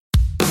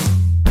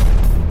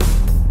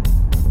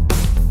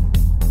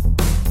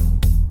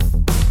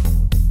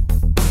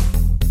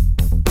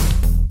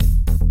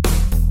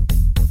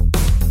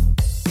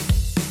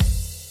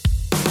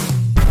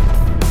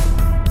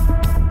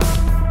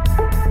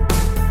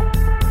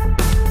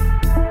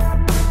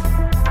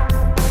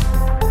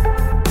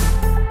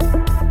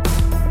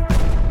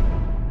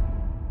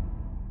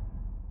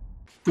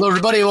Hello,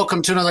 everybody.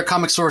 Welcome to another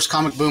Comic Source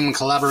Comic Boom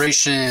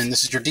collaboration.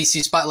 This is your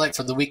DC Spotlight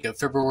for the week of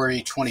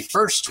February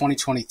 21st,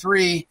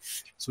 2023.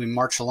 As we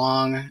march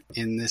along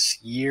in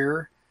this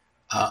year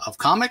of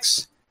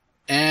comics.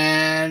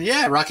 And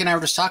yeah, Rocky and I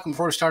were just talking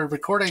before we started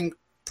recording.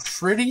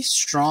 Pretty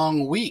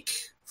strong week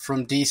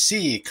from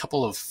DC. A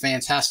couple of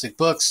fantastic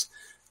books,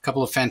 a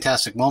couple of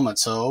fantastic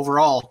moments. So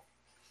overall,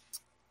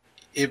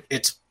 it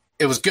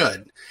was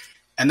good.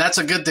 And that's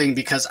a good thing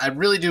because I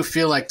really do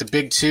feel like the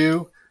big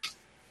two,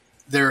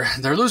 they're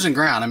losing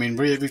ground. I mean,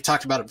 we've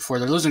talked about it before.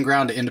 They're losing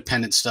ground to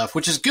independent stuff,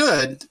 which is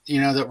good,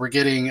 that we're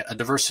getting a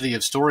diversity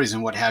of stories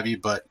and what have you.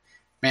 But,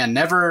 man,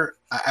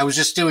 I was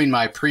just doing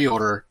my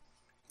pre-order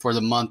for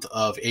the month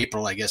of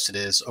April, I guess it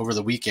is, over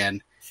the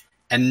weekend.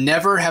 And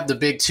never have the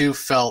big two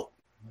felt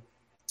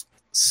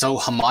so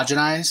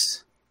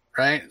homogenized,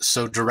 right?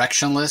 So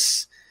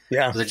directionless.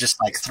 Yeah. They're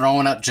just like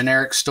throwing up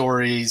generic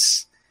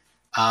stories.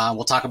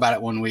 We'll talk about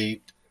it when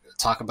we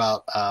talk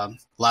about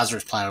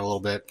Lazarus Planet a little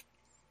bit.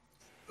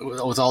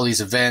 With all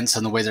these events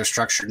and the way they're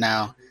structured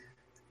now,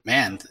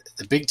 man,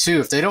 the big two,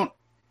 if they don't,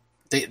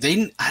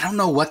 I don't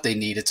know what they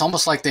need. It's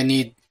almost like they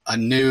need a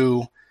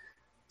new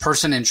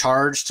person in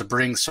charge to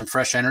bring some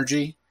fresh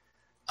energy.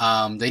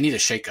 They need a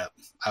shakeup,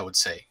 I would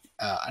say.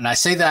 And I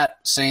say that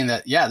saying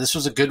that, yeah, this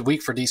was a good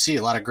week for DC,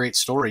 a lot of great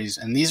stories.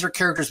 And these are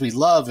characters we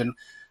love and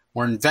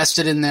we're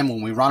invested in them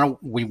when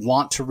we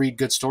want to read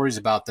good stories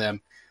about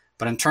them.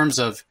 But in terms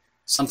of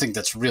something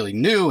that's really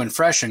new and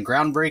fresh and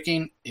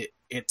groundbreaking,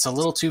 it's a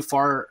little too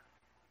far,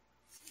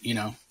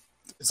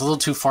 it's a little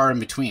too far in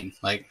between.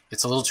 Like,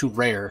 it's a little too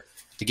rare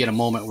to get a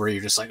moment where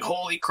you're just like,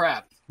 holy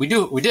crap. We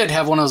did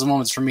have one of those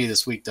moments for me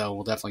this week, though.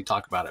 We'll definitely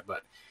talk about it.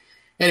 But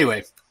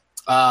anyway,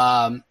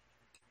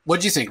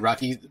 what'd you think,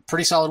 Rocky?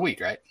 Pretty solid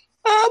week, right?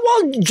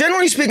 Well,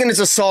 generally speaking, it's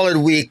a solid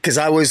week because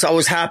I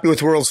was happy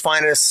with World's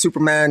Finest,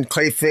 Superman,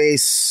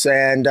 Clayface,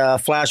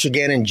 and Flash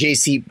again, and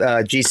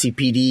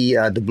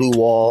GCPD, The Blue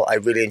Wall. I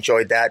really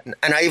enjoyed that, and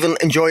I even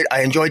enjoyed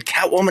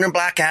Catwoman and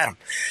Black Adam.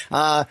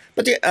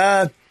 But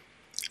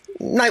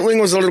Nightwing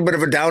was a little bit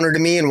of a downer to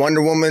me, and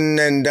Wonder Woman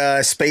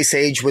and Space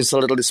Age was a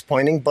little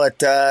disappointing.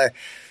 But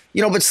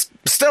but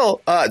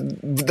still,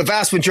 the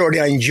vast majority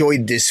I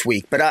enjoyed this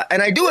week. But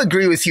and I do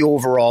agree with you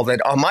overall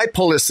that on my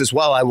pull list as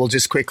well, I will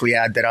just quickly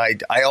add that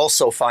I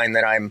also find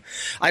that I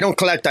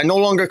no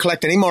longer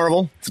collect any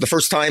Marvel for the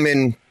first time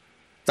in,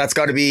 that's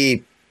got to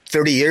be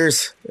 30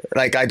 years.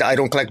 Like I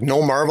don't collect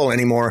no Marvel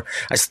anymore.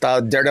 I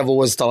thought Daredevil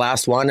was the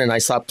last one, and I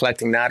stopped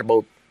collecting that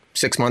about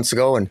 6 months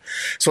ago. And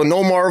so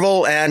no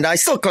Marvel, and I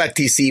still collect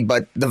DC,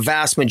 but the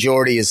vast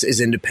majority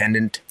is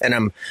independent, and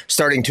I'm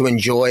starting to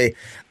enjoy,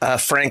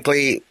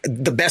 frankly,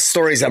 the best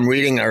stories I'm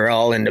reading are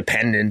all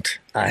independent.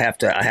 I have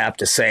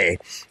to say,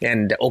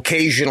 and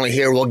occasionally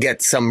here we'll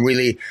get some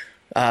really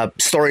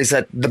stories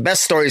that the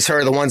best stories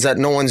are the ones that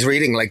no one's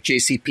reading, like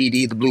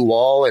JCPD, The Blue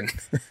Wall, and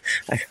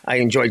I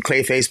enjoyed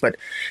Clayface, but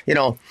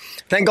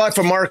thank God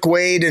for Mark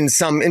Waid and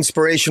some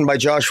inspiration by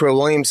Joshua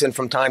Williamson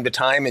from time to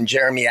time, and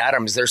Jeremy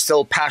Adams. There's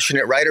still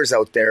passionate writers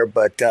out there,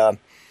 but and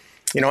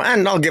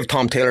I'll give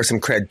Tom Taylor some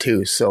cred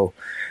too. So,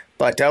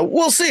 but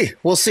we'll see.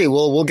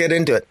 We'll get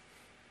into it.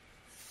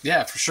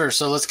 Yeah, for sure.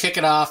 So let's kick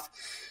it off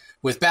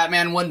with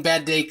Batman One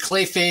Bad Day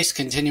Clayface,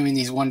 continuing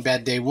these One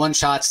Bad Day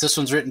one-shots. This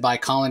one's written by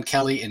Colin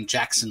Kelly and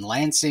Jackson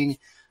Lansing.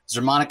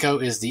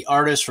 Zermanico is the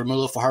artist,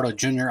 Romulo Fajardo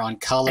Jr. on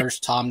colors,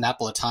 Tom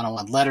Napolitano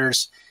on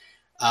letters.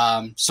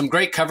 Some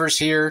great covers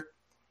here.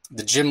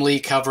 The Jim Lee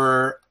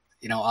cover,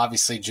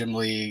 obviously Jim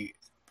Lee,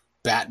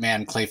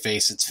 Batman,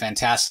 Clayface, it's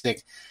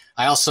fantastic.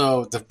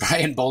 The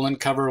Brian Boland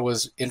cover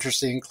was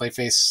interesting.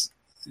 Clayface,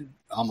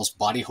 almost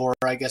body horror,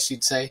 I guess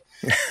you'd say.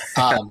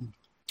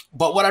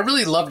 But what I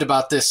really loved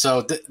about this,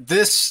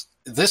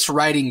 this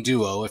writing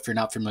duo, if you're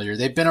not familiar,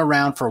 they've been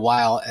around for a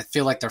while. I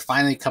feel like they're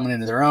finally coming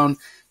into their own.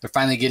 They're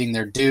finally getting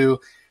their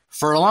due.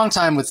 For a long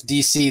time with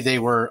DC, they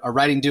were a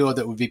writing duo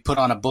that would be put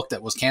on a book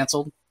that was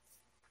canceled.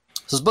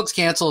 So this book's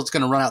canceled. It's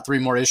going to run out 3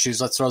 more issues.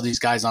 Let's throw these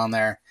guys on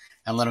there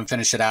and let them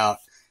finish it out.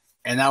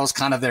 And that was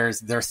kind of their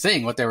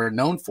thing, what they were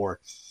known for.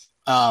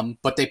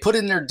 But they put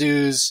in their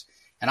dues,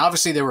 and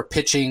obviously they were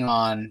pitching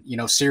on,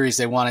 series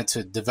they wanted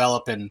to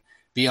develop and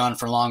be on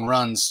for long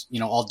runs,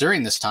 all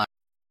during this time.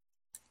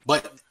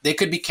 But they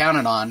could be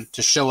counted on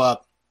to show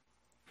up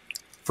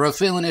for a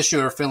fill-in issue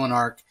or a fill-in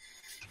arc.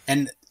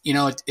 And,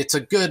 it's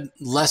a good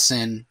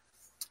lesson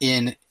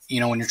in,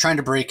 when you're trying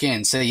to break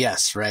in, say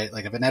yes, right?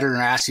 Like if an editor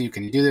asks you,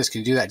 can you do this? Can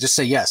you do that? Just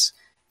say yes.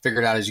 Figure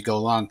it out as you go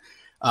along.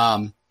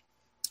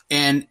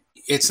 And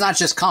it's not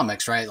just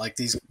comics, right? Like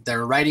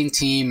they're a writing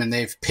team, and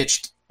they've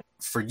pitched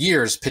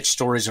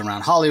stories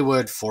around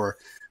Hollywood for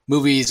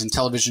movies and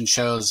television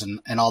shows and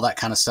all that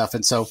kind of stuff.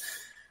 And so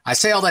I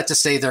say all that to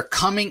say they're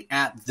coming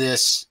at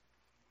this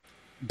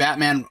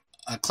Batman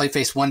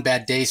Clayface One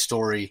Bad Day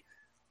story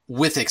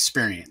with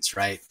experience,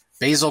 right?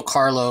 Basil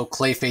Carlo,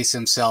 Clayface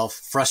himself,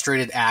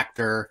 frustrated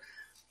actor,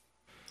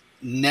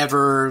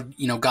 never,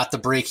 got the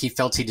break he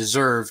felt he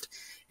deserved.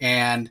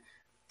 And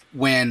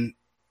when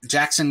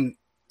Jackson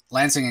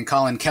Lansing and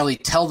Colin Kelly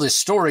tell this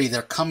story,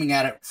 they're coming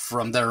at it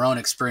from their own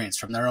experience,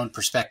 from their own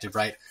perspective,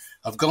 right?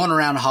 of going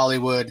around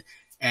Hollywood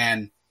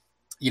and,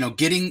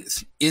 getting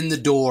in the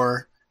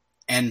door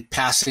and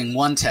passing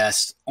one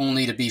test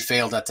only to be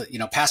failed at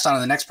passed on to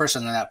the next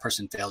person, and then that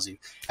person fails you.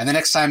 And the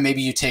next time,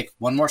 maybe you take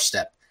one more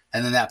step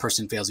and then that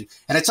person fails you.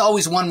 And it's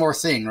always one more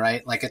thing,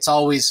 right? Like it's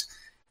always,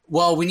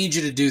 well, we need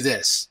you to do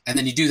this. And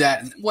then you do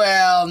that. And,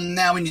 well,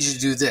 now we need you to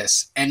do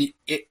this. And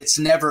it's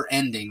never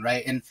ending,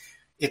 right? And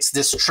it's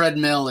this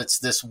treadmill. It's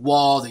this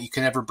wall that you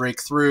can never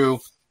break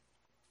through.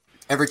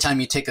 Every time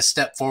you take a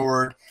step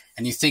forward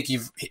and you think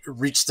you've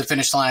reached the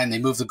finish line, they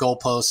move the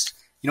goalposts,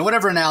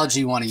 whatever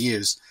analogy you want to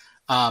use.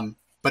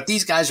 But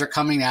these guys are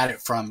coming at it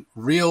from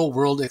real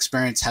world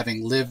experience,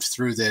 having lived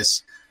through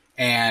this.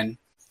 And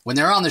when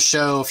they were on the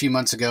show a few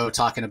months ago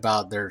talking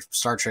about their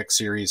Star Trek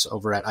series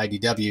over at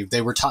IDW,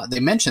 they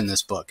mentioned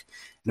this book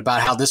and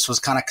about how this was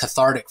kind of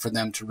cathartic for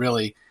them to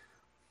really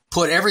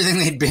put everything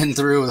they'd been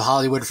through with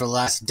Hollywood for the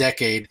last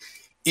decade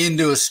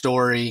into a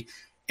story.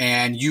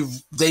 And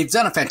they've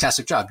done a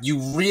fantastic job. You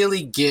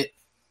really get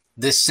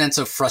this sense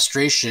of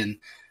frustration,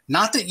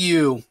 not that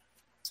you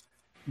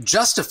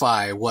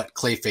justify what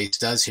Clayface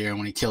does here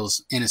when he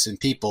kills innocent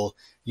people.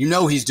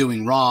 He's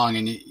doing wrong,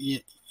 and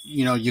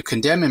you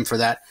condemn him for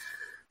that,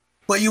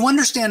 but you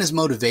understand his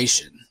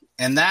motivation.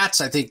 And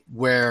that's, I think,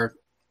 where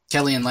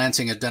Kelly and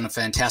Lansing have done a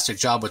fantastic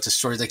job with the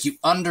story. Like, you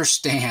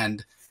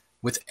understand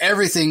with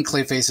everything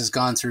Clayface has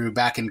gone through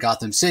back in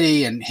Gotham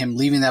City and him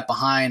leaving that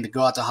behind to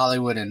go out to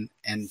Hollywood and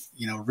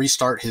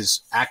restart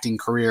his acting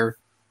career.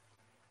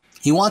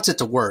 He wants it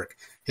to work.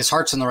 His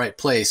heart's in the right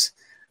place,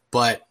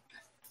 but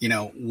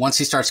once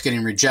he starts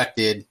getting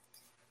rejected,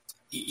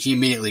 he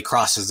immediately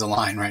crosses the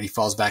line, right? He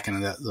falls back into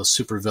those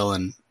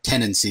supervillain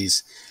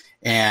tendencies.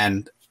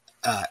 And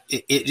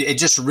it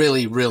just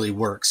really, really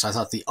works. I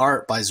thought the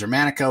art by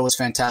Zermanico was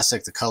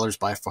fantastic. The colors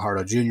by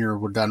Fajardo Jr.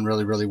 were done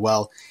really, really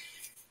well.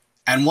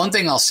 And one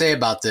thing I'll say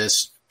about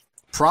this,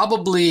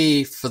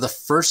 probably for the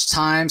first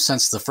time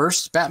since the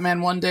first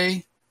Batman One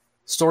Day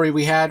story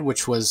we had,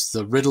 which was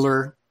the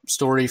Riddler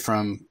story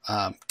from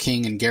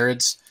King and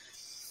Garrett's,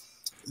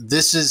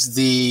 this is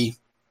the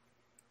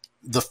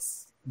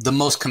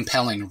most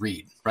compelling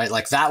read, right?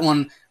 Like, that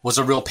one was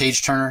a real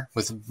page turner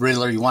with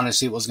Riddler. You wanted to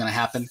see what was going to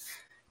happen.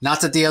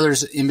 Not that the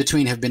others in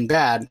between have been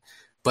bad,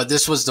 but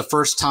this was the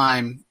first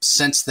time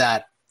since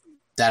that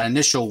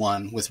initial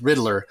one with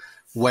Riddler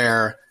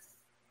where,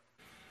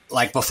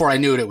 like, before I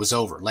knew it was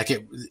over. Like,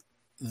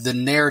 the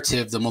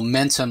narrative, the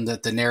momentum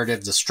that the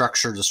narrative, the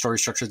structure, the story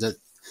structure that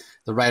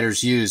the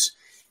writers use,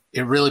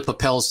 it really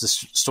propels the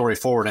story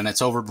forward, and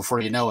it's over before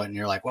you know it. And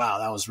you're like, wow,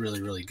 that was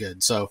really, really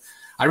good. So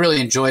I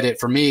really enjoyed it.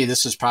 For me,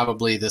 this is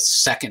probably the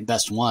second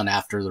best one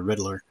after the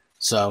Riddler.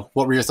 So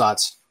what were your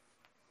thoughts?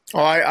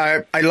 Oh,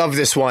 I love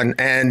this one.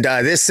 And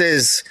this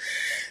has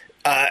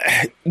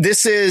got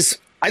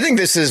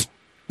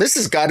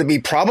to be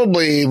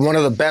probably one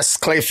of the best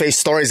Clayface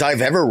stories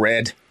I've ever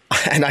read.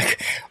 And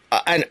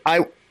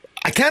I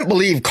can't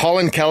believe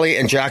Colin Kelly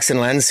and Jackson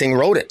Lansing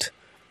wrote it.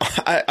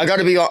 I got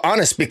to be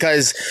honest,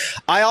 because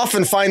I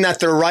often find that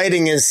their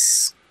writing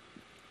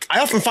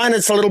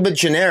it's a little bit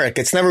generic.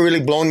 It's never really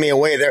blown me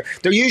away.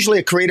 They're usually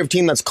a creative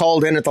team that's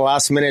called in at the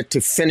last minute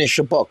to finish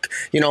a book.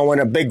 When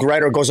a big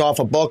writer goes off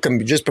a book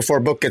and just before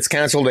a book gets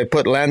canceled, they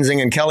put Lansing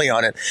and Kelly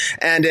on it.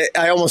 And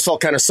I almost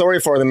felt kind of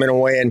sorry for them in a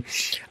way. And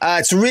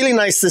it's really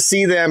nice to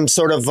see them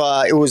sort of,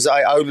 I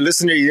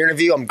listened to your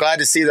interview. I'm glad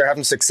to see they're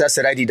having success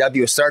at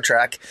IDW Star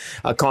Trek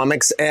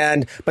comics.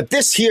 But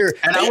this here.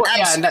 And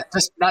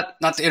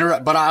not to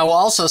interrupt, but I will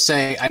also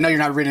say, I know you're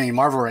not reading any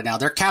Marvel right now.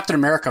 Their Captain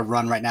America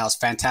run right now is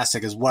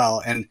fantastic as well.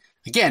 And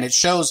again, it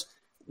shows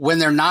when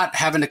they're not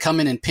having to come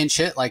in and pinch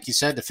hit, like you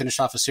said, to finish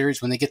off a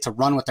series, when they get to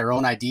run with their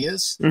own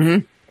ideas,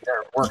 their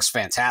work's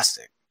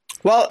fantastic.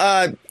 Well,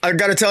 I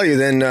got to tell you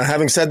then,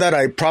 having said that,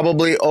 I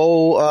probably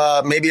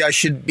maybe I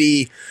should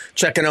be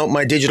checking out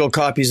my digital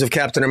copies of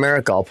Captain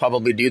America. I'll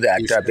probably do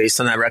that based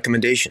on that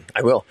recommendation.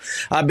 I will.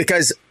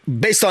 Because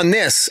based on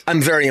this,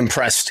 I'm very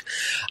impressed.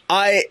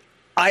 I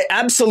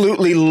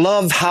absolutely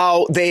love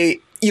how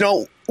they,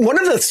 one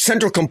of the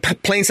central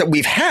complaints that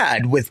we've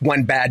had with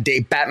One Bad Day,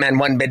 Batman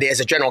One Bad Day as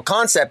a general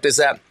concept, is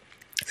that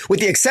with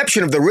the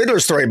exception of the Riddler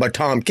story about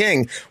Tom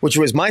King, which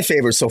was my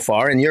favorite so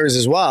far and yours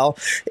as well,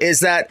 is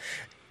that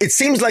it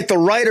seems like the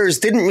writers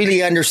didn't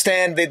really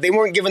understand that they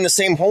weren't given the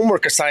same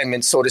homework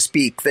assignments, so to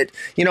speak, that,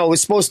 it was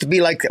supposed to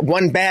be like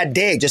one bad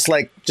day, just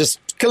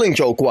Killing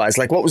Joke was.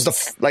 Like, what was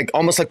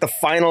almost like the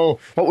final,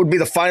 what would be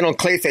the final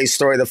Clayface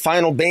story, the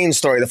final Bane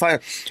story,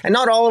 and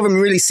not all of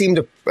them really seem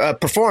to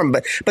perform.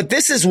 But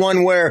this is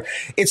one where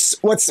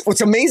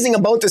what's amazing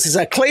about this is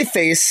that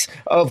Clayface,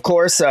 of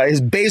course, is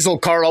Basil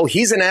Carlo.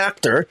 He's an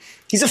actor.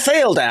 He's a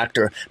failed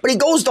actor, but he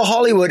goes to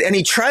Hollywood and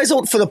he tries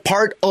out for the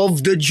part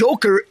of the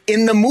Joker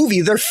in the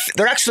movie. They're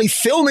actually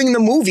filming the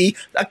movie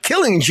A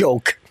Killing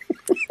Joke,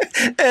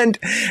 and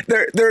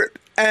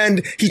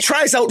and he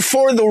tries out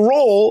for the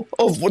role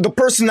of the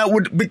person that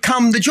would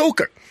become the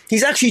Joker.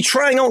 He's actually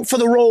trying out for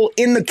the role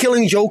in the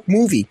Killing Joke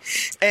movie,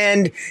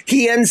 and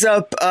he ends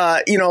up,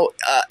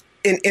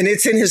 and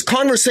it's in his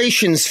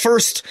conversations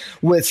first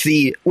with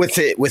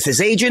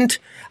his agent.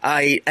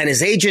 And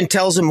his agent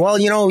tells him, well,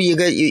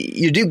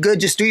 you do good,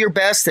 just do your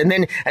best. And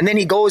then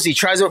he goes, he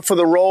tries out for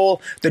the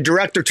role. The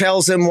director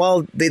tells him,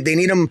 well, they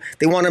need him.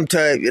 They want him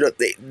to,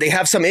 they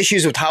have some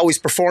issues with how he's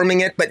performing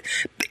it. But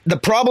the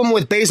problem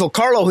with Basil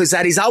Carlo is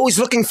that he's always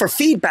looking for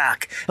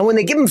feedback. And when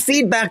they give him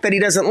feedback that he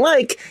doesn't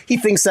like, he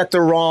thinks that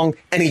they're wrong.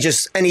 And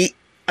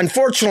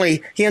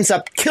unfortunately, he ends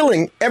up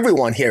killing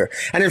everyone here.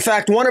 And in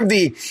fact, one of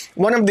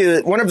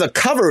the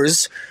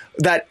covers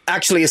that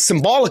actually is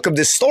symbolic of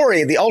this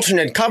story, the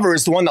alternate cover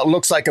is the one that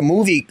looks like a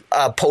movie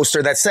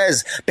poster that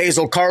says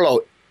Basil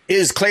Carlo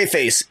is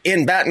Clayface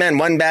in Batman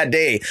One Bad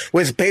Day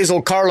with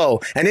Basil Carlo,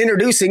 and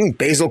introducing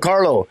Basil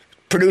Carlo.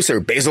 Producer,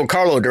 Basil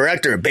Carlo,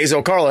 director,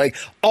 Basil Carlo, like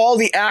all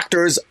the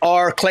actors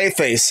are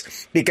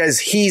Clayface because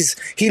he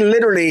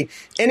literally,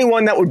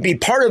 anyone that would be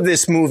part of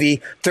this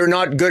movie, they're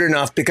not good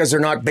enough because they're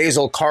not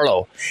Basil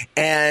Carlo.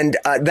 And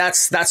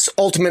that's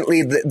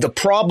ultimately the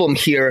problem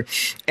here.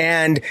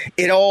 And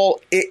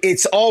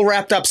it's all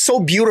wrapped up so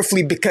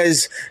beautifully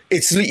because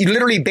it's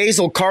literally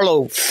Basil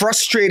Carlo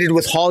frustrated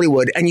with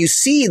Hollywood. And you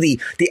see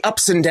the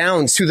ups and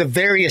downs through the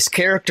various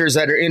characters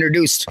that are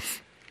introduced.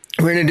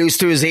 We're introduced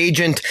to his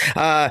agent.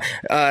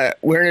 We're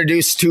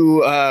introduced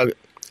to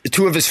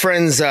two of his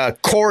friends,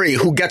 Corey,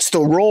 who gets the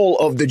role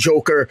of the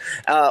Joker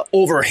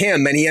over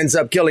him, and he ends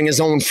up killing his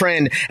own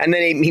friend. And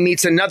then he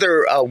meets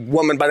another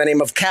woman by the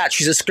name of Kat.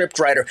 She's a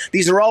scriptwriter.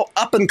 These are all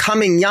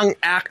up-and-coming young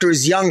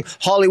actors, young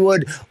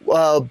Hollywood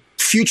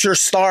future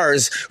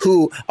stars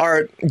who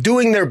are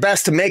doing their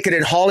best to make it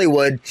in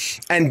Hollywood,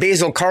 and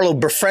Basil Carlo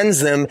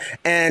befriends them.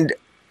 And,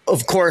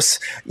 of course,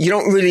 you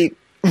don't really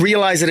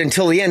realize it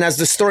until the end as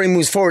the story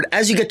moves forward,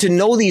 as you get to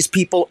know these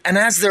people and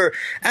as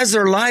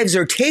their lives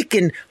are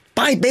taken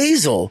by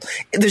Basil.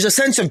 There's a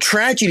sense of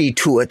tragedy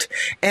to it.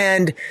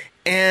 And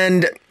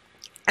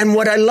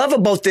what I love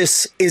about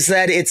this is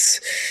that it's,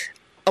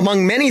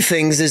 among many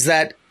things, is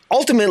that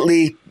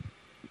ultimately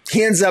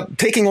he ends up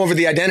taking over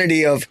the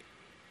identity of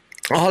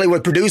a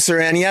Hollywood producer,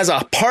 and he has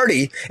a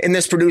party in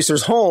this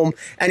producer's home,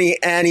 and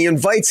he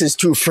invites his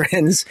two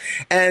friends,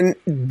 and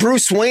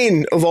Bruce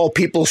Wayne of all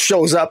people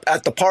shows up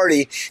at the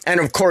party.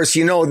 And of course,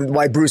 you know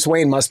why Bruce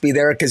Wayne must be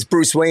there, because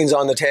Bruce Wayne's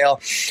on the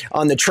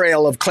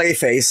trail of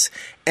Clayface.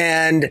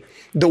 And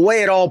the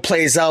way it all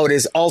plays out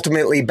is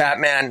ultimately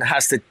Batman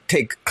has to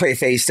take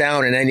Clayface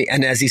down,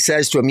 and as he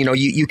says to him,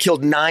 you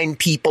killed 9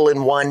 people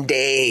in one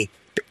day,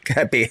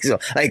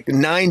 like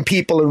 9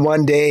 people in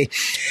one day.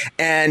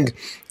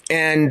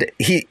 And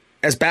he,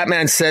 as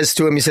Batman says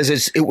to him, he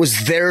says, it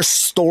was their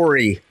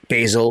story,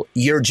 Basil.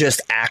 You're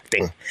just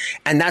acting.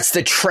 And that's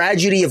the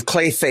tragedy of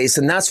Clayface.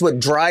 And that's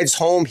what drives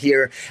home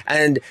here.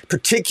 And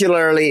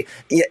particularly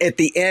at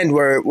the end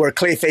where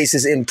Clayface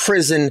is in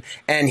prison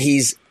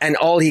and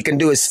all he can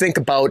do is think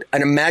about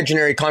an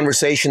imaginary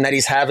conversation that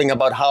he's having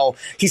about how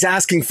he's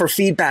asking for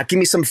feedback. Give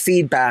me some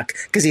feedback,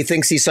 because he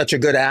thinks he's such a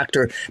good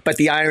actor. But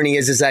the irony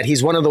is that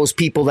he's one of those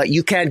people that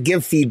you can't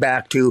give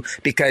feedback to,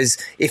 because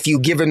if you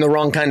give him the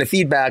wrong kind of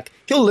feedback,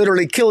 he'll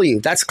literally kill you.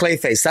 That's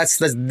Clayface. That's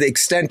the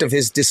extent of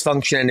his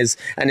dysfunction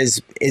and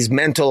his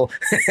mental,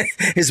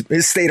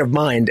 his state of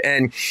mind.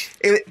 And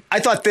I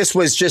thought this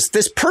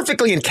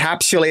perfectly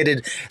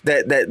encapsulated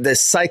the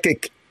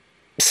psychic,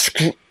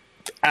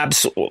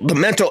 the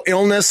mental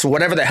illness,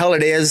 whatever the hell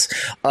it is,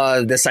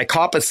 the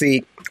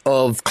psychopathy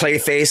of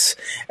Clayface.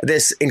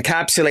 This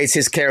encapsulates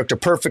his character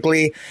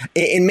perfectly.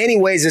 In many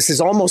ways, this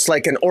is almost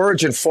like an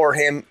origin for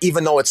him,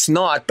 even though it's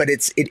not. But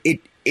it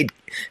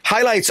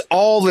highlights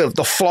all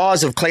the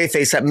flaws of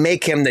Clayface that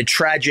make him the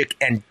tragic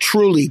and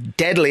truly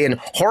deadly and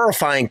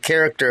horrifying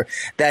character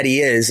that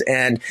he is.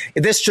 And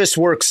this just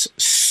works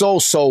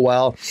so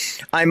well.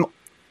 I'm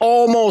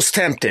almost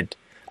tempted.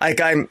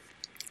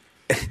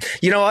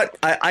 You know what?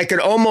 I could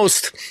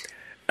almost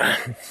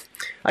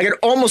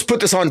put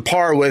this on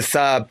par with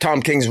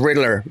Tom King's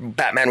Riddler,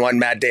 Batman One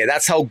Bad Day.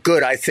 That's how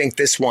good I think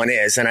this one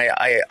is. And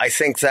I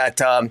think that,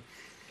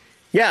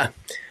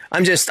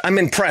 I'm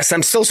impressed.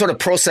 I'm still sort of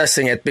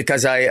processing it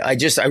because I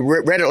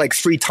read it like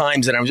 3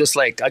 times, and I'm just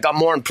like, I got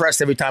more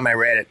impressed every time I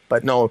read it.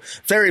 But no,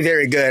 very,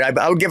 very good.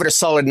 I would give it a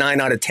solid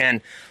 9 out of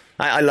 10.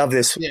 I love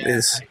this.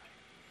 Yeah,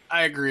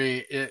 I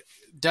agree.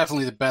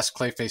 Definitely the best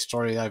Clayface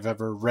story I've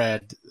ever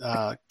read.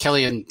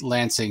 Kelly and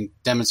Lansing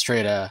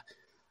demonstrate a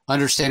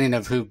understanding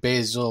of who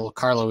Basil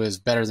Carlo is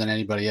better than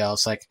anybody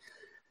else. Like,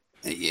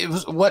 it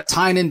was what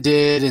Tynan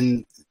did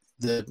in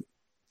the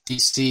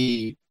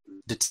DC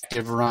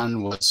detective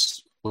run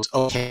was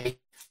okay.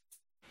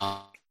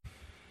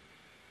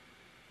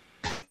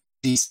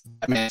 These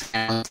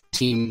Batman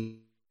team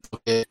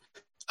was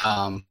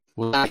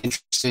not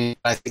interesting.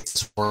 I think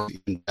this worked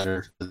even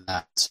better than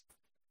that.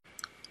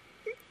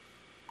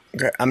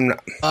 Okay, I'm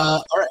not.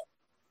 All right.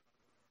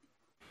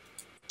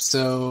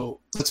 So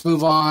let's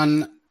move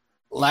on.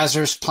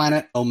 Lazarus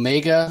Planet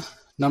Omega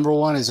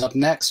 #1 is up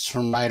next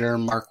from writer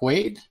Mark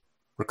Waid.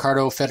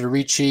 Ricardo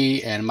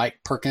Federici and Mike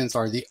Perkins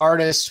are the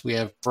artists. We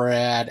have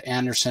Brad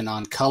Anderson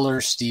on color,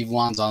 Steve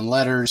Wands on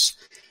letters.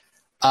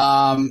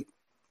 I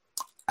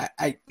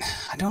I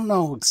don't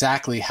know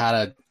exactly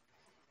how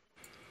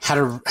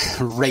to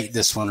rate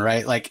this one,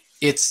 right? Like,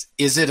 is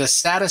it a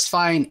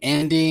satisfying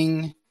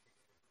ending?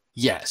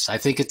 Yes, I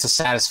think it's a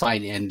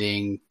satisfying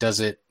ending. Does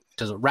it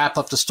wrap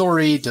up the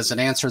story? Does it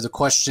answer the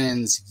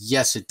questions?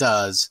 Yes, it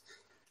does.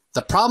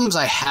 The problems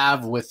I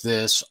have with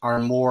this are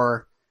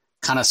more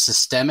kind of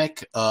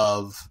systemic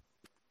of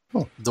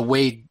the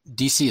way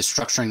DC is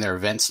structuring their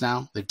events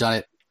now. They've done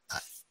it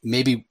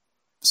maybe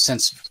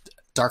since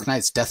Dark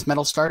Knight's Death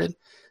Metal started.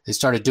 They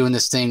started doing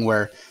this thing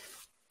where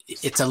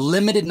it's a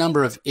limited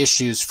number of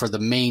issues for the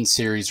main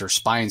series or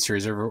spine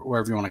series or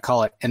whatever you want to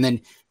call it. And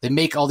then they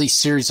make all these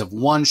series of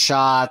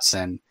one-shots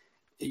and,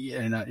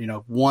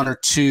 1 or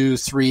 2,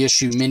 3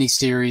 issue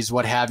miniseries,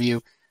 what have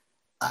you.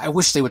 I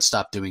wish they would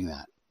stop doing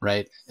that,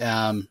 right?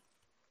 And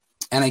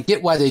I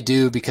get why they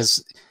do,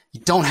 because you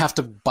don't have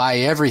to buy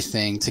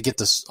everything to get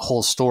this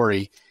whole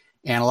story.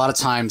 And a lot of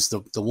times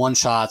the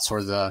one-shots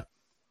or the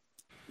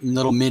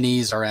little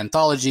minis are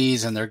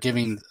anthologies, and they're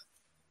giving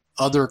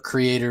other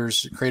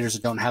creators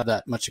that don't have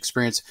that much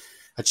experience,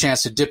 a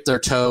chance to dip their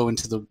toe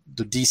into the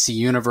DC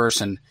universe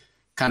and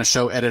kind of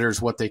show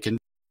editors what they can,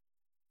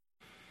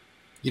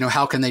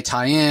 how can they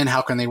tie in?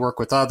 How can they work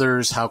with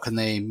others? How can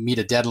they meet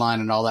a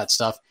deadline and all that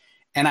stuff?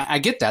 And I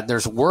get that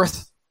there's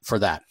worth for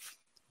that,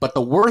 but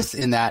the worth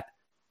in that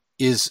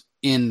is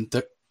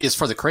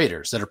for the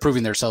creators that are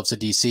proving themselves at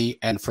DC,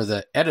 and for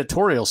the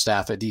editorial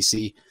staff at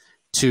DC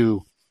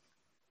to,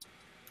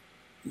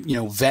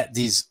 vet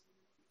these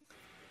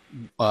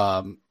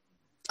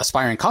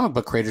aspiring comic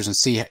book creators and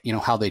see,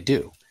 how they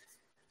do.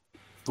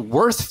 The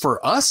worth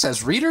for us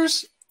as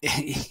readers,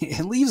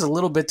 it leaves a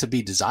little bit to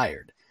be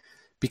desired,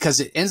 because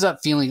it ends up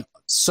feeling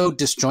so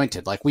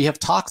disjointed. Like, we have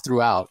talked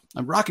throughout,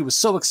 and Rocky was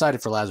so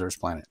excited for Lazarus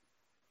Planet,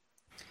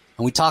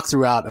 and we talked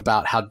throughout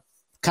about how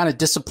kind of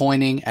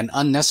disappointing and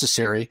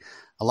unnecessary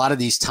a lot of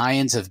these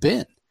tie-ins have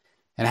been,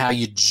 and how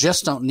you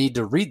just don't need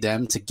to read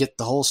them to get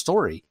the whole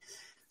story.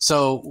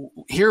 So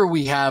here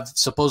we have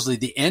supposedly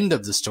the end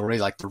of the story,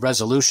 like the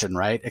resolution,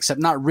 right?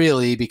 Except not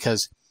really,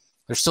 because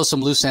there's still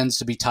some loose ends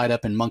to be tied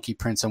up in monkey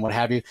prints and what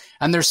have you.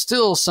 And there's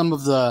still some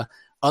of the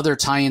other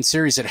tie-in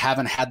series that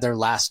haven't had their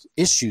last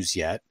issues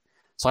yet.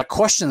 So I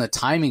question the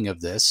timing of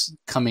this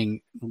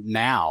coming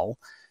now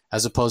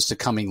as opposed to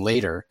coming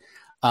later.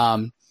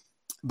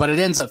 But it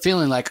ends up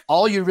feeling like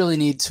all you really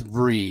need to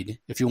read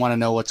if you want to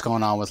know what's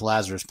going on with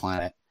Lazarus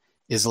Planet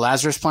is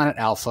Lazarus Planet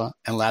Alpha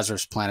and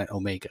Lazarus Planet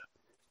Omega.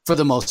 For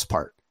the most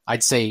part,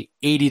 I'd say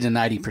 80 to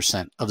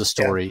 90% of the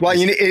story. Yeah. Well,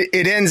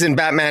 it ends in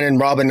Batman and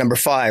Robin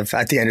 #5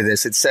 at the end of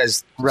this. It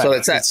says, right. So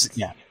it's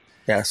yeah.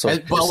 Yeah. So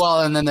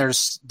and then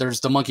there's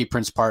the Monkey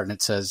Prince part, and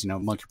it says,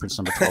 Monkey Prince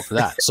 #12 for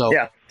that. So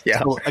yeah.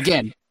 So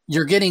again,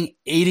 you're getting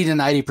 80 to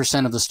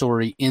 90% of the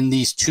story in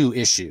these 2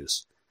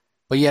 issues.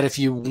 But yet, if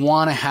you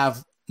want to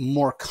have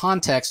more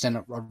context and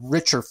a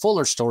richer,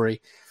 fuller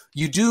story,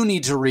 you do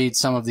need to read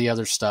some of the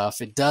other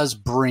stuff. It does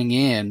bring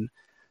in,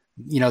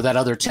 that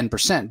other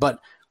 10%. But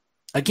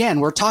again,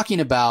 we're talking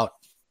about,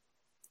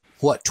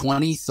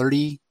 20,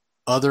 30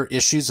 other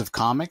issues of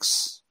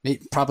comics,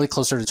 probably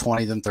closer to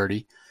 20 than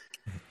 30,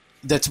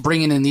 that's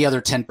bringing in the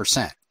other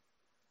 10%.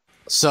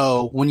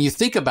 So when you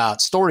think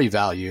about story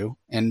value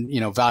and,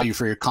 value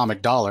for your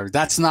comic dollar,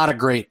 that's not a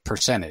great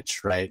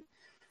percentage, right?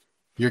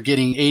 You're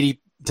getting 80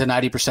 to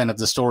 90% of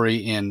the story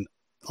in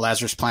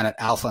Lazarus Planet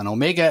Alpha and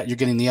Omega. You're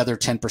getting the other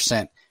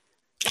 10%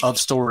 of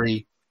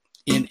story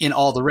in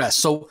all the rest.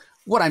 So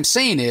what I'm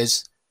saying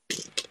is,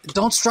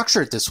 don't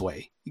structure it this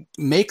way.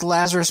 Make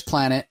Lazarus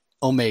Planet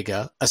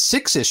Omega a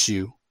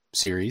 6-issue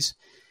series.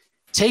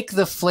 Take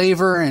the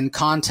flavor and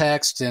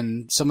context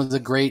and some of the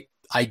great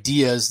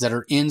ideas that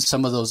are in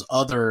some of those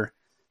other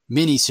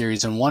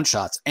miniseries and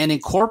one-shots and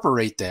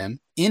incorporate them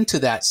into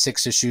that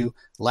 6-issue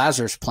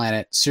Lazarus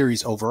Planet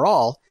series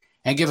overall,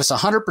 and give us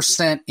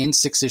 100% in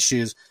 6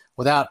 issues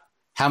without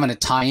having to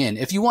tie in.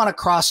 If you want to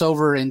cross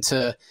over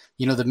into,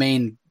 the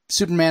main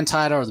Superman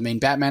title or the main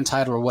Batman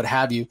title or what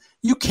have you,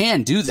 you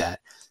can do that.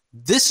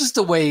 This is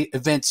the way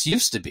events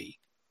used to be.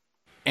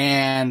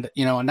 And,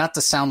 not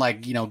to sound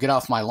like, get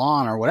off my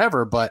lawn or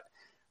whatever, but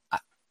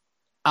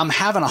I'm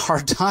having a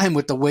hard time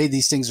with the way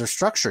these things are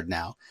structured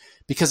now,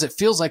 because it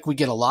feels like we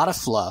get a lot of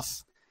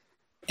fluff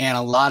and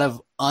a lot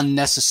of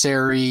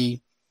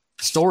unnecessary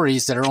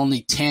stories that are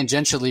only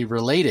tangentially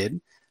related.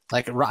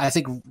 Like, I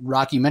think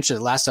Rocky mentioned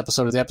it last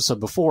episode or the episode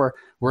before,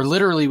 where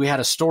literally we had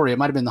a story. It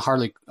might have been the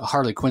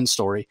Harley Quinn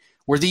story,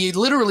 where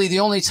literally the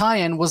only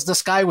tie-in was the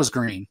sky was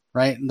green,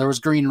 right? And there was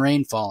green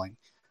rain falling.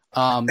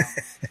 Or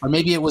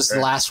maybe it was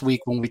last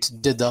week when we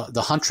did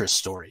the Huntress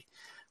story,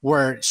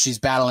 where she's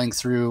battling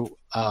through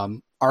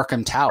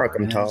Arkham Tower.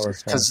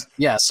 Because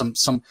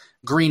some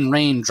green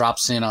rain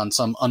drops in on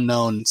some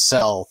unknown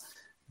cell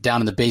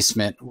down in the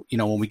basement.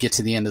 When we get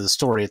to the end of the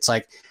story, it's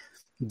like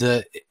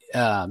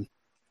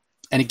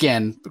and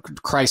again,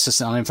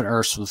 Crisis on Infinite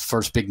Earths was the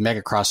first big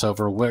mega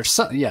crossover where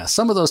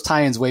some of those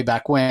tie-ins way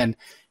back when,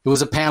 it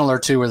was a panel or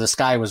two where the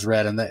sky was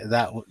red, and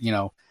that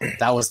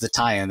was the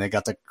tie-in. They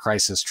got the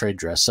Crisis trade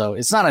dress. So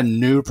it's not a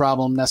new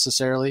problem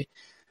necessarily,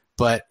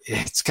 but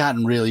it's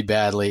gotten really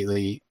bad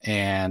lately,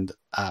 and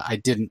I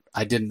didn't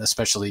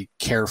especially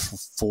care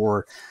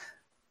for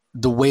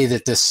the way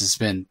that this has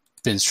been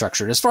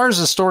structured. As far as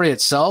the story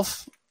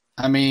itself,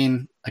 I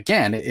mean,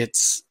 again,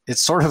 it's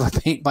sort of a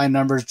paint by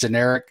numbers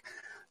generic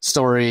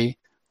story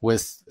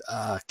with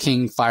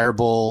King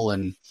Fireball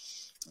and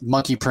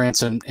Monkey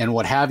Prince and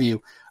what have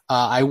you.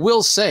 I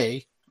will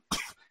say,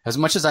 as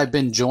much as I've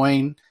been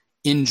enjoying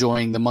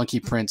the Monkey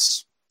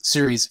Prince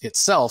series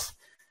itself,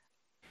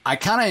 I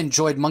kind of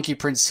enjoyed Monkey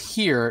Prince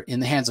here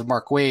in the hands of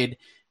Mark Waid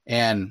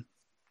and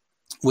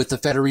with the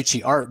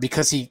Federici art,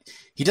 because he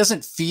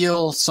doesn't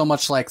feel so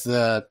much like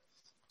the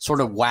sort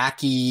of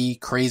wacky,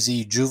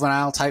 crazy,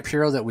 juvenile type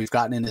hero that we've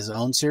gotten in his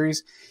own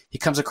series. He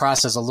comes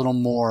across as a little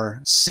more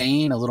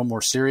sane, a little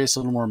more serious, a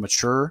little more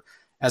mature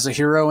as a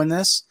hero in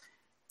this.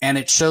 And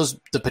it shows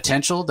the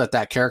potential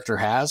that character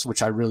has,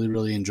 which I really,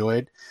 really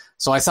enjoyed.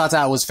 So I thought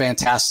that was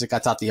fantastic. I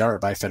thought the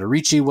art by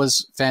Federici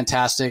was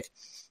fantastic.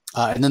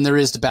 And then there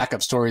is the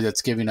backup story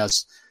that's giving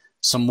us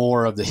some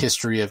more of the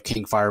history of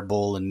King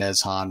Fireball and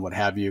Nezhan, what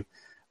have you.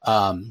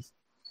 And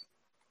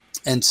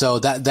so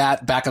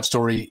that backup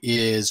story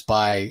is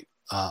by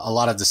a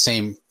lot of the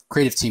same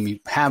creative team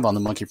you have on the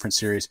Monkey Prince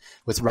series,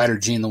 with writer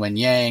Jean Luen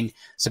Yang,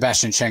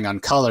 Sebastian Cheng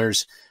on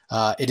colors.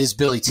 It is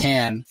Billy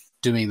Tan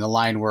doing the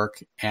line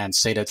work and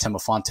Seda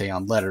Temofonte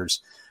on letters.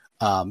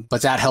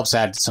 But that helps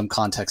add some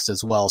context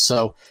as well.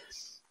 So,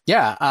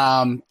 yeah,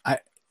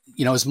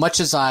 as much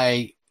as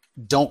I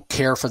don't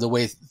care for the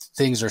way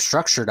things are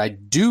structured, I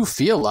do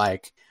feel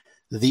like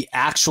the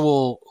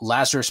actual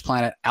Lazarus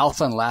Planet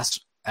Alpha and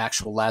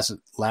actual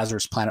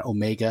Lazarus Planet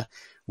Omega,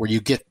 where you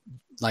get,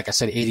 like I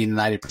said, 80 to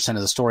 90%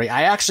 of the story,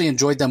 I actually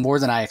enjoyed them more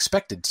than I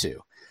expected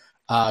to.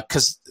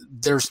 Because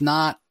there's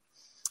not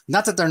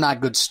that they're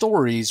not good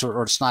stories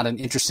or it's not an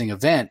interesting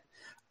event.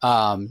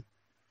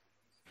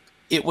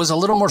 It was a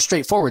little more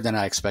straightforward than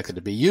I expected it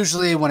to be.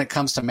 Usually when it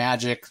comes to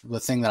Magic, the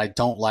thing that I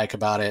don't like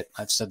about it,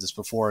 I've said this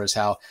before, is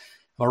how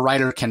a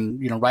writer can,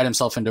 write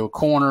himself into a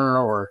corner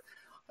or,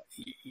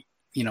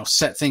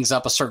 set things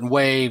up a certain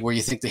way where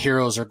you think the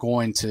heroes are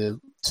going to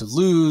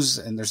lose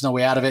and there's no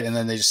way out of it. And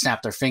then they just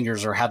snap their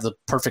fingers or have the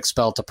perfect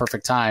spell at the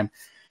perfect time.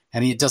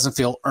 And it doesn't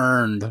feel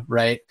earned,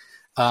 right?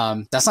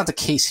 That's not the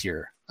case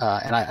here.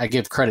 And I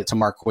give credit to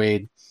Mark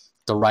Waid,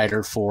 the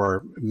writer,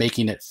 for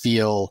making it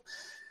feel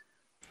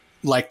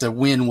like the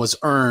win was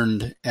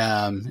earned.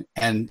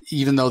 And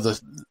even though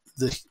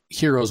the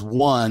heroes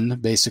won,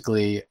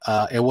 basically,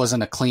 it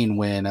wasn't a clean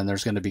win, and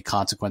there's going to be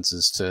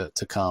consequences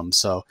to come.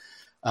 So,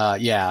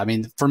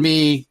 for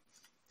me,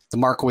 the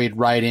Mark Waid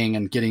writing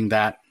and getting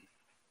that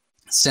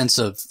sense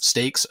of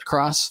stakes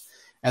across,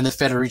 and the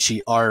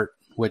Federici art,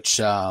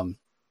 which I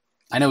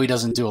know he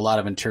doesn't do a lot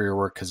of interior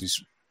work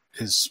because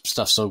his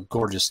stuff's so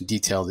gorgeous and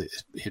detailed,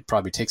 it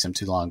probably takes him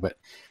too long. But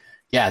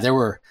yeah, there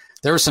were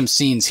some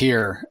scenes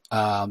here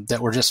that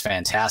were just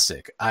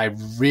fantastic. I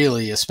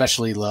really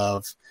especially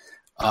love,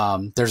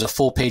 there's a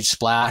full page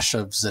splash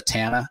of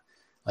Zatanna,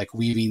 like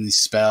weaving these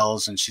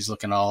spells, and she's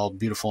looking all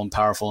beautiful and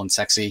powerful and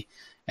sexy.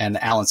 And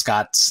Alan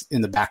Scott's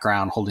in the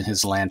background holding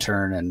his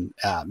lantern. And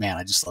man,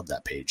 I just love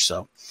that page.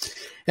 So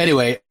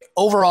anyway,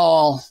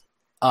 overall,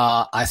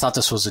 I thought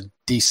this was a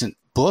decent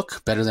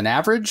book, better than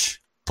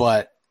average,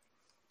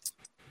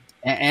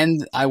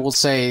 and I will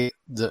say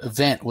the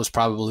event was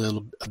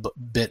probably a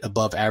bit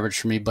above average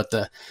for me, but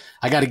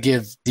I got to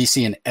give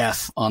DC an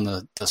F on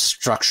the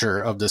structure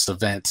of this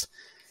event.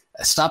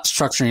 Stop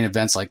structuring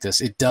events like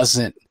this. It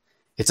doesn't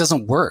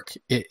work.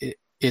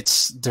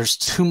 There's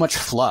too much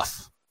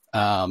fluff.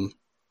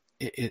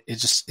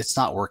 It's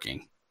not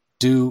working.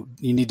 You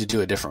need to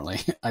do it differently.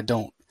 I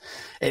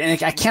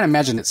can't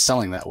imagine it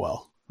selling that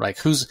well. Right?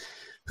 Who's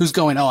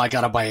going, I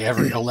got to buy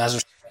every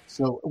Lazarus.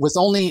 So with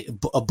only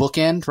a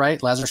bookend,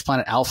 right? Lazarus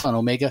Planet Alpha and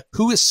Omega,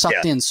 who is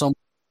sucked in so much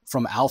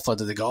from Alpha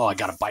that they go, I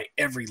got to buy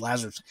every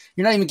Lazarus.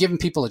 You're not even giving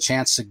people a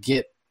chance to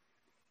get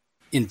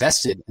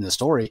invested in the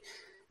story,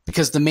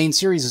 because the main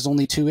series is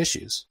only 2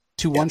 issues,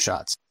 2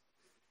 one-shots.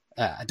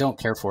 I don't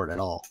care for it at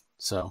all.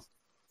 So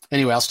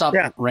anyway, I'll stop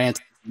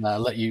ranting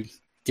and let you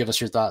give us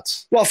your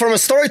thoughts. Well, from a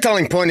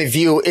storytelling point of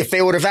view, if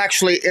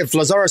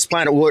Lazarus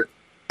Planet would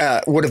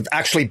have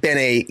actually been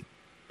a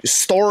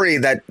story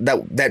that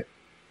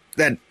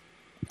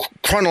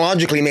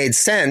chronologically made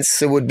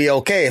sense, it would be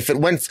okay. If it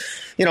went,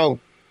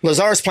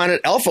 Lazarus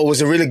Planet Alpha was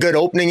a really good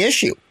opening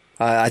issue.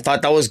 I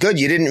thought that was good.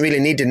 You didn't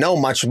really need to know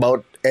much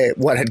about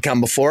what had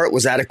come before. It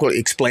was adequately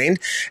explained.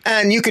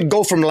 And you could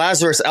go from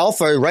Lazarus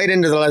Alpha right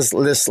into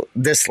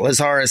this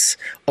Lazarus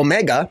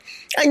Omega,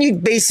 and you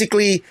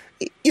basically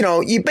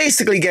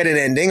get an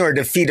ending or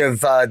defeat of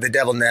the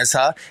Devil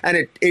Nezha. And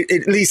it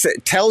at least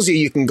it tells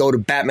you can go to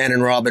Batman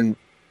and Robin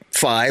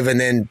 5 and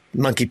then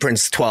Monkey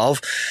Prince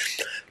 12.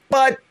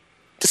 But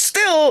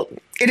still,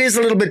 it is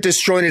a little bit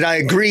disjointed. I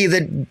agree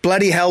that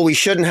bloody hell, we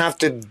shouldn't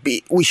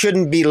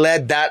be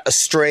led that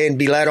astray and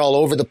be led all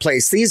over the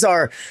place. These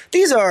are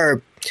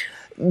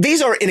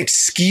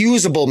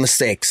inexcusable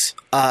mistakes.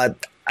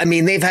 I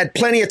mean, they've had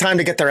plenty of time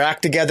to get their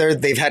act together.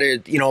 They've had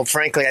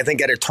frankly, I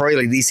think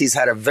editorially, DC's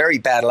had a very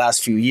bad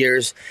last few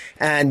years.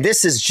 And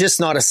this is just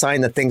not a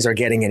sign that things are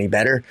getting any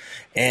better.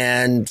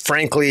 And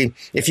frankly,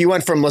 if you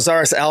went from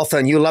Lazarus Alpha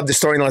and you love the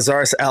story in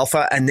Lazarus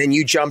Alpha, and then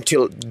you jump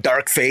to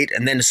Dark Fate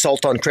and then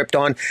Assault on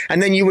Krypton,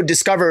 and then you would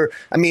discover,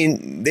 I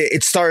mean,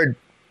 it started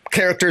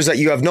characters that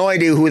you have no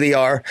idea who they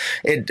are.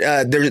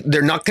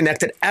 They're not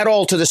connected at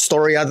all to the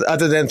story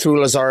other than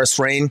through Lazarus'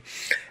 reign.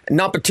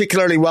 Not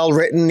particularly well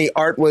written. The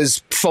art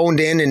was phoned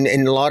in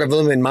a lot of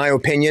them, in my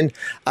opinion.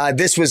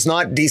 This was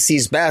not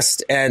DC's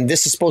best, and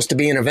this is supposed to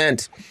be an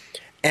event.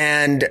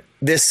 And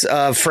this,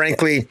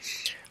 frankly,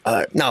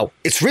 now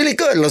it's really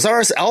good.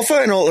 Lazarus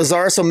Alpha and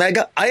Lazarus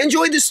Omega. I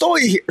enjoyed the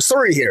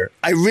story here.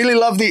 I really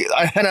love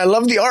I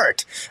love the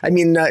art. I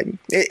mean,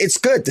 it's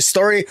good. The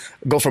story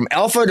go from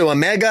Alpha to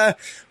Omega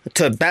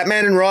to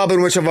Batman and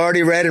Robin, which I've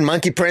already read, and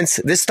Monkey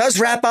Prince. This does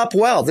wrap up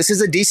well. This is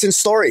a decent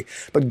story.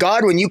 But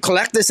God, when you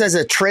collect this as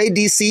a trade,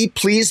 DC,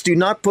 please do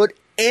not put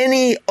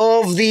any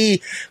of the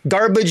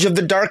garbage of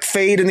the Dark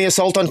Fate and the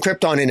Assault on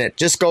Krypton in it.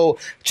 Just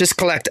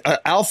collect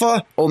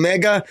Alpha,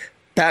 Omega,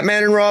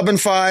 Batman and Robin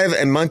 5,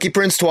 and Monkey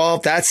Prince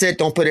 12. That's it.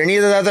 Don't put any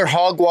of the other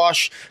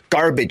hogwash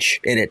garbage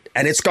in it.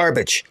 And it's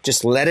garbage.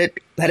 Just let it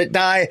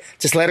die.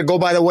 Just let it go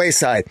by the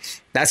wayside.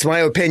 That's my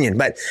opinion.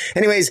 But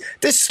anyways,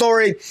 this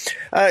story,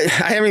 I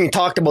haven't even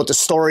talked about the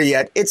story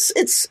yet. It's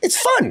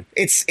fun.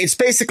 It's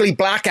basically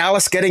Black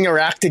Alice getting her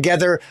act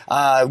together.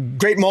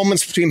 Great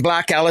moments between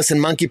Black Alice and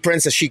Monkey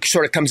Prince as she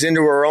sort of comes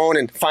into her own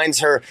and finds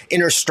her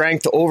inner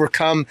strength to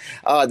overcome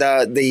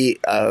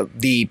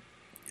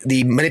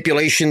the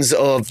manipulations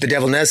of the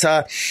Devil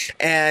Nezha,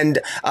 and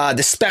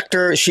the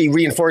Spectre. She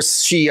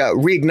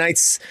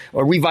reignites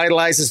or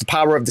revitalizes the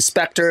power of the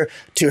Spectre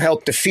to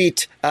help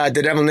defeat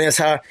the Devil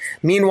Nezha.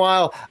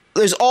 Meanwhile,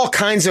 there's all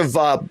kinds of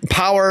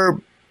power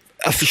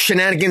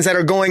shenanigans that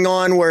are going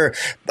on where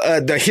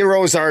the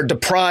heroes are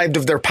deprived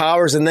of their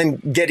powers and then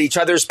get each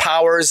other's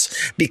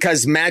powers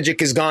because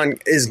magic is gone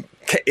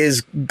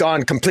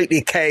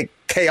completely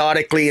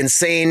chaotically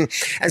insane.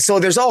 And so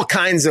there's all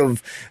kinds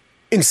of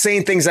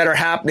insane things that are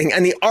happening,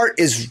 and the art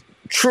is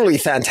truly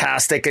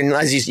fantastic. And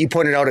as you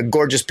pointed out, a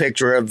gorgeous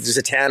picture of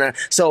Zatanna.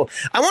 So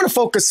I want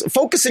to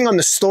focusing on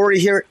the story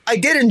here. I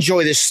did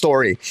enjoy this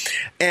story,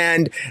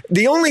 and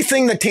the only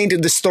thing that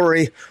tainted the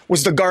story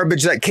was the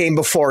garbage that came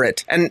before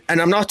it. And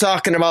I'm not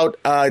talking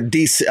about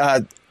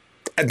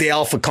the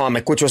Alpha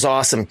comic, which was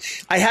awesome.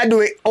 I had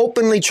to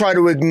openly try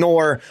to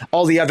ignore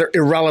all the other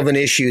irrelevant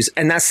issues,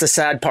 and that's the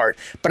sad part.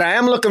 But I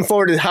am looking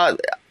forward to how,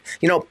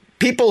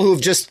 people who've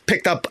just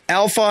picked up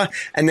Alpha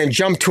and then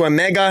jumped to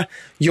Omega,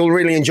 you'll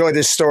really enjoy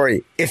this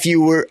story. If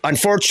you were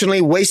unfortunately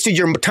wasted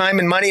your time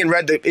and money and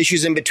read the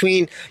issues in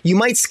between, you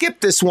might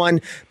skip this one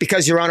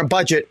because you're on a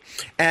budget.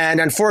 And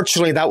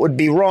unfortunately, that would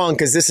be wrong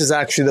because this is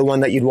actually the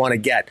one that you'd want to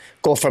get.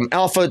 Go from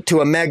Alpha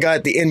to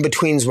Omega. The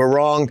in-betweens were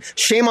wrong.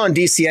 Shame on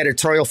DC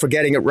editorial for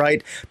getting it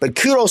right, but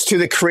kudos to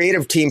the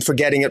creative team for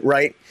getting it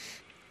right.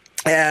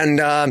 And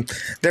and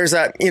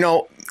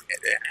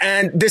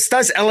this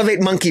does elevate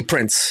Monkey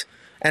Prince.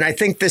 And I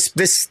think this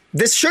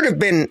should have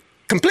been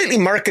completely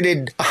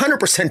marketed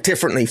 100%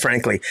 differently,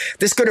 frankly.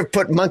 This could have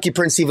put Monkey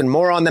Prince even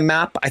more on the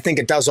map. I think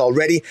it does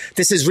already.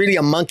 This is really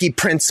a Monkey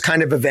Prince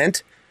kind of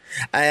event.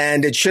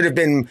 And it should have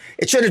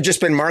just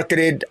been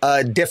marketed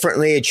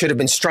differently. It should have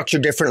been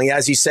structured differently,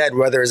 as you said,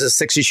 whether it's a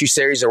 6-issue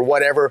series or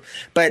whatever.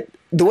 But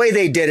the way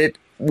they did it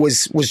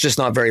was just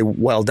not very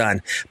well done.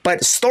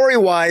 But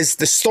story-wise,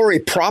 the story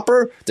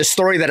proper, the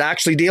story that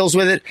actually deals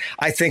with it,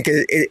 I think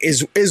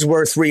is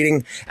worth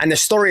reading. And the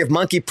story of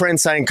Monkey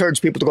Prince, I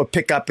encourage people to go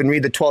pick up and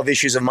read the 12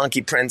 issues of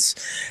Monkey Prince,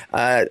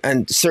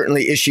 and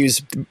certainly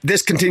issues.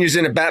 This continues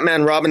into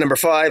Batman Robin number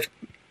 5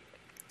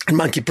 and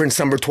Monkey Prince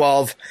number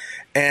 12.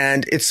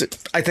 And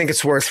I think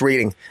it's worth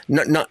reading.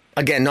 Not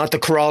the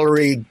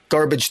corollary,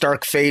 garbage,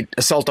 Dark Fate,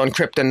 Assault on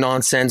Krypton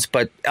nonsense,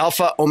 but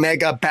Alpha,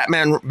 Omega,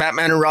 Batman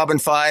and Robin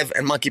 5,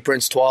 and Monkey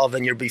Prince 12,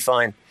 and you'll be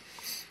fine.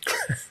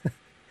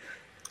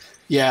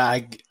 Yeah,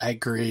 I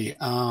agree.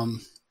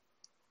 And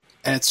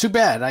it's too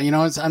bad.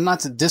 I'm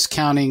not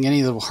discounting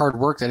any of the hard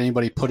work that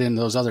anybody put in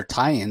those other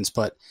tie-ins,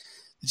 but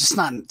it's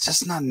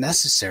just not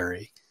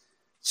necessary.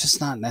 It's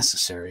just not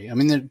necessary. I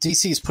mean, the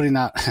DC is putting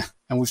out,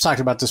 and we've talked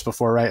about this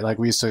before, right? Like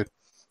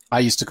I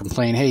used to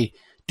complain, hey,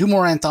 do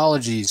more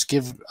anthologies,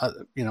 give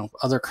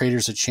other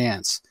creators a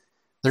chance.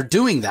 They're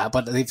doing that,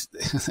 but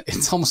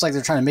it's almost like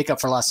they're trying to make up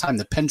for last time.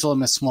 The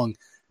pendulum has swung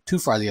too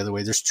far the other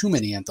way. There's too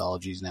many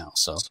anthologies now,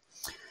 so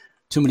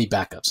too many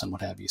backups and what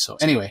have you. So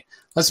anyway,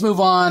 let's move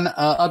on.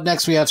 Up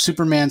next, we have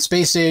Superman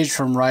Space Age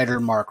from writer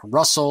Mark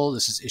Russell.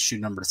 This is issue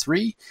number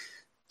 3.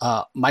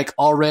 Mike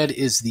Allred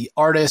is the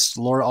artist.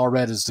 Laura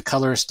Allred is the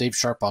colorist. Dave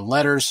Sharp on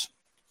letters.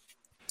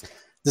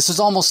 This is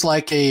almost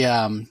like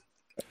you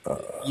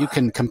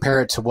can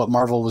compare it to what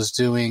Marvel was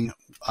doing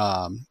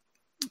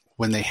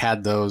when they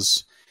had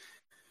those,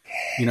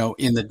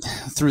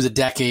 through the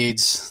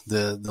decades,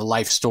 the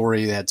life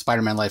story. They had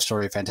Spider-Man life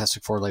story,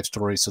 Fantastic Four life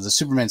story. So the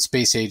Superman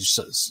Space Age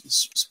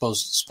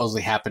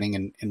supposedly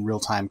happening in real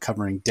time,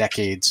 covering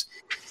decades.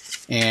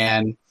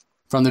 And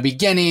from the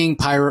beginning,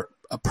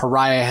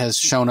 Pariah has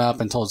shown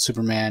up and told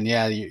Superman,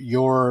 yeah,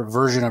 your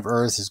version of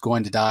Earth is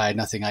going to die.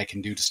 Nothing I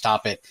can do to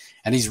stop it.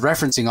 And he's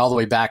referencing all the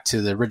way back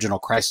to the original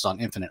Crisis on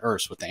Infinite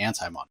Earths with the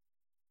Anti-Mon.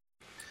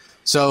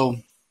 So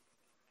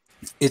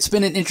it's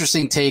been an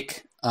interesting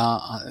take.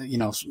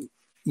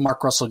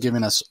 Mark Russell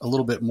giving us a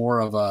little bit more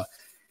of a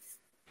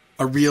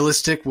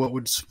realistic, what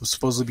would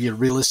supposedly be a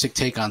realistic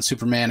take on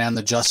Superman and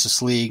the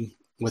Justice League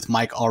with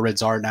Mike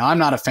Allred's art. Now, I'm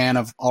not a fan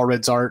of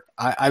Allred's art.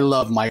 I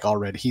love Mike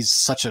Allred. He's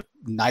such a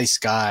nice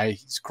guy.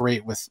 He's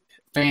great with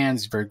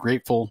fans. He's very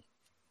grateful,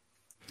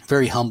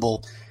 very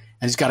humble,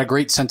 and he's got a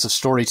great sense of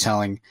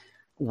storytelling.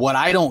 What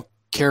I don't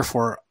care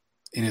for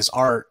in his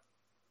art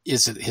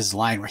is his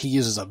line, where he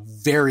uses a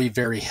very,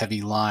 very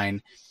heavy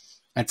line.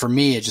 And for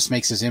me, it just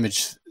makes his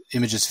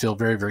images feel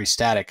very, very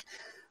static.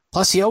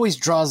 Plus, he always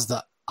draws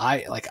the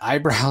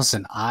eyebrows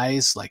and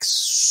eyes like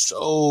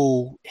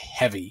so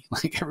heavy.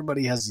 Like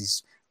everybody has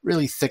these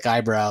really thick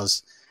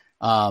eyebrows.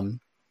 And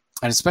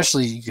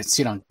especially you can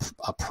see it on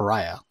a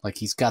Pariah. Like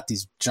he's got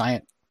these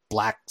giant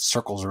black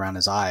circles around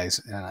his eyes.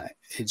 And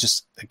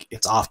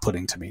it's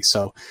off-putting to me.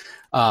 So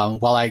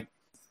while I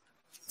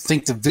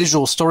think the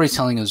visual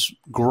storytelling is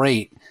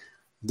great,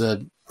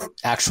 the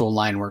actual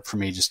line work for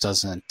me just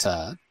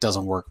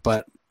doesn't work.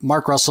 But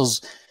Mark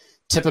Russell's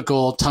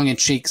typical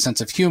tongue-in-cheek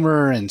sense of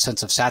humor and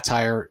sense of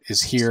satire is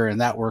here,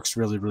 and that works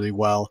really, really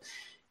well.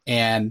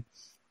 And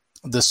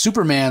the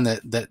Superman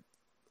that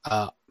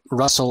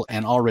Russell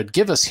and Allred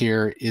give us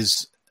here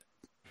is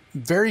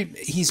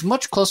he's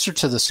much closer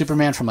to the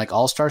Superman from like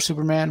All-Star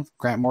Superman,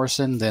 Grant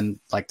Morrison, than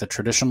like the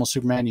traditional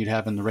Superman you'd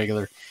have in the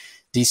regular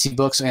DC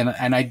books.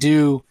 And I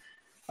do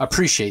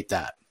appreciate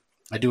that.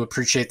 I do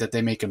appreciate that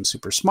they make him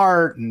super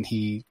smart, and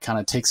he kind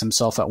of takes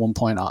himself at one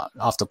point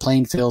off the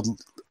playing field,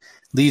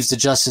 leaves the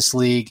Justice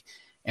League,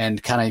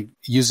 and kind of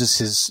uses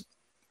his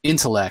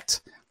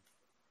intellect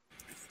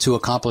to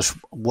accomplish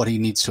what he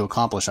needs to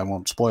accomplish. I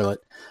won't spoil it.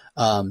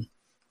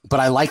 But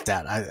I like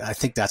that. I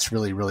think that's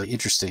really, really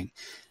interesting.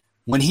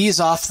 When he's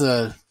off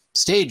the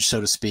stage, so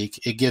to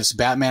speak, it gives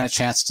Batman a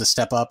chance to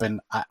step up, and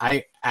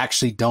I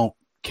actually don't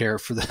care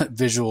for the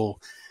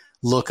visual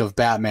look of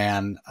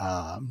Batman.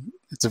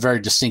 It's a very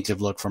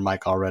distinctive look from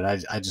Mike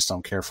Allred. I just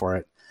don't care for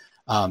it.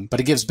 But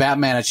it gives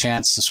Batman a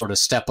chance to sort of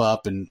step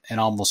up and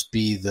almost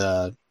be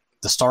the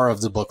star of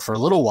the book for a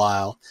little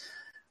while.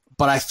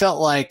 But I felt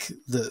like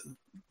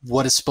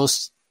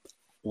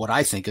what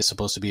I think is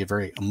supposed to be a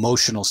very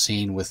emotional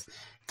scene with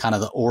kind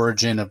of the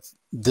origin of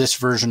this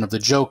version of the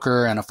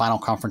Joker and a final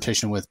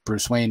confrontation with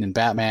Bruce Wayne and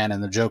Batman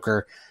and the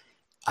Joker.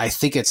 I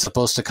think it's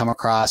supposed to come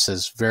across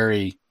as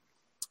very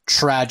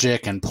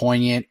tragic and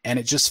poignant, and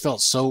it just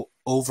felt so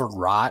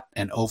overwrought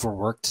and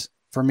overworked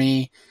for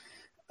me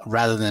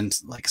rather than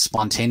like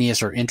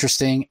spontaneous or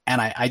interesting.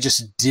 And I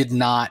just did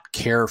not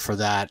care for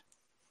that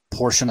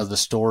portion of the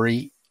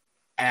story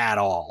at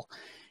all.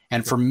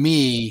 And for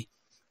me,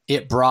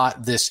 it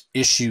brought this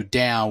issue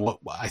down, what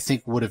I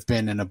think would have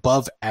been an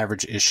above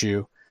average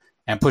issue,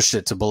 and pushed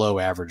it to below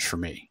average for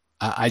me.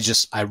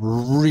 I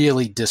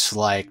really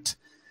disliked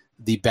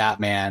the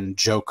Batman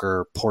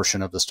Joker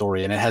portion of the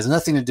story. And it has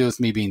nothing to do with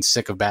me being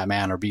sick of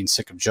Batman or being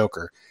sick of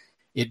Joker.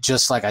 It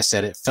just, like I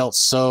said, it felt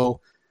so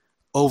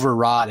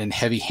overwrought and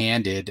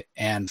heavy-handed.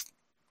 And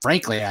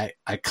frankly,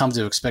 I come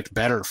to expect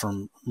better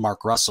from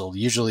Mark Russell.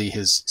 Usually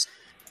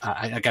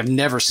I've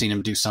never seen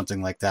him do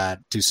something like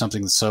that, do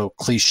something so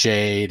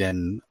cliched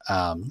and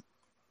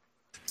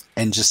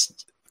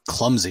just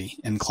clumsy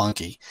and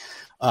clunky.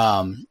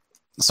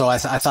 So I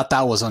thought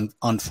that was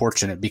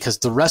unfortunate, because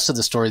the rest of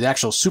the story, the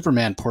actual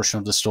Superman portion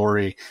of the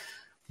story,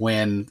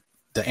 when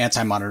the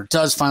Anti-Monitor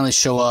does finally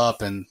show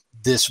up and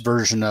this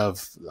version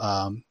of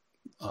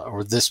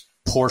or this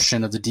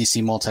portion of the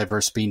DC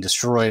multiverse being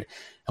destroyed,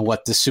 and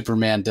what this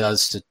Superman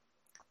does to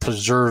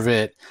preserve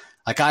it,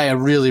 like I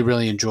really,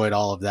 really enjoyed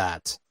all of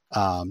that.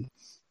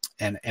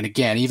 And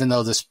again, even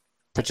though this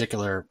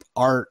particular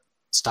art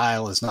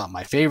style is not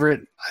my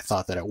favorite, I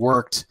thought that it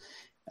worked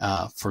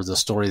for the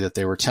story that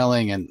they were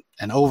telling.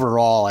 And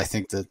overall, I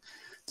think that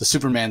the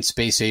Superman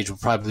Space Age would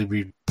probably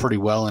be pretty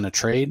well in a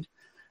trade.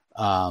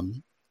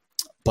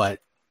 But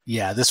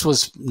yeah, this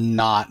was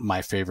not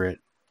my favorite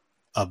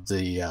of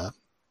the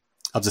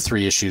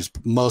 3 issues,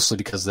 mostly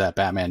because of that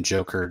Batman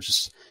Joker,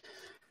 just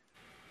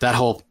that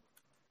whole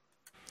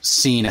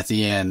scene at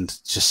the end,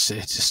 it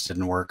just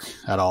didn't work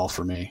at all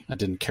for me. I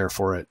didn't care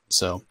for it.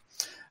 So,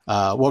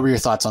 what were your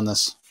thoughts on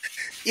this?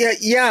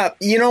 Yeah.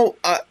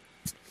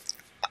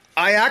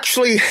 I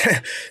actually,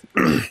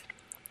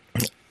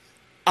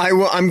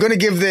 I'm going to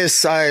give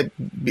this.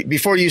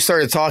 Before you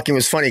started talking, it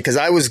was funny because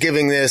I was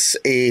giving this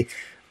a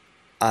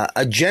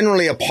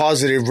generally a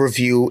positive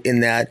review,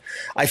 in that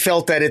I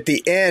felt that at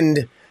the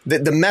end,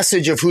 the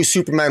message of who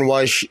Superman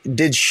was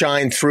did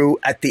shine through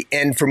at the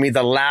end for me,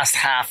 the last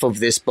half of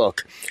this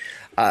book.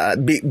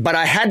 But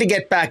I had to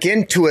get back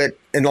into it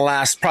in the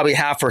last probably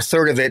half or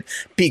third of it,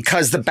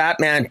 because the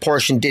Batman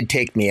portion did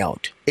take me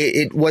out.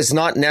 It was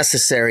not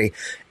necessary.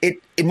 It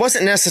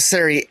wasn't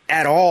necessary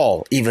at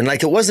all, even.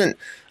 Like, it wasn't,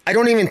 I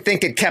don't even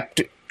think it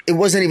kept it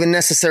wasn't even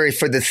necessary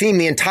for the theme.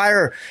 The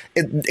entire,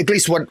 at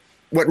least what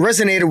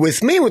resonated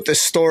with me with this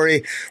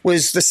story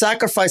was the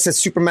sacrifice that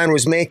Superman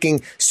was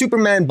making.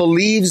 Superman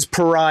believes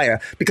Pariah,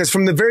 because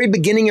from the very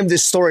beginning of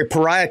this story,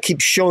 Pariah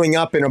keeps showing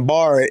up in a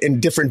bar in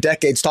different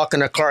decades,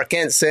 talking to Clark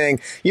Kent, saying,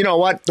 you know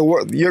what,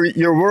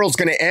 your world's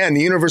going to end.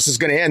 The universe is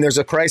going to end. There's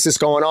a crisis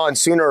going on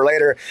sooner or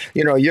later.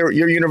 You know, your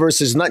universe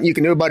is nothing you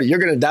can do about it. You're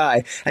going to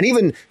die. And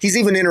he's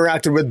even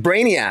interacted with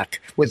Brainiac,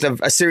 with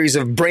a series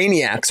of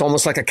Brainiacs,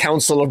 almost like a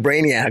council of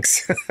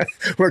Brainiacs.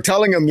 We're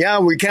telling him, yeah,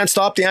 we can't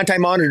stop the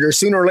Anti-Monitor.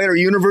 Sooner or later,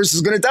 universe is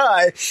going to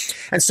die.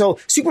 And so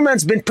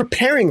Superman's been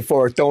preparing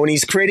for it, though, and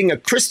he's creating a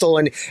crystal,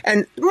 and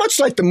much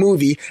like the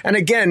movie, and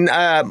again,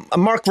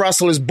 Mark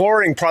Russell is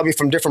borrowing probably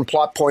from different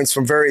plot points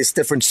from various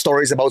different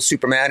stories about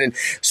Superman, and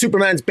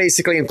Superman's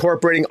basically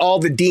incorporating all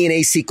the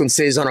DNA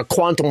sequences on a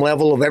quantum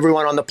level of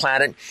everyone on the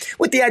planet,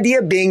 with the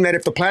idea being that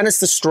if the planet's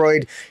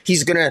destroyed,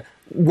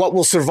 what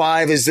will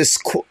survive is this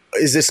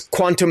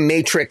quantum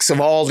matrix of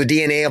all the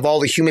DNA of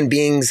all the human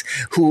beings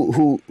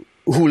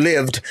who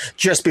lived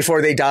just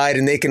before they died,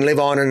 and they can live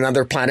on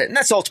another planet. And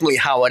that's ultimately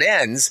how it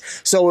ends.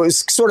 So it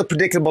was sort of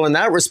predictable in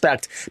that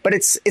respect, but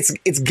it's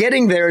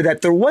getting there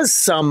that there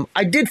was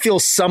I did feel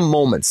some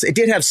moments. It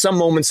did have some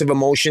moments of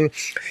emotion.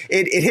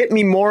 It hit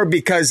me more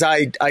because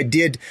I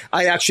do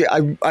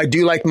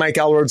like Mike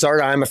Allred's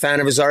art. I'm a fan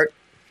of his art.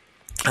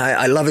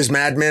 I love his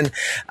Mad Men.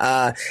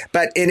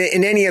 But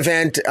in any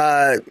event,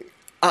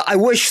 I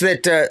wish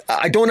that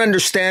I don't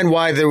understand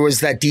why there was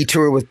that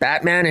detour with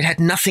Batman. It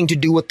had nothing to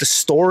do with the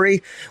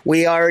story.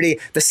 The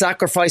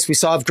sacrifice we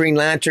saw of Green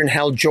Lantern,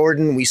 Hal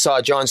Jordan, we saw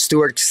Jon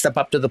Stewart step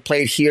up to the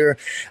plate here.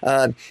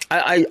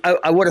 I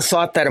would have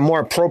thought that a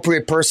more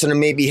appropriate person to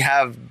maybe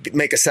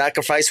make a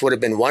sacrifice would have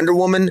been Wonder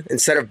Woman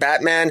instead of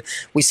Batman.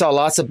 We saw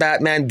lots of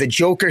Batman. The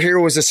Joker here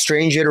was a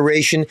strange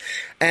iteration,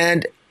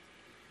 and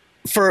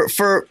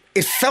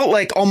it felt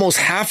like almost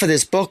half of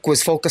this book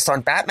was focused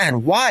on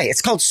Batman. Why?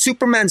 It's called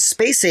Superman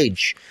Space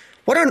Age.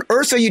 What on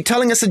earth are you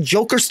telling us a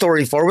Joker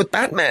story for with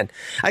Batman?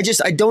 I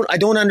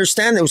don't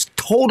understand. It was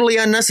totally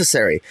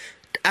unnecessary.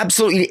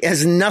 Absolutely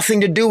has nothing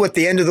to do with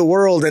the end of the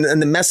world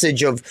and the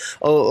message of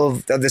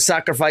the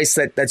sacrifice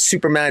that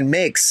Superman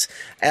makes,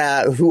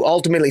 who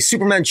ultimately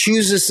Superman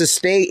chooses to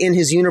stay in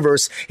his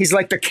universe. He's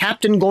like the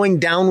captain going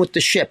down with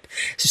the ship.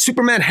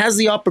 Superman has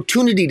the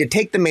opportunity to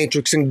take the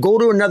Matrix and go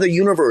to another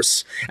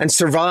universe and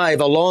survive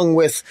along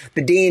with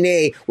the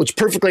DNA, which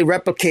perfectly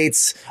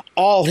replicates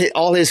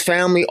all his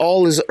family,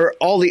 all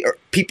the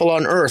people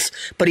on Earth,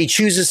 but he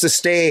chooses to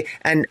stay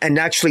and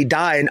actually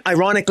die. And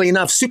ironically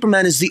enough,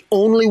 Superman is the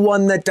only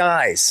one that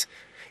dies,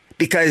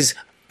 because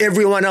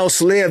everyone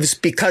else lives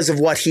because of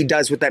what he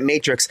does with that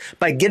Matrix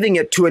by giving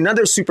it to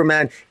another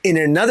Superman in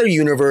another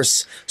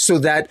universe, so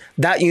that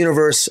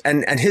universe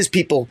and his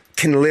people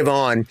can live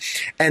on.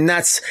 And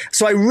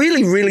so I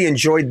really, really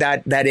enjoyed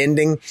that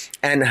ending,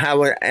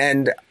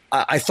 and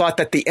I thought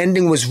that the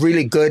ending was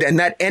really good. And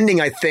that ending,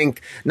 I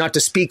think, not to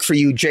speak for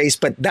you, Jace,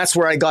 but that's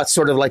where I got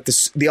sort of like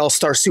the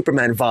All-Star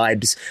Superman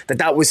vibes,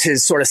 that was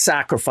his sort of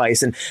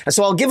sacrifice. And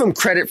so I'll give him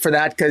credit for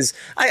that, because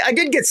I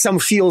did get some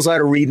feels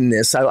out of reading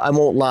this. I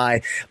won't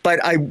lie.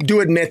 But I do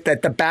admit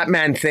that the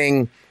Batman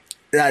thing,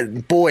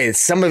 boy,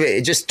 some of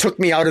it just took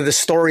me out of the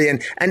story,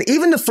 and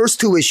even the first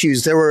two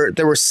issues, there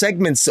were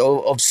segments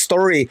of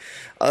story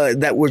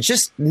that were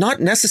just not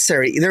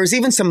necessary. There was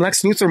even some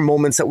Lex Luthor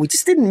moments that we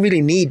just didn't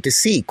really need to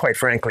see, quite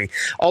frankly.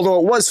 Although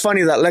it was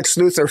funny that Lex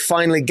Luthor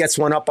finally gets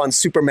one up on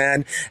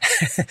Superman,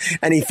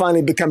 and he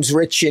finally becomes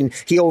rich, and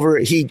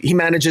he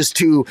manages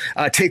to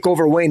take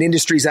over Wayne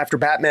Industries after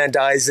Batman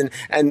dies, and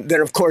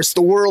then of course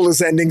the world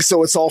is ending,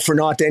 so it's all for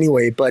naught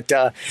anyway. But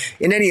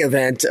in any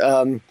event.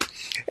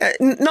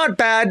 Not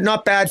bad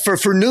for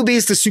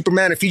newbies to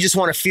Superman. If you just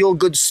want a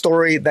feel-good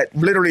story that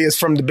literally is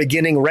from the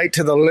beginning right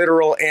to the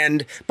literal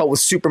end, but with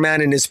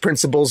Superman and his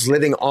principles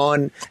living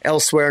on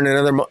elsewhere in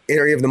another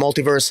area of the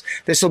multiverse,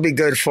 this will be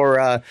good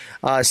for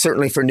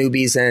certainly for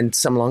newbies and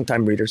some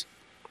longtime readers.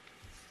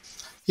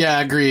 Yeah,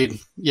 agreed.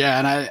 Yeah,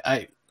 and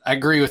I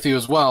agree with you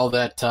as well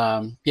that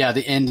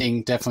the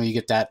ending, definitely you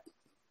get that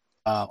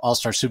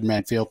All-Star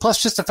Superman feel.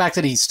 Plus, just the fact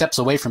that he steps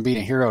away from being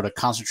a hero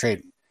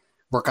to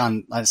work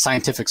on a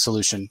scientific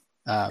solution.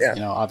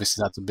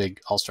 Obviously that's a big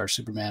All-Star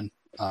Superman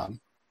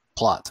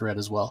plot thread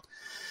as well.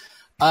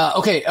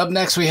 Okay, up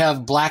next we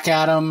have Black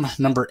Adam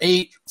number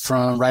 8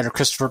 from writer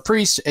Christopher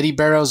Priest. Eddie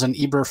Barrows and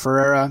Eber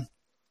Ferreira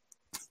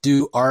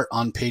do art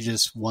on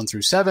pages 1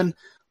 through 7.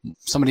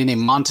 Somebody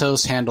named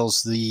Montos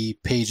handles the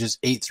pages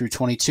 8 through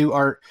 22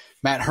 art.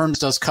 Matt Herms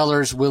does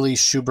colors. Willie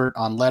Schubert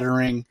on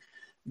lettering.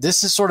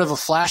 This is sort of a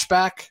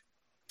flashback,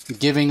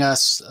 giving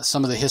us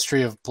some of the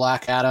history of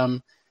Black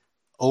Adam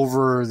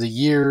over the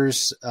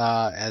years,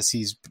 as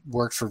he's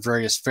worked for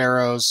various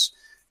pharaohs,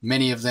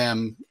 many of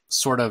them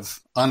sort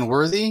of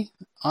unworthy,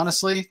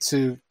 honestly,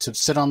 to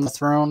sit on the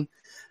throne.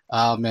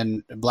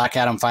 And Black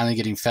Adam finally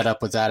getting fed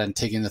up with that and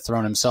taking the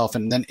throne himself.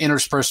 And then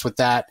interspersed with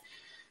that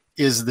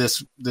is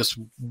this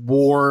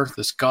war,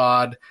 this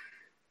god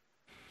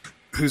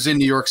who's in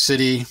New York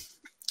City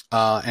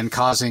and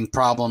causing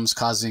problems,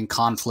 causing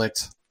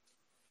conflict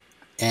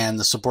and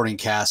the supporting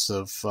cast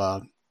of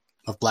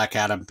Black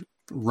Adam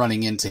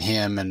running into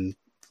him, and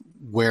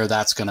where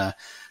that's going to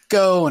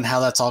go and how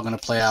that's all going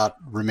to play out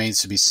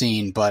remains to be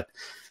seen. But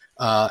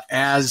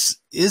as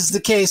is the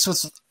case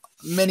with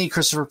many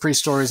Christopher Priest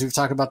stories, we've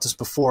talked about this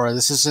before,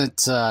 this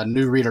isn't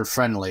new reader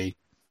friendly.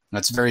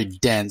 It's very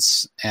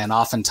dense, and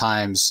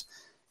oftentimes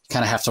you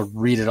kind of have to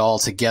read it all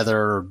together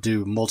or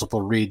do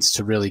multiple reads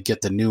to really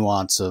get the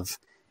nuance of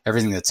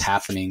everything that's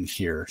happening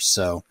here.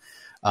 So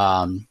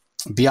beyond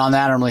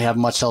that, I don't really have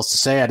much else to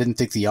say. I didn't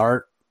think the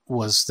art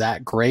was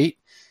that great.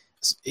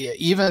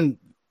 Even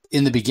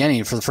in the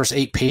beginning, for the first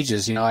 8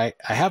 pages, I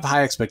have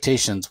high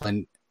expectations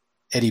when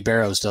Eddie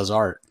Barrows does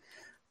art,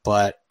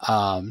 but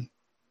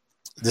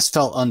this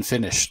felt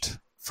unfinished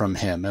from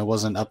him. It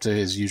wasn't up to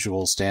his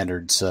usual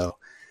standards. So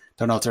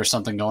don't know if there's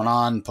something going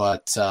on,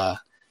 but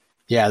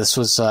this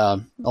was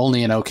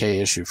only an okay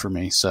issue for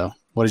me. So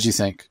what did you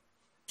think?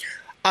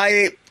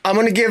 I'm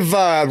going to give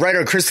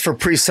writer Christopher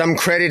Priest some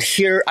credit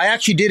here. I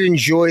actually did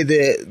enjoy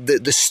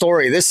the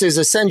story. This is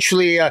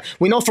essentially,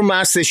 we know from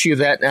last issue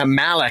that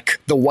Malik,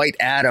 the White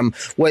Adam,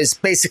 was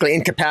basically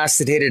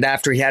incapacitated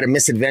after he had a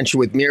misadventure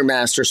with Mirror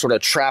Master, sort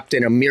of trapped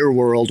in a mirror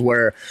world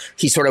where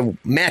he sort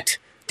of met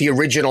the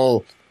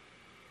original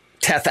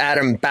Teth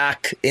Adam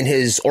back in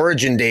his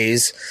origin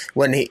days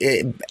when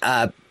he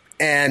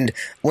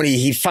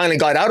finally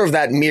got out of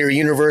that mirror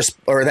universe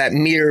or that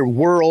mirror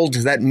world,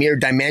 that mirror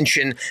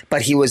dimension,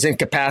 but he was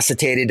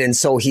incapacitated. And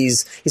so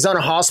he's on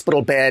a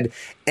hospital bed,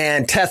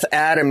 and Teth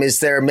Adam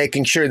is there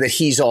making sure that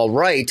he's all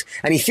right.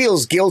 And he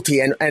feels guilty.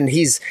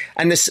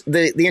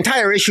 The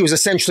entire issue is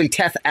essentially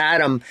Teth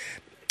Adam,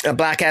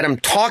 Black Adam,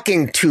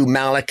 talking to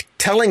Malik,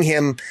 telling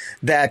him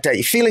that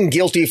feeling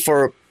guilty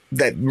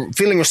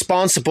feeling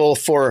responsible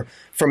for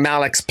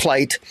Malik's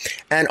plight,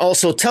 and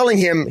also telling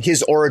him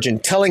his origin,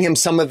 telling him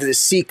some of the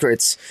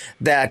secrets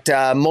that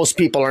most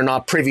people are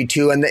not privy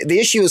to. And the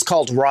issue is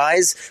called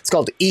Rise. It's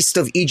called East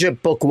of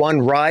Egypt, Book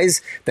 1,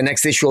 Rise. The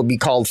next issue will be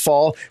called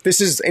Fall.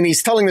 And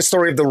he's telling the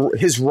story of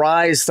his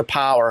rise to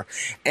power.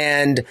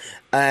 And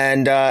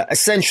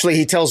essentially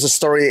he tells the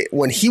story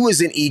when he was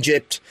in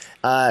Egypt,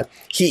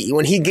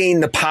 when he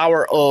gained the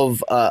power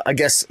of,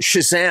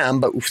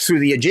 Shazam, but through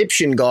the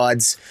Egyptian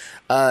gods,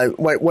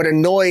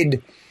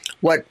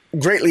 what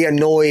greatly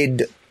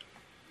annoyed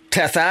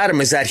Teth Adam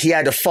is that he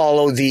had to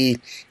follow the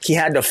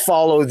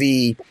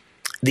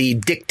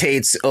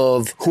dictates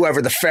of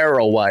whoever the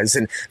pharaoh was,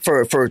 and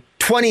for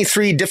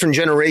 23 different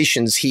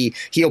generations he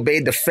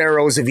obeyed the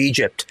pharaohs of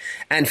Egypt,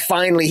 and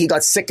finally he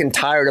got sick and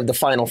tired of the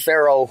final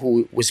pharaoh,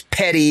 who was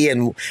petty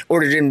and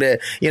ordered him to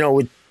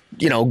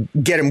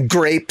get him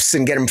grapes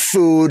and get him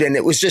food, and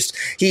it was just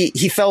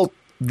he felt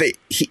that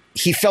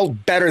he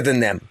felt better than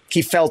them.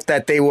 He felt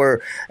that they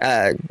were.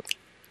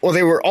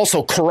 They were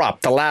also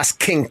corrupt. The last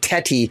King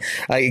Teti,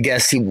 I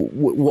guess, he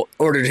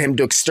ordered him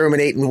to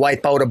exterminate and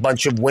wipe out a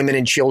bunch of women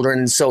and children.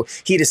 And so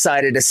he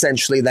decided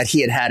essentially that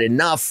he had had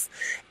enough,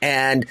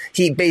 and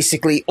he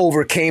basically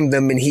overcame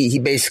them, and he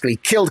basically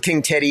killed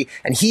King Teti,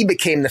 and he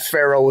became the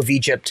Pharaoh of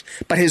Egypt.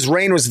 But his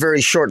reign was very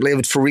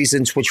short-lived for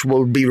reasons which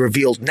will be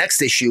revealed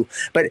next issue.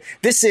 But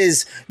this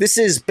is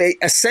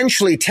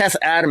essentially Teth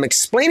Adam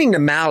explaining to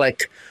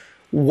Malik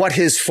what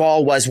his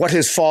fall was, what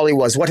his folly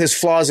was, what his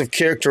flaws of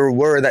character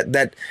were,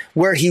 that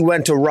where he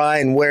went awry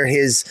and where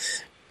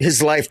his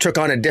life took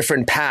on a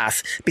different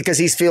path, because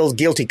he feels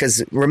guilty.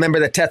 Because remember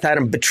that Teth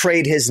Adam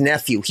betrayed his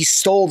nephew. He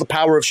stole the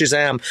power of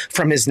Shazam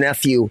from his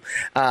nephew,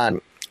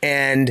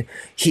 and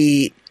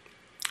he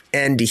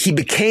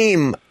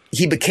became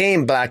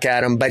Black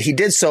Adam, but he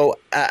did so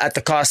at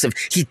the cost of,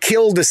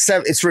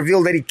 it's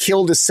revealed that he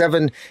killed the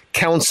 7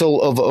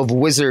 council of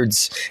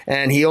wizards,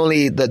 and he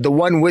only, the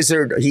one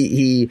wizard,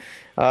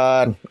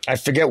 I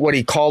forget what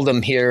he called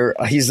them here.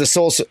 He's the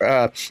sole,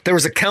 there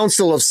was a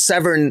council of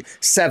seven,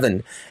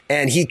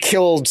 and he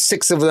killed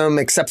 6 of them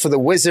except for the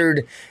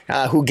wizard,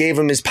 who gave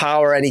him his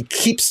power, and he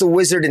keeps the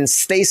wizard in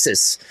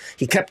stasis.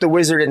 He kept the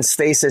wizard in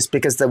stasis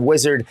because the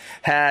wizard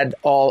had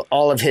all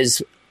of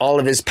his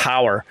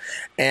power,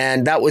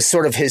 and that was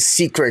sort of his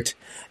secret.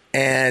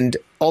 And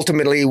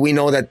ultimately we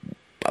know that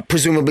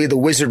presumably the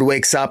wizard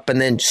wakes up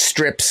and then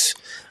strips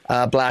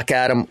Black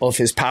Adam of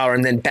his power,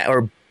 and then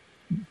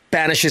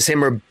banishes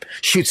him or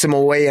shoots him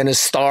away in a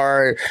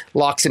star,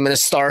 locks him in a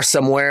star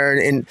somewhere,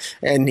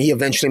 and he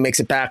eventually makes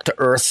it back to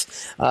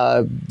Earth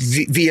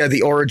via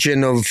the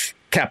origin of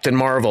Captain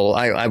Marvel,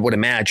 I would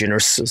imagine, or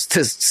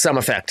to some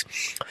effect.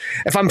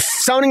 If I'm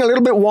sounding a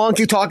little bit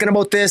wonky talking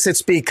about this,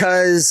 it's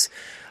because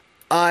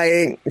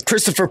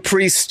Christopher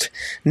Priest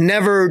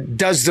never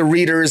does the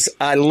readers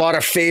a lot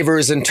of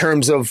favors in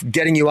terms of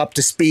getting you up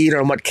to speed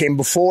on what came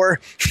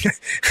before.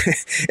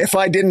 If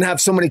I didn't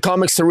have so many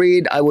comics to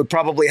read, I would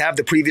probably have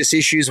the previous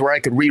issues where I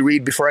could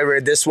reread before I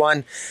read this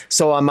one.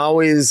 So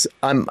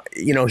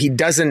he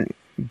doesn't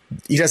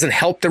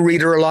help the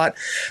reader a lot.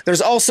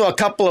 There's also a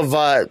couple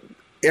of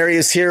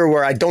areas here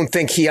where I don't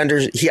think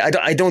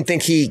I don't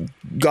think he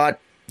got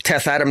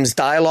Teth Adam's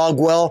dialogue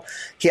well.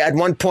 He at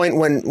one point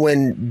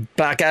when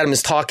Black Adam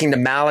is talking to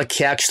Malik,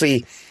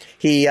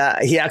 he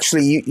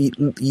actually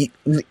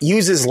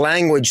uses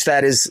language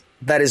that is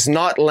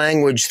not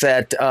language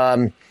that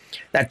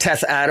that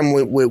Teth Adam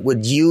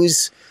would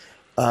use.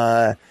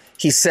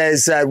 He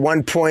says at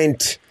one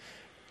point.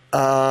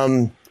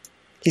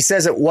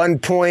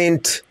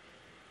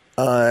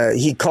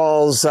 He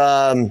calls.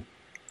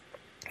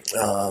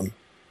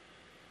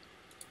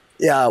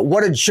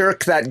 What a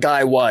jerk that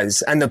guy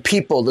was. And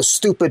the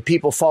stupid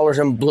people followed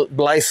him,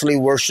 blithely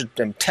worshipped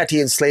him.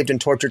 Teti enslaved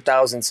and tortured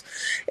thousands.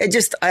 It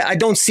just, I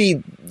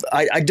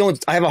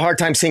have a hard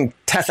time seeing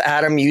Teth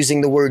Adam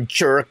using the word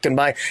jerk. And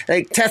by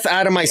Teth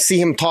Adam, I see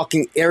him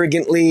talking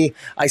arrogantly.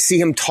 I see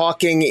him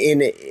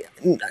talking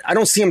I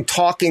don't see him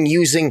talking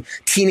using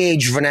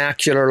teenage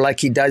vernacular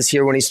like he does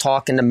here when he's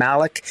talking to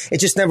Malik. It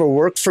just never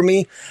worked for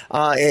me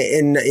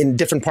in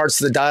different parts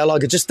of the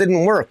dialogue. It just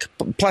didn't work.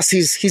 Plus,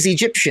 he's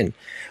Egyptian,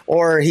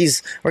 or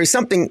he's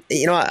something.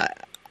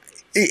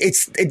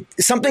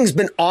 Something's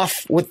been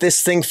off with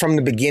this thing from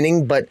the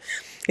beginning. But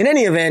in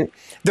any event,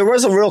 there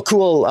was a real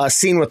cool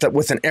scene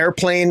with an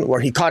airplane where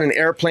he caught an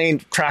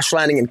airplane crash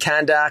landing in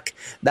Kandak.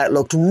 That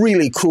looked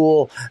really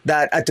cool.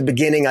 That at the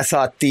beginning, I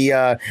thought the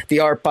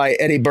art by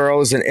Eddie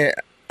Burrows and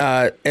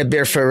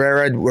Eber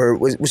Ferreira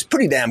was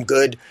pretty damn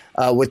good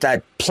with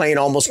that plane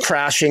almost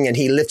crashing and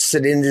he lifts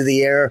it into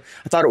the air.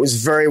 I thought it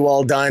was very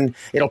well done.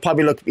 It'll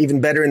probably look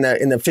even better in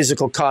the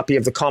physical copy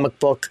of the comic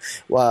book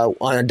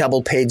on a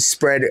double page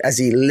spread as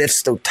he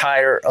lifts the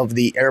tire of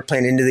the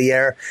airplane into the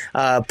air,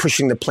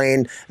 pushing the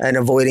plane and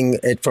avoiding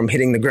it from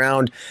hitting the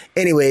ground.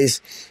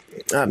 Anyways,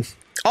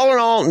 all in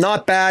all,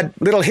 not bad.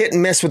 Little hit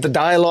and miss with the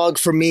dialogue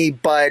for me,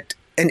 but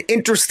an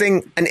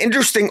interesting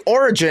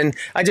origin.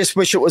 I just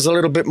wish it was a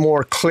little bit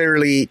more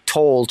clearly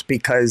told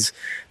because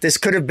this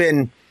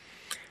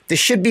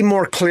should be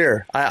more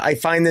clear. I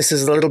find this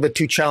is a little bit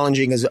too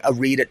challenging as a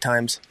read at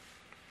times.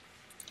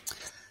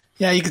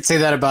 Yeah, you could say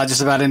that about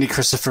just about any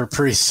Christopher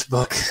Priest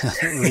book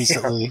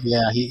recently.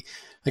 Yeah,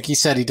 like he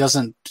said, he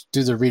doesn't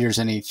do the readers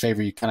any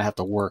favor. You kind of have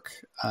to work.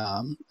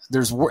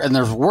 There's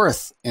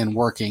worth in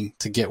working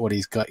to get what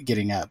he's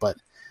getting at. But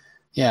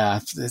yeah,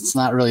 it's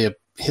not really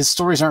his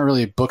stories aren't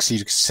really books you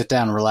can sit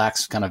down and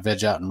relax, kind of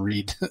veg out and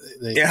read.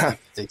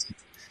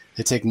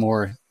 They take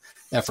more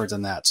effort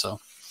than that. So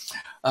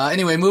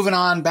anyway, moving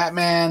on.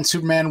 Batman,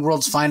 Superman,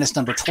 World's Finest,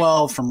 number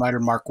 12 from writer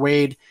Mark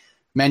Waid.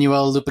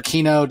 Manuel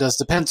Lupacchino does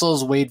the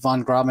pencils, Wade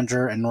Von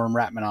Grobinger and Norm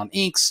Ratman on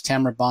inks,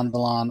 Tamara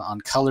Bonvillain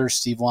on colors,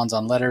 Steve Wands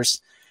on letters.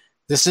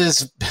 This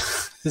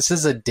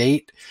is a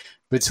date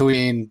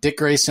between Dick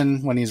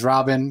Grayson when he's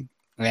Robin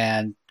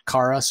and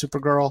Kara,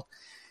 Supergirl,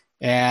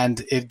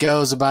 and it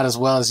goes about as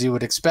well as you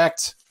would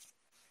expect.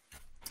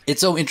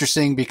 It's so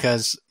interesting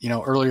because,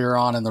 earlier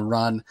on in the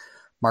run,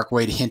 Mark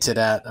Waid hinted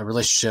at a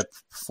relationship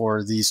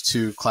for these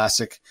two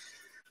classic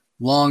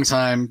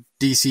longtime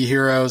DC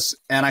heroes,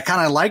 and I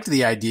kind of liked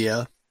the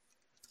idea,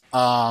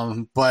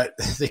 but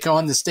they go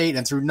on this date,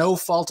 and through no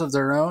fault of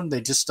their own,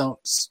 they just don't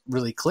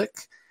really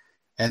click,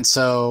 and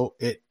so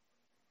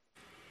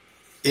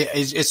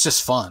it's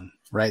just fun,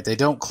 right? They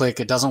don't click,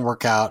 it doesn't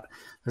work out.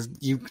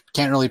 You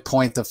can't really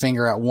point the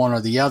finger at one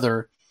or the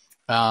other,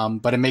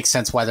 but it makes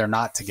sense why they're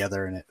not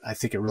together, and I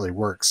think it really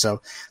works.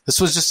 So this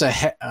was just a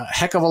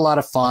heck of a lot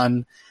of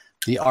fun.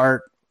 The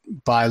art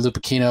by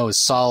Lupacchino is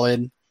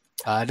solid.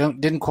 I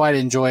didn't quite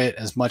enjoy it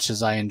as much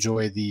as I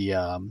enjoy the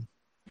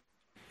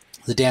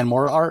Dan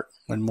Moore art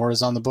when Moore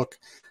is on the book,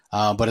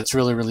 but it's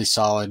really, really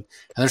solid. And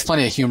there's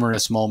plenty of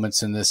humorous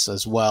moments in this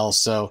as well.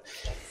 So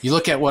you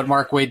look at what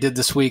Mark Waid did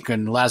this week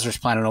in Lazarus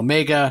Planet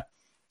Omega,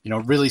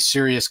 really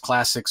serious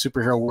classic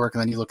superhero work,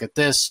 and then you look at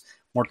this,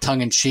 more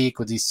tongue-in-cheek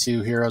with these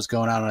two heroes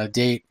going out on a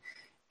date.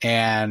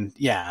 And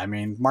yeah, I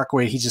mean, Mark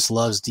Waid, he just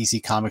loves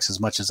DC Comics as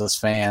much as us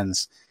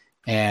fans,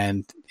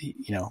 and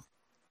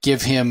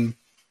give him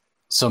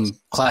some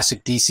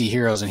classic DC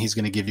heroes and he's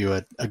going to give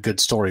you a good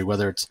story,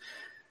 whether it's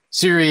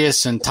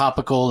serious and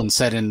topical and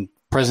set in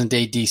present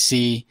day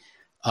DC,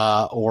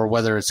 or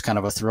whether it's kind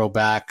of a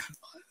throwback,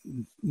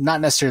 not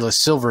necessarily a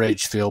Silver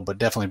Age feel, but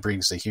definitely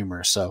brings the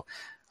humor. So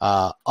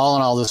all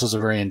in all, this was a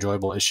very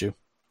enjoyable issue.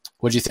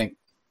 What'd you think?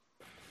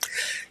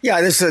 Yeah,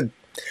 and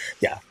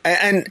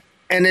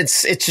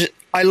it's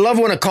I love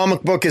when a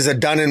comic book is a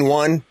done in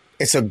one.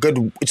 It's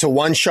a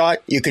one shot.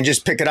 You can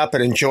just pick it up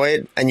and enjoy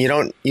it, and you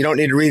don't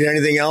need to read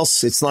anything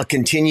else. It's not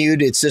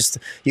continued. It's just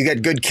you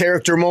get good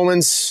character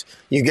moments.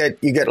 You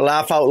get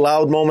laugh out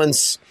loud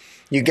moments.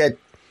 You get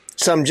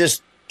some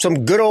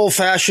good old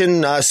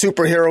fashioned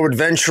superhero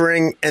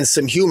adventuring and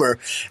some humor.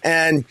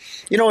 And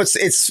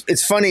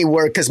it's funny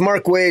because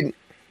Mark Waid,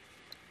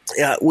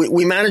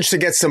 we managed to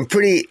get some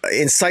pretty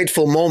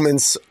insightful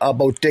moments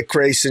about Dick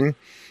Grayson.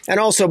 And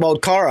also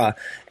about Kara.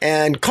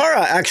 And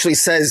Kara actually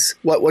says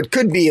what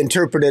could be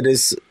interpreted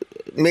as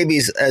maybe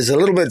as a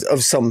little bit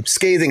of some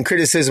scathing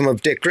criticism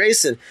of Dick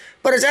Grayson,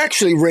 but it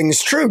actually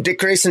rings true. Dick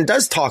Grayson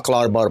does talk a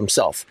lot about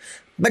himself,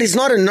 but he's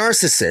not a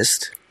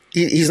narcissist.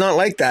 He's not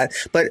like that,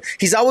 but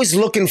he's always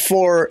looking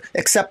for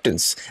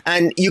acceptance.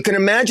 And you can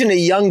imagine a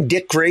young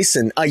Dick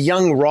Grayson, a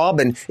young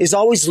Robin, is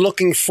always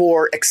looking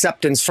for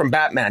acceptance from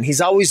Batman. He's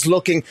always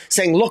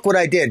saying, look what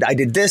I did. I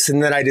did this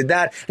and then I did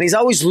that. And he's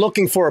always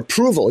looking for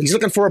approval. He's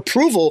looking for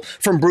approval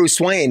from Bruce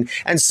Wayne.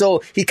 And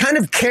so he kind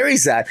of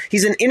carries that.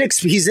 He's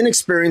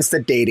inexperienced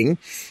at dating.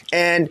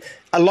 And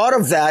a lot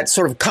of that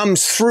sort of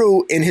comes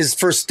through in his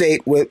first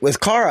date with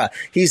Kara.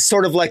 He's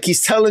sort of like,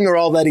 he's telling her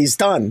all that he's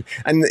done.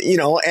 And,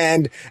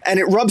 and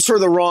it rubs her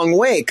the wrong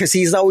way because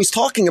he's always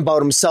talking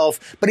about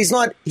himself, but he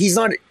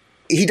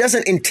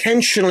doesn't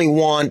intentionally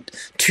want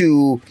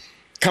to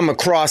come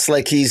across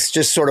like he's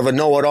just sort of a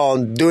know-it-all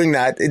and doing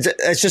that.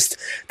 That's just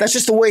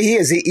the way he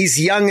is. He's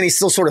young and he's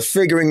still sort of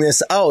figuring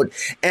this out.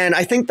 And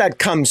I think that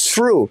comes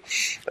through.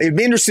 It'd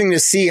be interesting to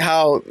see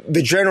how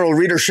the general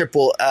readership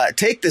will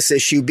take this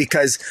issue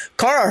because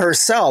Kara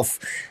herself,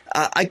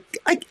 I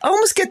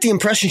almost get the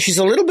impression she's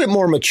a little bit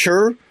more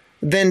mature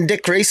than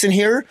Dick Grayson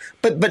here,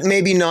 but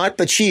maybe not.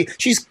 But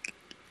she's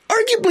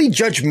arguably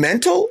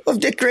judgmental of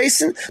Dick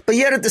Grayson, but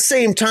yet at the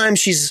same time,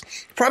 she's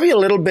probably a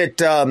little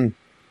bit,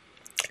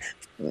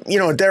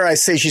 dare I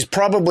say, she's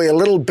probably a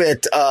little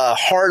bit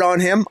hard on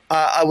him,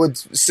 I would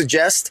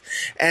suggest.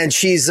 And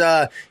she's,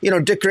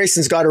 Dick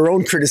Grayson's got her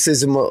own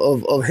criticism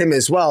of him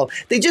as well.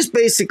 They just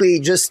basically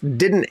just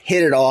didn't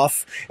hit it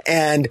off.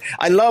 And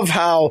I love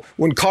how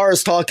when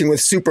Kara's talking with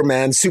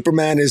Superman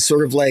is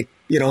sort of like,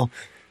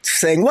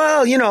 saying,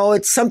 well,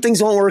 it's some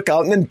things won't work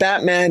out. And then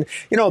Batman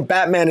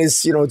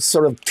is,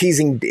 sort of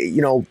teasing,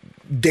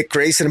 Dick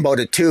Grayson about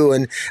it too.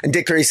 And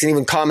Dick Grayson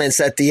even comments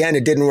at the end,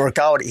 it didn't work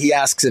out. He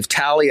asks if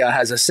Talia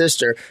has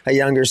a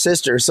younger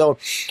sister. So,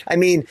 I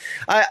mean,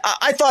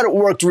 I thought it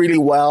worked really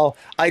well.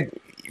 I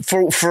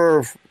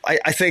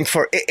think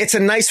it's a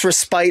nice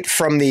respite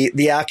from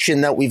the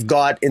action that we've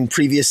got in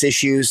previous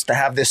issues to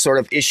have this sort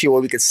of issue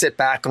where we could sit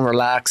back and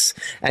relax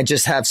and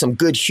just have some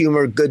good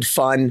humor, good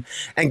fun,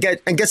 and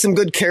get some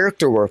good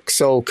character work.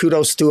 So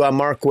kudos to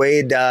Mark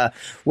Waid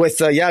with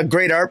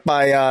great art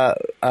by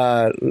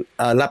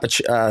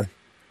Lapacino.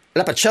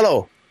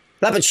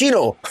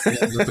 Lapacino,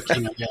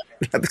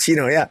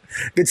 yeah,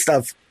 good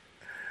stuff.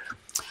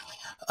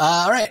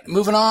 All right,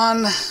 moving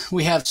on.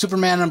 We have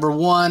Superman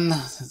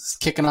 #1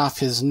 kicking off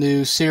his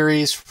new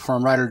series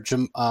from writer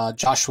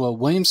Joshua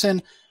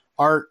Williamson.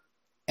 Art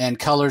and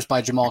colors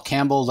by Jamal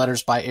Campbell.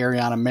 Letters by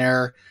Ariana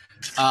Mayer.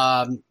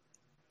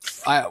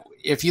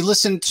 If you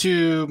listen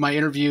to my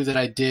interview that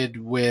I did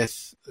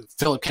with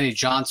Philip Kennedy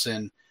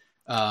Johnson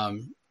a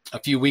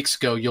few weeks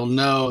ago, you'll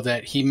know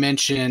that he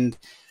mentioned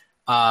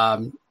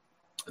Lex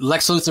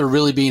Luthor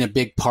really being a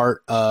big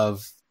part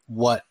of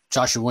what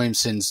Joshua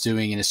Williamson's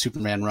doing in his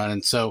Superman run.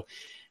 And so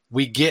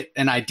we get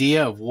an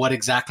idea of what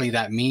exactly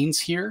that means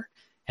here.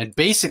 And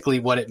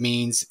basically what it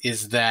means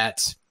is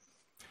that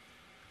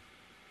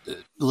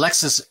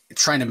Lex is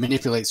trying to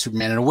manipulate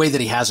Superman in a way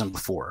that he hasn't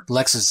before.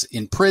 Lex is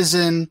in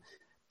prison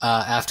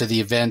after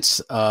the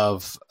events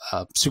of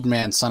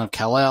Superman, Son of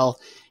Kal-El,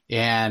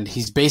 and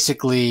he's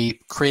basically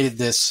created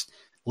this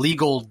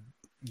legal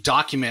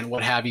document,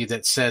 what have you,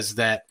 that says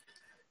that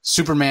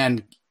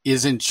Superman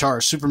is in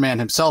charge. Superman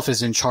himself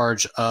is in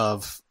charge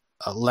of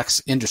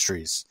Lex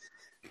Industries.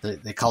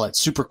 They call it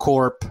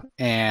Supercorp,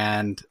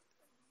 and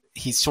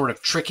he's sort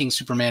of tricking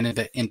Superman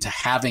into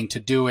having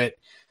to do it,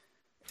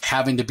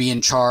 having to be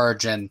in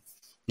charge. And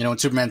when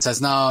Superman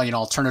says no,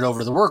 I'll turn it over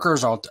to the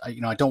workers. I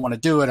don't want to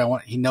do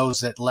it. He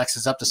knows that Lex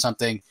is up to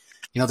something.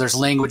 There's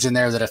language in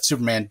there that if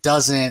Superman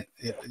doesn't,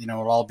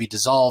 it'll all be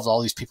dissolved.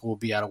 All these people will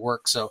be out of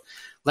work. So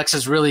Lex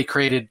has really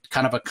created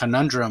kind of a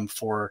conundrum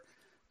for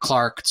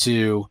Clark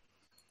to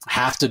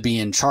have to be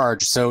in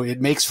charge. So it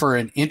makes for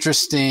an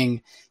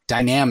interesting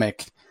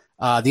dynamic.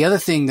 The other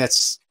thing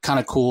that's kind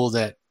of cool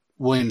that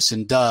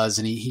Williamson does,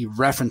 and he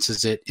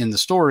references it in the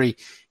story,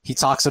 he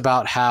talks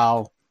about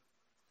how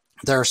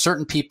there are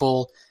certain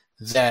people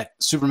that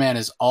Superman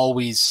is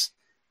always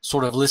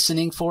sort of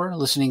listening for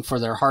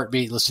their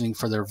heartbeat, listening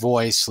for their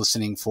voice,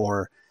 listening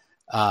for,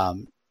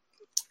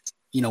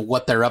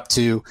 what they're up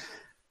to.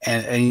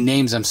 And he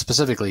names them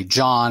specifically: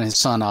 John, his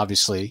son,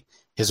 obviously,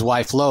 his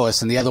wife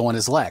Lois, and the other one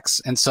is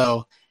Lex. And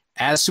so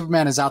as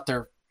Superman is out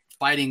there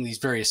fighting these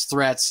various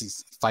threats, he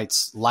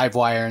fights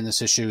Livewire in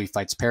this issue, he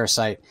fights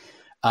Parasite,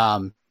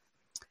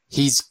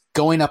 he's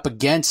going up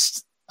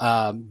against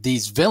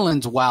these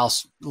villains while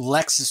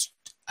Lex is,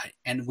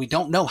 and we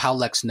don't know how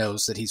Lex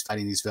knows that he's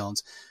fighting these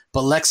villains,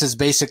 but Lex is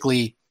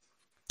basically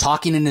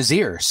talking in his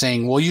ear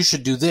saying, well, you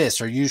should do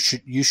this, or you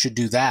should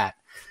do that.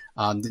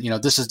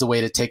 This is the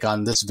way to take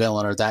on this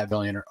villain or that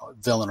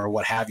villain or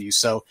what have you.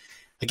 So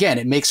again,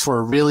 it makes for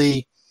a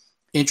really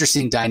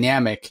interesting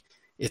dynamic.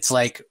 It's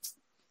like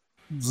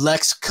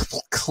Lex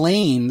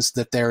claims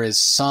that there is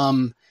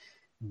some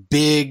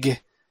big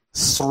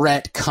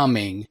threat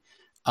coming,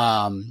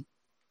 and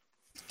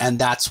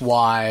that's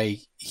why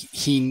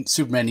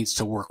Superman needs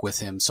to work with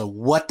him. So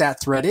what that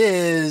threat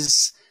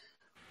is,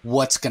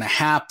 what's going to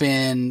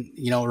happen,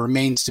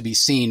 remains to be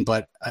seen.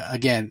 But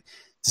again,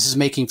 this is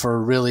making for a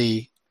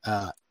really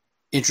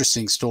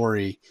interesting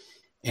story.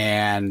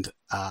 and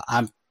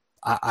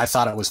I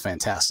thought it was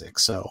fantastic.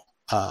 So,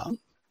 and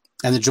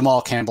then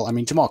Jamal Campbell. I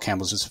mean, Jamal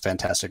Campbell's just a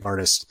fantastic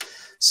artist.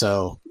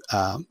 So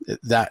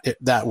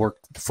that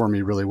worked for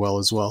me really well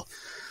as well.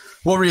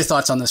 What were your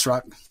thoughts on this,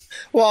 Rock?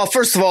 Well,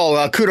 first of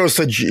all, kudos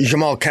to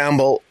Jamal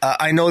Campbell.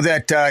 I know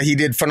that he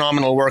did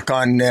phenomenal work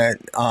on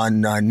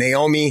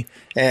Naomi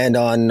and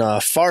on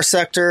Far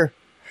Sector,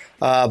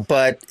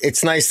 but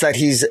it's nice that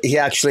he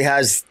actually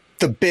has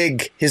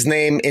his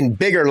name in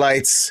bigger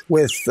lights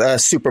with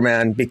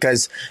Superman,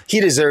 because he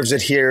deserves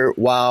it here.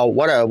 Wow,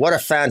 what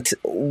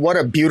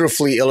a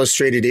beautifully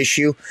illustrated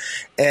issue.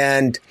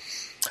 And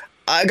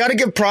I got to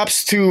give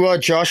props to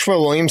Joshua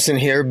Williamson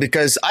here,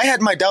 because I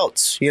had my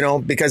doubts,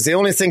 because the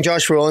only thing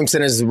Joshua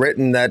Williamson has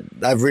written that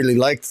I've really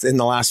liked in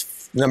the last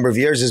number of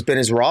years has been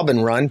his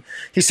Robin run.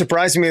 He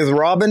surprised me with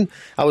Robin.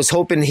 I was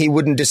hoping he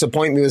wouldn't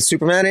disappoint me with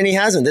Superman, and he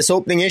hasn't. This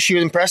opening issue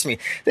impressed me.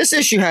 This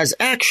issue has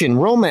action,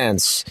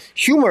 romance,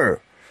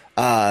 humor,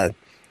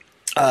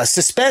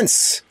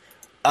 suspense.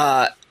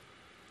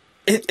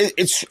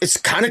 It's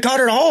kind of got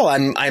it all.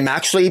 I'm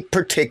actually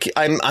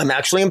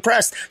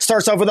impressed.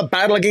 Starts off with a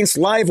battle against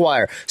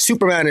Livewire.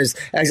 Superman is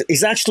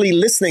actually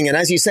listening, and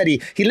as you said,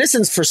 he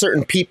listens for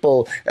certain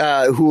people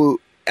who.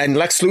 And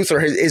Lex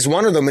Luthor is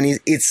one of them, and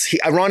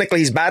ironically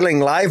he's battling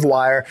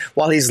Livewire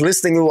while he's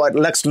listening to what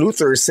Lex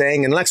Luthor is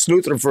saying. And Lex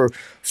Luthor,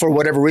 for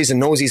whatever reason,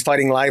 knows he's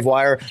fighting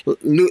Livewire.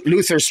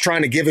 Luthor's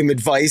trying to give him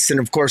advice, and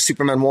of course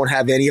Superman won't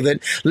have any of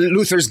it.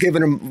 Luthor's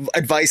giving him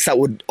advice that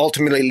would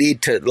ultimately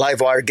lead to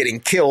Livewire getting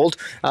killed,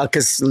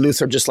 because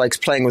Luthor just likes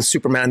playing with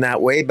Superman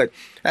that way. But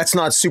that's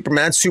not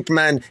Superman.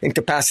 Superman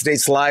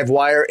incapacitates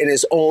Livewire in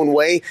his own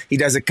way. He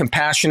does it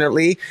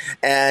compassionately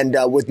and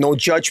with no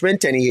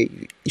judgment,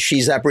 and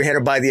she's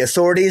apprehended by the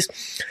authorities.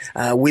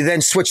 We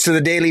then switch to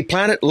the Daily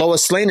Planet.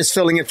 Lois Lane is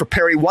filling in for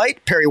Perry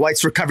White. Perry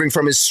White's recovering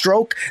from his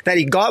stroke that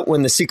he got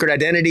when the secret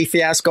identity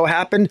fiasco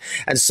happened,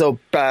 and so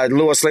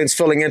Lois Lane's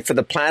filling in for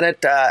the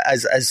Planet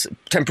as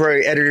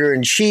temporary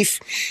editor-in-chief.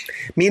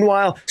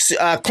 Meanwhile,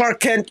 Clark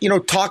Kent,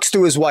 talks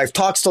to his wife,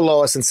 talks to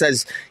Lois, and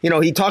says,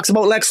 he talks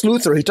about Lex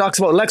Luthor. He talks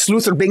about Lex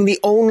Luthor being the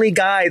only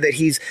guy that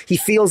he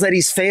feels that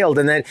he's failed,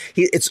 and that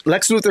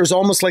Lex Luthor is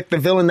almost like the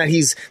villain that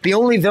he's the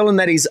only villain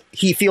that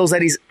he feels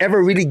that he's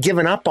ever really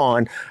given up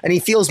on, and he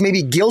feels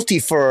maybe guilty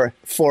for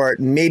it.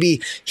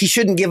 Maybe he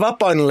shouldn't give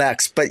up on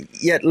Lex, but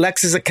yet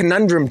Lex is a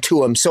conundrum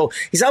to him. So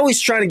he's always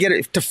trying to get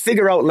it to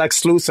figure out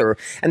Lex Luthor,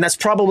 and that's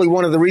probably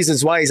one of the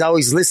reasons why he's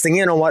always listening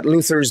in on what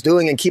Luthor is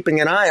doing and keeping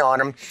an eye on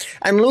him.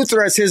 And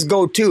Luthor has his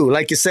go-to.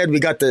 Like you said, we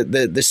got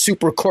the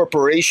super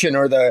corporation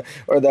or the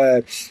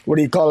what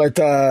do you call it?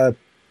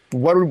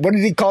 What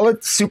did he call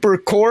it? Super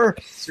Corp,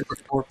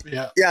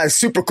 yeah. Yeah,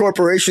 Super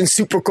Corporation,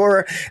 Super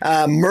Corps.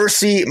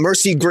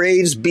 Mercy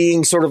Graves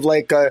being sort of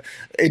like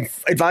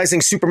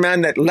advising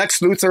Superman that Lex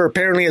Luthor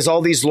apparently has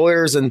all these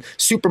lawyers, and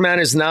Superman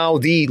is now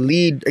the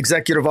lead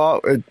executive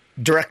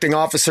directing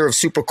officer of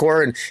Super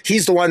Corps, and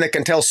he's the one that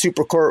can tell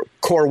Super Corps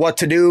what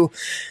to do.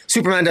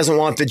 Superman doesn't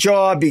want the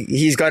job.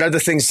 He's got other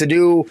things to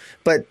do,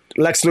 but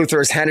Lex Luthor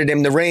has handed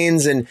him the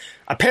reins, and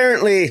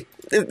apparently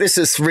this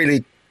is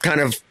really kind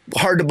of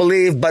hard to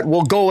believe, but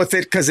we'll go with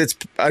it because it's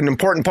an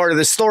important part of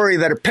the story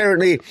that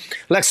apparently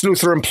Lex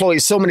Luthor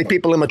employs so many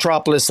people in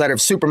Metropolis that if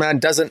Superman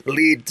doesn't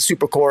lead the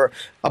Super Corps,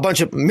 a bunch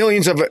of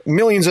millions of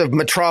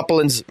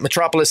Metropolis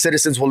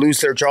citizens will lose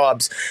their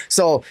jobs.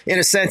 So in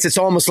a sense, it's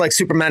almost like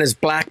Superman is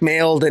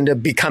blackmailed into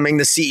becoming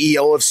the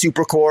CEO of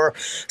Super Corps.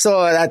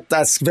 So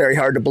that's very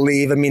hard to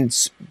believe. I mean,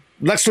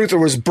 Lex Luthor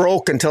was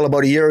broke until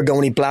about a year ago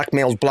when he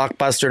blackmailed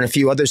Blockbuster and a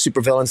few other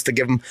supervillains to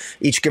give him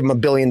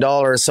 $1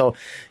 billion. So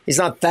he's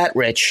not that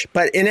rich.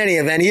 But in any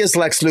event, he is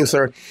Lex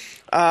Luthor.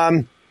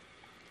 And,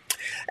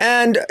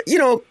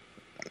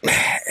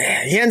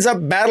 he ends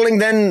up battling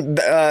then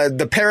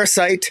the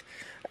Parasite,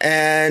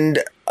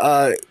 and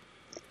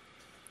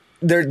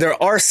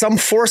there are some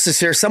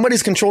forces here.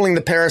 Somebody's controlling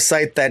the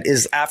Parasite that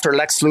is after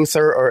Lex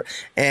Luthor,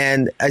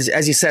 and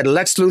as you said,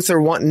 Lex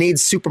Luthor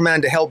needs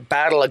Superman to help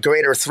battle a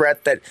greater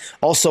threat that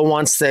also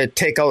wants to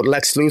take out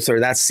Lex Luthor.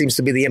 That seems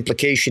to be the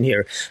implication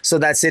here. So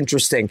that's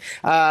interesting.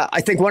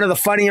 I think one of the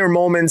funnier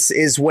moments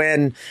is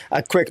when,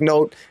 a quick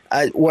note,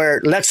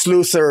 where Lex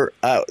Luthor,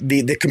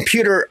 the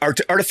computer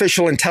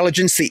artificial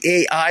intelligence, the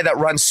AI that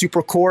runs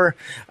Supercorp,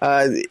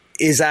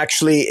 is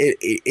actually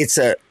it's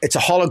a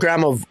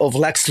hologram of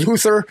Lex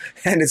Luthor,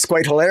 and it's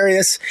quite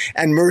hilarious.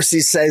 And Mercy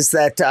says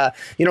that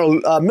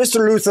Mr.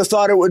 Luthor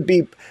thought it would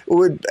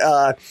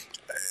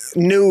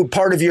knew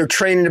part of your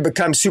training to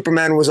become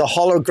Superman was a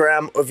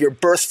hologram of your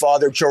birth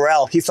father,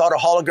 Jor-El. He thought a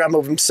hologram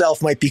of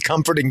himself might be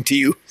comforting to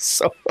you.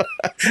 So,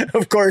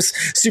 of course,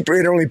 it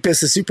only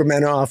pisses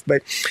Superman off.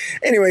 But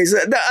anyways,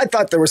 I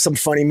thought there were some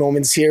funny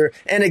moments here.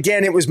 And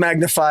again, it was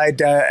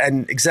magnified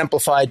and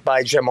exemplified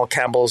by Jamal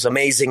Campbell's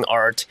amazing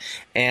art.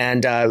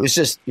 And it was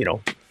just,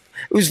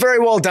 it was very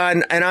well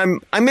done, and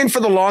I'm in for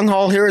the long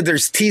haul here.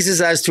 There's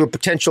teases as to a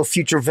potential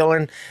future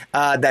villain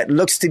that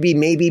looks to be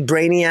maybe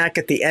Brainiac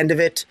at the end of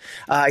it.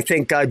 I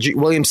think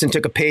Williamson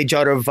took a page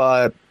out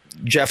of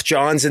Jeff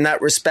Johns in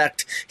that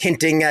respect,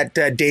 hinting at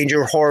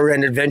danger, horror,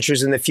 and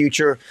adventures in the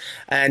future,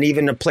 and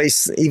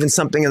even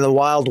something in the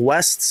Wild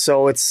West.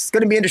 So it's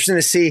going to be interesting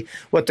to see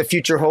what the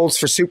future holds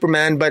for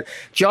Superman. But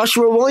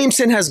Joshua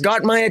Williamson has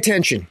got my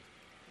attention.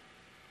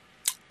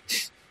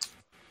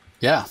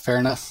 Yeah, fair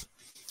enough.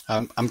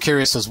 I'm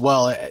curious as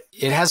well.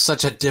 It has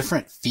such a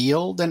different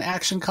feel than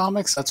Action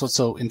Comics. That's what's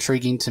so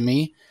intriguing to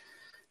me.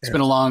 It's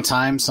been a long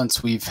time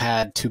since we've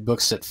had two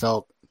books that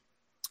felt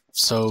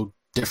so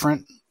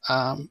different,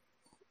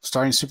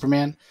 starting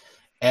Superman.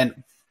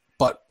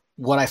 But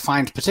what I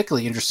find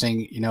particularly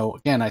interesting,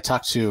 again, I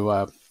talked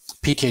to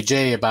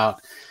PKJ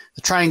about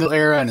the Triangle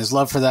era and his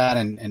love for that,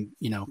 and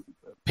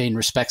paying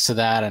respects to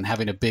that and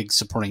having a big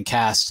supporting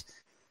cast.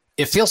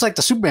 It feels like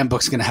the Superman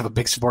book's going to have a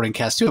big supporting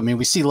cast too. I mean,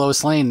 we see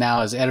Lois Lane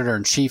now as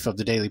editor-in-chief of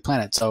the Daily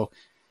Planet. So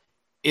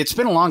it's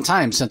been a long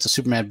time since a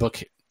Superman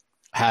book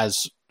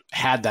has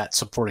had that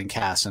supporting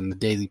cast, and the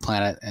Daily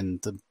Planet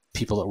and the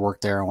people that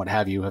work there and what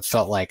have you have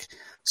felt like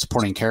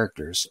supporting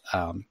characters.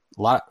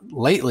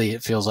 Lately,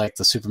 it feels like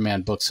the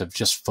Superman books have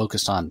just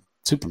focused on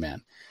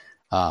Superman,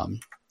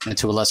 and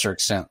to a lesser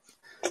extent,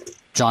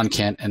 John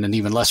Kent, and an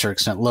even lesser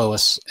extent,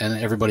 Lois, and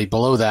everybody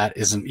below that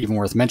isn't even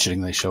worth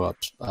mentioning. They show up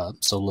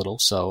so little.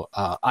 So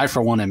I,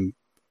 for one,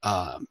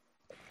 am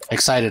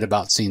excited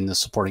about seeing the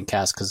supporting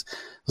cast, because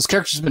those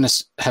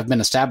characters have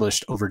been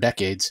established over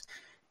decades,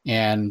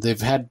 and they've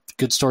had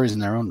good stories in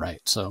their own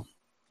right. So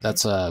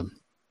that's a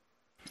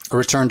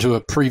return to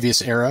a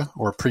previous era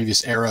or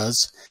previous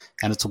eras,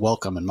 and it's a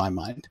welcome in my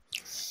mind.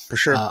 For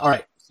sure. All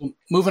right. So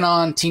moving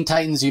on, Teen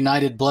Titans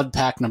United Blood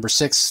Pack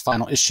 #6,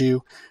 final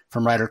issue,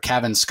 from writer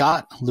Kevin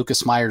Scott,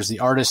 Lucas Myers the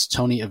artist,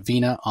 Tony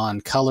Avina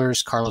on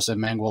colors, Carlos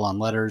Emanuel on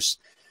letters.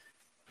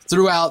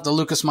 Throughout, the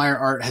Lucas Meyer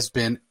art has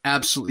been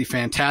absolutely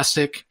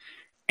fantastic.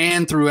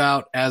 And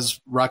throughout, as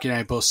Rocky and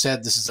I both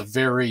said, this is a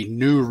very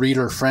new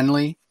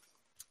reader-friendly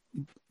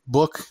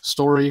book,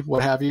 story,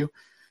 what have you.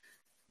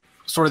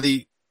 Sort of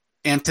the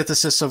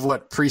antithesis of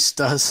what Priest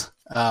does.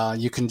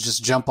 You can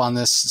just jump on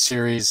this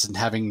series, and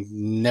having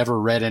never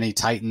read any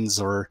Titans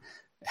or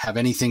have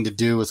anything to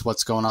do with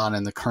what's going on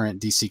in the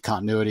current DC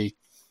continuity,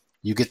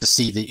 you get to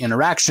see the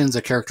interactions,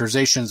 the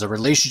characterizations, the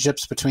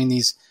relationships between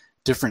these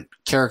different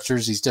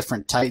characters, these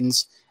different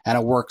Titans, and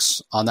it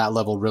works on that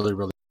level really,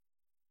 really.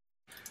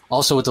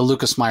 Also with the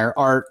Lucas Meyer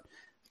art,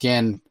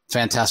 again,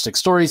 fantastic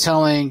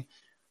storytelling.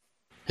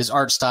 His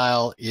art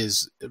style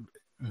is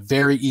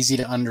very easy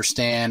to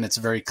understand. It's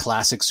very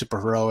classic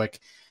superheroic.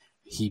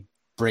 He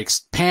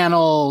breaks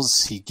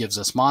panels. He gives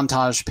us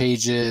montage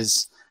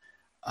pages.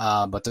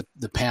 But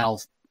the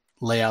panel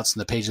layouts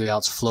and the page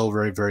layouts flow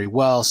very, very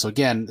well. So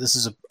again, this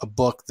is a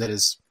book that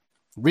is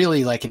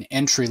really like an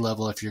entry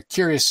level. If you're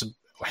curious,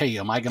 hey,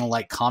 am I going to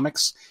like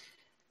comics?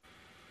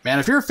 Man,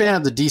 if you're a fan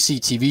of the DC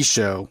TV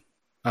show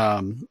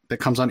that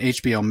comes on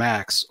HBO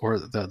Max, or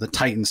the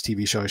Titans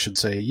TV show, I should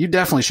say, you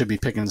definitely should be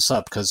picking this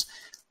up, because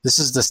this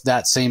is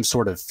that same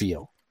sort of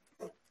feel.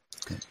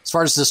 As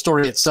far as the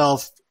story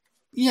itself,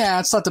 yeah,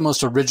 it's not the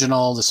most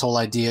original. This whole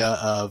idea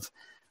of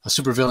a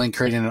supervillain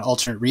creating an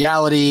alternate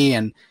reality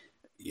and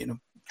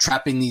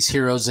trapping these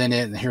heroes in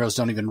it, and the heroes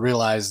don't even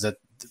realize that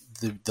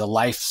the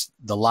lives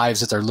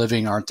that they're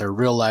living aren't their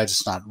real lives.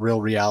 It's not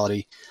real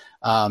reality.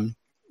 And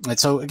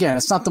so again,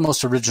 it's not the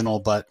most original,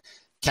 but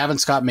Kevin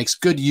Scott makes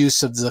good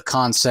use of the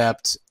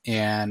concept.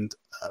 And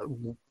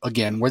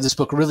again, where this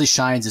book really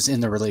shines is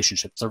in the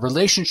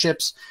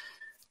relationships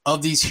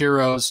of these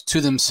heroes to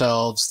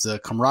themselves, the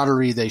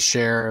camaraderie they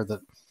share,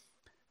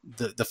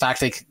 the fact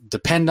they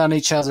depend on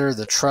each other,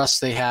 the trust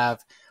they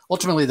have.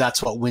 Ultimately,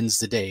 that's what wins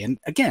the day. And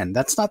again,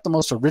 that's not the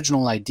most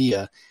original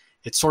idea.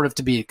 It's sort of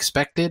to be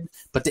expected,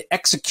 but the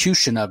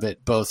execution of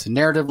it, both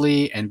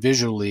narratively and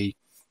visually,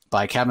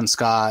 by Kevin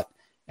Scott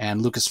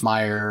and Lucas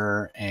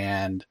Meyer,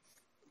 and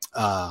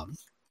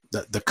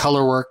the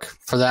color work,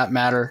 for that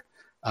matter,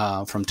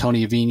 from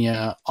Tony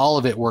Avina, all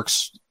of it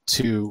works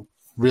to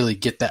really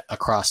get that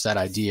across, that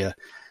idea.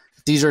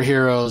 These are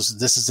heroes.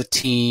 This is a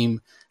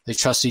team. They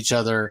trust each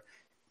other.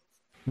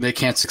 They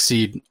can't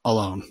succeed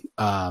alone.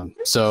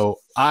 So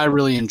I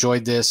really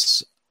enjoyed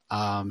this.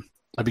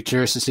 I'd be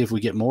curious to see if we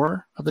get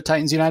more of the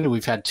Titans United.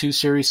 We've had 2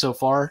 series so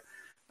far,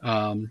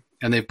 and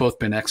they've both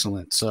been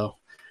excellent. So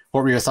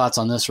what were your thoughts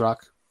on this,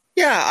 Rock?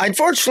 Yeah,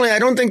 unfortunately, I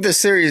don't think the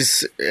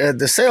series,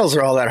 the sales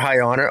are all that high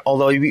on it,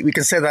 although we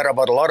can say that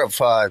about a lot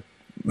of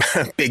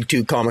big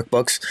 2 comic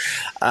books.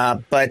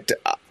 But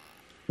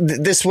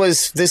this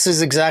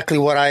is exactly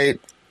what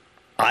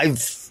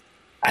I've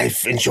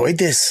enjoyed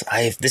this.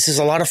 This is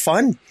a lot of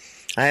fun.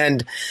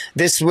 And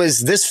this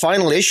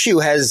final issue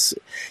has,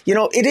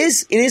 it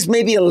is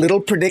maybe a little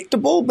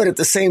predictable, but at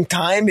the same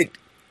time, it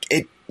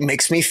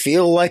makes me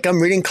feel like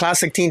I'm reading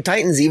classic Teen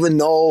Titans, even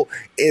though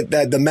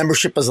the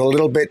membership is a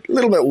little bit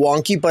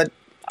wonky, but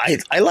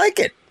I like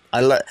it.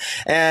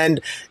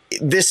 And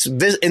this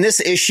in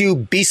this issue,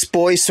 Beast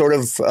Boy sort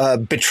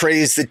of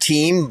betrays the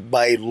team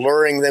by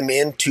luring them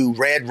into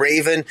Red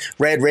Raven,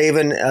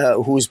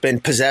 who's been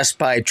possessed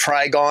by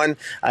Trigon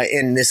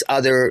in this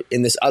other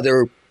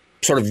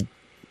sort of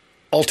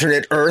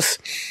alternate Earth.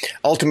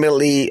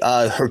 Ultimately,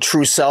 her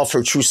true self,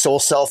 her true soul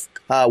self,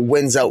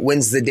 wins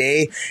the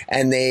day,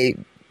 and they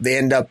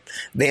end up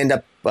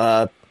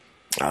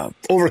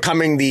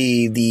overcoming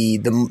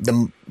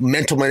the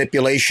mental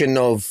manipulation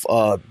of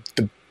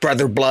the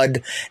Brother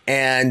Blood,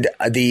 and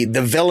the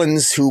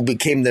villains who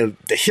became the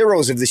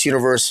heroes of this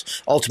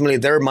universe. Ultimately,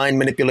 their mind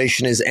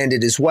manipulation is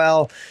ended as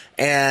well,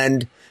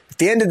 and at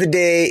the end of the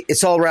day,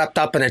 it's all wrapped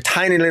up in a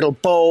tiny little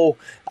bow.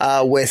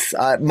 With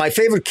my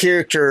favorite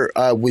character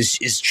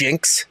is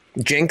Jinx.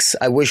 Jinx.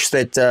 I wish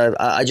that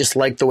I just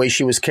liked the way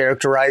she was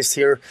characterized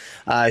here.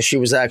 She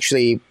was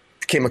actually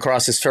came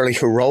across as fairly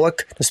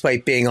heroic,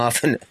 despite being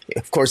often,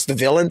 of course, the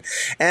villain.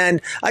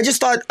 And I just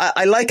thought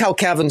I like how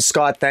Kevin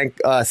Scott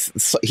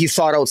he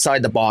thought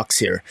outside the box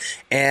here,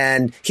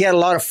 and he had a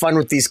lot of fun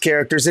with these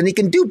characters, and he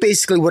can do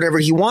basically whatever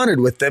he wanted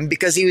with them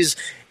because he was.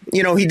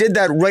 He did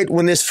that right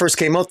when this first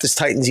came out, this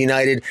Titans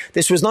United.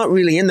 This was not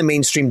really in the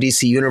mainstream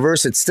DC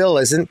universe. It still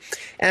isn't.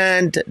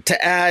 And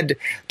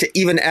to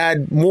even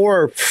add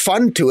more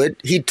fun to it,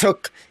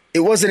 it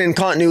wasn't in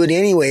continuity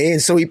anyway,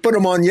 and so he put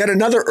him on yet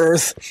another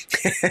Earth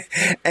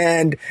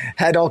and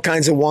had all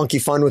kinds of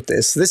wonky fun with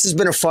this. This has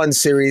been a fun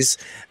series,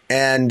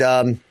 and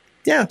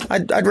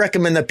I'd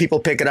recommend that people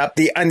pick it up.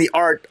 The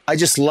art, I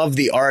just love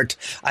the art.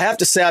 I have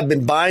to say, I've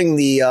been buying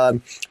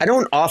I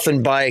don't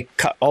often buy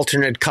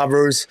alternate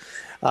covers.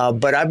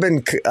 But I've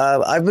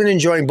been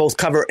enjoying both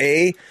cover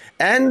A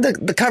and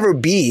the cover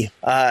B.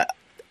 I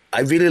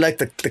really like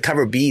the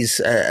cover Bs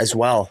as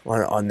well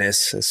on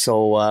this.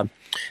 So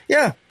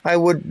I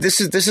would. This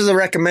is a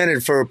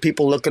recommended for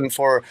people looking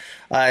for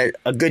a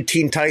good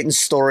Teen Titans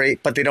story,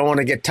 but they don't want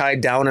to get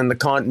tied down in the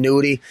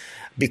continuity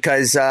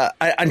because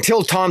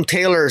until Tom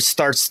Taylor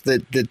starts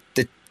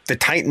the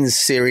Titans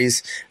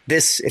series,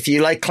 if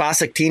you like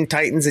classic Teen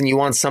Titans and you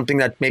want something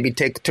that maybe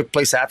took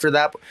place after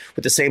that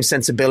with the same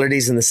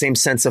sensibilities and the same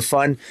sense of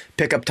fun,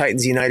 pick up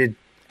Titans United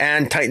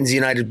and Titans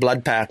United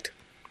Blood Pact.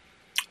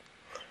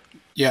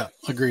 Yeah,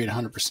 agreed,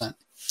 100%.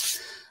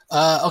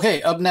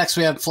 Okay, up next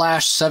we have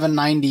Flash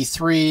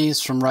 793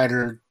 is from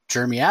writer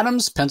Jeremy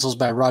Adams, pencils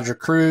by Roger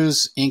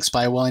Cruz, inks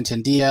by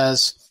Wellington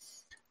Diaz,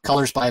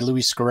 colors by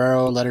Luis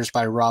Guerrero, letters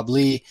by Rob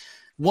Lee.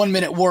 1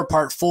 Minute War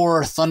Part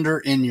 4, Thunder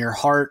in Your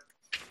Heart.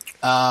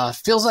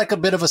 Feels like a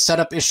bit of a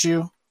setup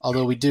issue,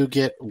 although we do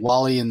get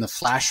Wally in the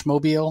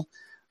Flashmobile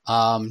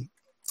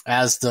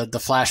as the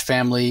Flash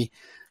family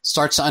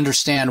starts to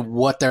understand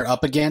what they're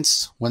up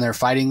against when they're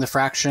fighting the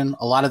Fraction.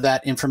 A lot of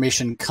that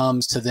information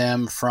comes to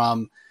them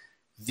from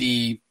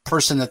the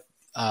person that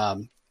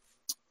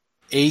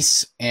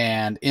Ace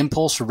and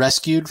Impulse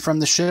rescued from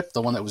the ship,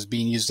 the one that was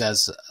being used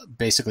as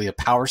basically a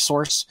power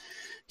source.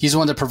 He's the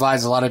one that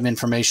provides a lot of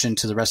information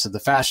to the rest of the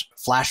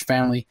Flash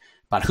family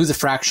about who the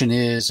Fraction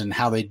is and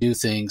how they do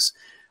things.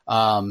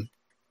 And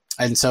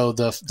so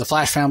the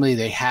Flash family,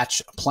 they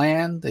hatch a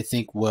plan they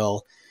think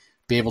will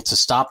be able to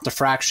stop the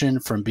Fraction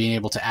from being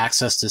able to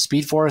access the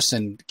Speed Force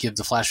and give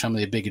the Flash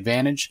family a big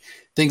advantage.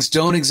 Things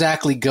don't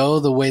exactly go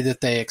the way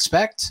that they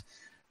expect,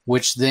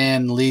 which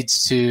then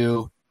leads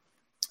to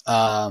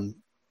kind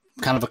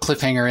of a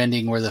cliffhanger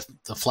ending where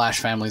the Flash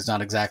family is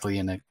not exactly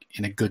in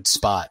a good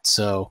spot.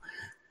 So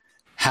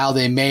how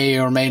they may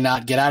or may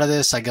not get out of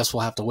this, I guess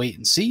we'll have to wait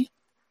and see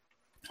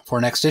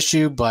for next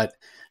issue, but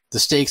the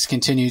stakes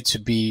continue to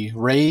be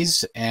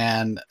raised,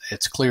 and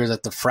it's clear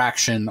that the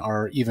Fraction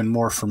are even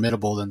more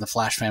formidable than the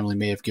Flash family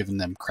may have given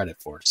them credit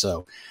for.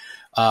 So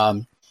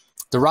the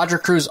Roger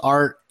Cruz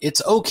art,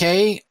 it's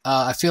okay.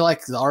 I feel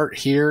like the art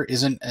here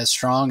isn't as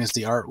strong as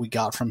the art we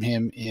got from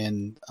him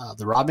in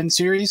the Robin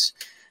series.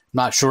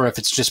 Not sure if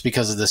it's just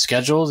because of the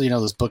schedule.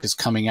 This book is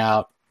coming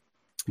out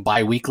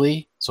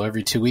bi-weekly, so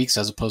every 2 weeks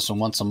as opposed to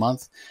once a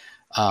month,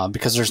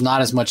 because there's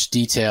not as much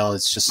detail.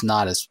 It's just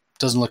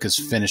doesn't look as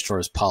finished or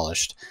as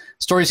polished.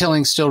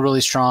 Storytelling's still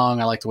really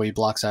strong. I like the way he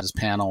blocks out his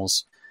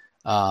panels.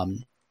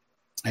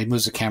 He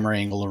moves the camera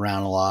angle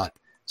around a lot,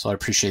 so I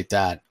appreciate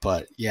that.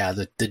 But yeah,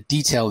 the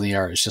detail in the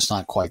art is just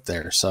not quite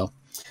there. So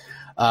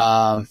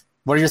what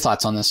are your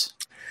thoughts on this?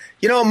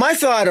 My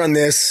thought on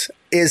this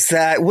is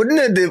that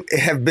wouldn't it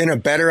have been a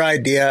better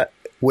idea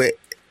with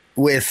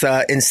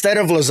instead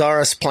of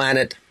Lazarus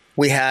Planet,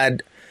 we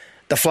had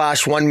the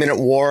Flash 1 Minute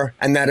War,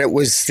 and that it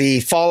was the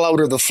fallout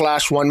of the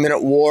Flash 1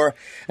 Minute War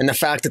and the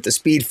fact that the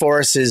Speed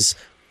Force is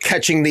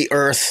catching the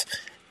Earth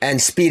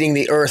and speeding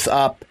the Earth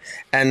up,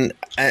 and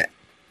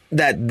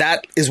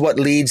that is what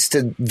leads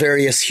to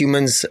various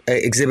humans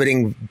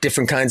exhibiting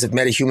different kinds of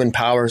metahuman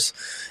powers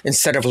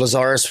instead of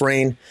Lazarus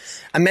Reign.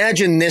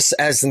 Imagine this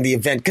as in the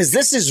event, because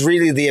this is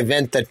really the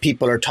event that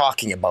people are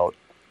talking about,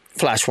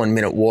 Flash 1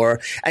 Minute War,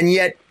 and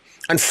yet,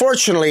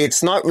 unfortunately,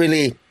 it's not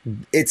really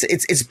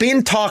it's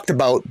being talked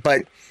about,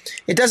 but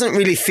it doesn't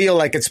really feel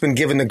like it's been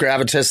given the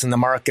gravitas and the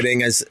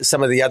marketing as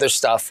some of the other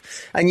stuff.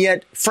 And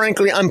yet,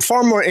 frankly, I'm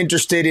far more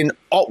interested in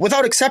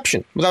without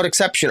exception,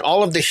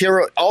 all of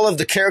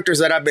the characters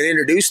that I've been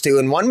introduced to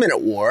in 1 Minute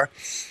War.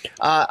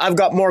 I've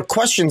got more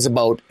questions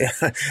about,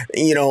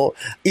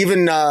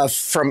 even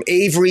from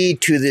Avery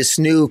to this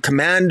new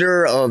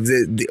commander of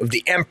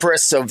the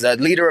Empress, of the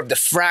leader of the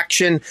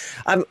faction.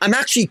 I'm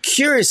actually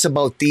curious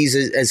about these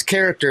as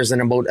characters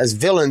and about as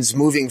villains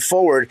moving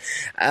forward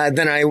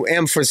than I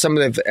am for some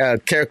of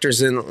the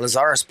characters in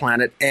Lazarus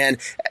Planet. And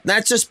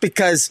that's just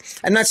because,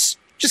 and that's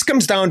just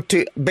comes down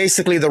to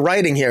basically the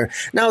writing here.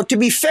 Now, to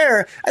be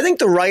fair, I think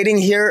the writing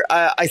here,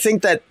 I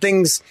think that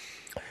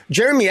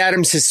Jeremy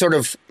Adams is sort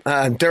of,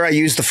 dare I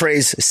use the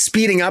phrase,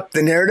 speeding up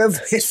the narrative.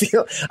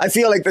 I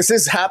feel like this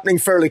is happening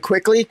fairly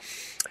quickly.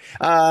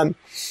 And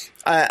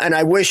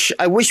I wish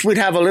we'd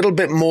have a little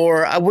bit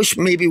more. I wish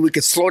maybe we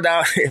could slow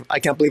down. I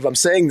can't believe I'm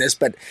saying this,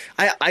 but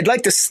I'd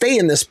like to stay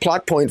in this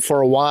plot point for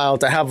a while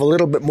to have a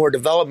little bit more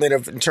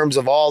development in terms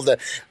of all the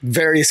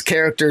various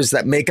characters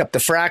that make up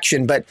the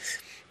faction. But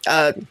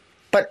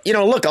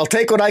look, I'll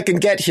take what I can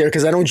get here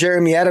because I know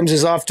Jeremy Adams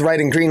is off to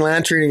writing Green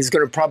Lantern and he's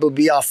going to probably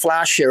be off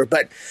Flash here.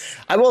 But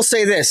I will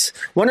say this.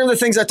 One of the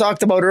things I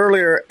talked about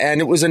earlier, and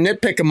it was a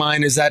nitpick of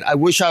mine, is that I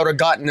wish I would have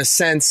gotten a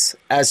sense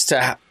as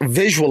to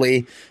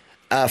visually,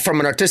 from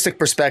an artistic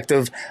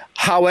perspective,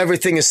 how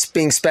everything is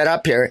being sped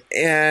up here.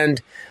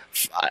 And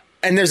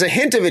there's a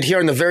hint of it here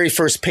on the very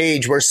first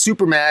page where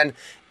Superman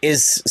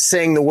is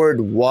saying the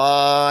word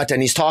 "what,"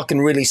 and he's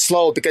talking really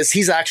slow because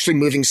he's actually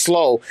moving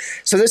slow.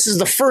 So this is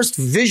the first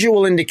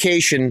visual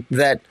indication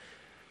that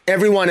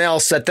everyone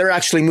else, that they're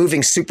actually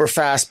moving super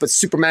fast, but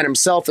Superman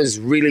himself is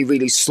really,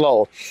 really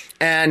slow.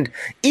 And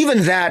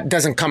even that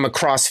doesn't come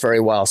across very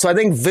well. So I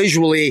think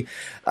visually,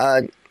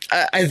 I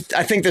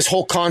think this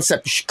whole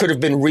concept could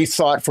have been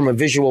rethought from a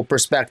visual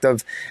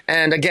perspective.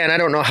 And again, I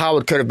don't know how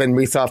it could have been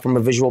rethought from a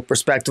visual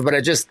perspective, but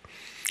it just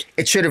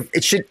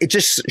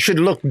should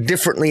look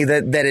differently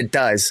than it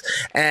does.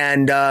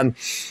 And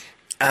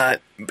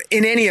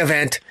in any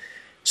event,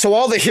 so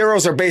all the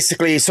heroes are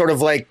basically sort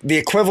of like the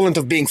equivalent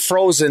of being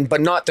frozen,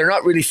 but they're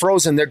not really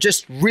frozen.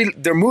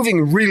 They're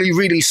moving really,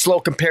 really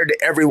slow compared to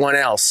everyone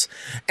else.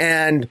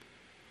 And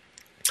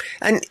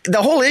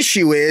the whole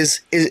issue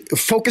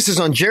focuses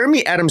on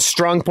Jeremy Adams'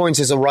 strong points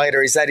as a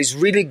writer is that he's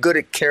really good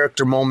at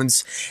character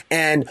moments,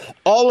 and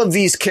all of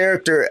these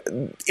character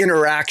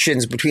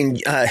interactions between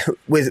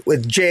with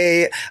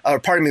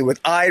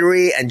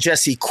Irie and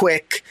Jesse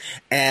Quick,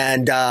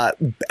 and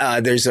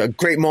there's a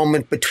great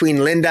moment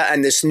between Linda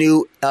and this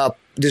new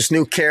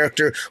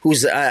character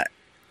who's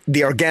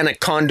the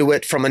organic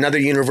conduit from another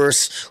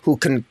universe who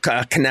can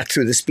connect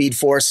through the Speed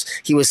Force.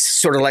 He was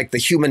sort of like the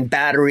human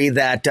battery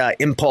that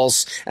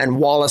Impulse and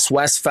Wallace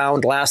West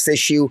found last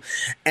issue.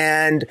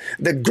 And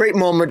the great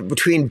moment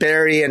between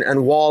Barry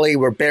and Wally,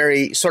 where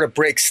Barry sort of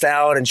breaks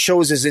down and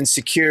shows his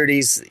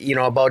insecurities,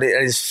 about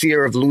it, his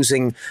fear of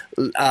losing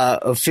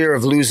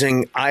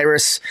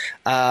Iris.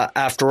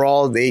 After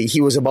all,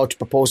 he was about to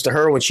propose to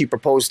her when she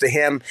proposed to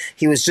him.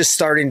 He was just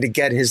starting to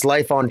get his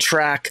life on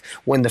track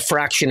when the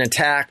faction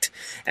attacked.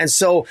 And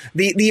so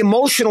the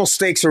emotional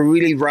stakes are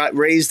really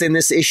raised in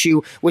this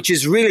issue, which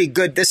is really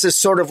good. This is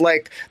sort of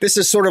like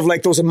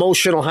those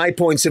emotional high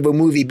points of a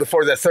movie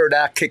before the third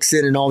act kicks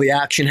in and all the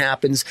action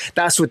happens.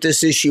 That's what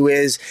this issue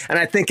is, and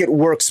I think it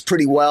works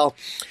pretty well.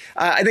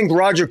 I think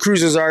Roger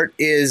Cruz's art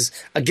is,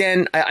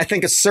 again, I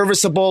think it's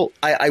serviceable.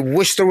 I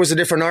wish there was a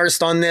different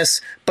artist on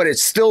this, but it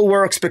still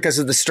works because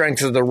of the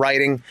strength of the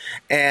writing.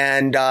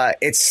 And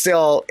it's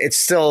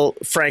still,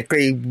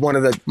 frankly, one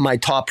of my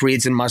top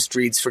reads and must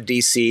reads for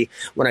DC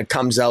when it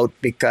comes out.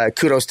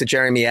 Kudos to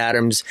Jeremy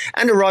Adams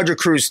and to Roger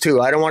Cruz,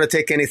 too. I don't want to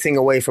take anything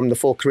away from the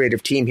full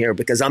creative team here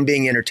because I'm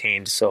being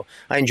entertained. So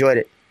I enjoyed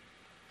it.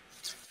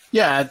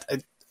 Yeah,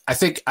 I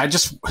think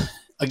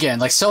again,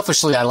 like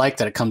selfishly, I like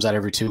that it comes out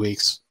every 2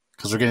 weeks.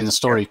 Because we're getting the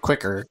story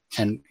quicker,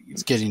 and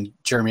it's getting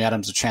Jeremy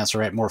Adams a chance to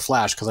write more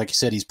Flash. Because, like you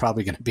said, he's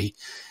probably going to be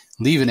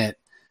leaving it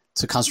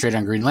to concentrate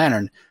on Green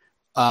Lantern.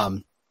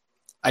 I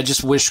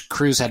just wish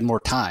Cruz had more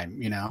time,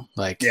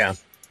 yeah.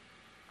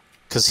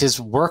 Because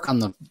his work on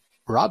the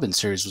Robin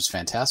series was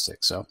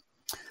fantastic. So,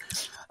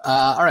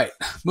 all right,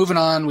 moving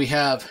on, we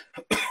have,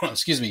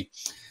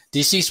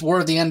 DCeased War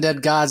of the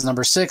Undead Gods,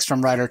 number 6,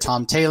 from writer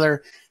Tom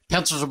Taylor.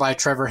 Pencils are by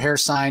Trevor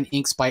Hairsine,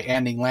 inks by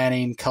Andy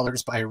Lanning,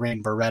 colors by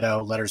Rain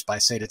Barreto, letters by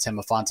Seda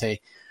Timofonte.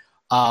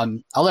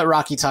 I'll let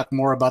Rocky talk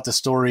more about the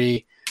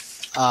story,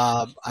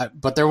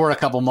 but there were a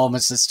couple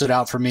moments that stood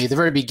out for me. The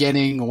very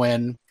beginning,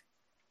 when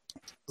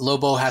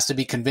Lobo has to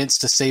be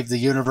convinced to save the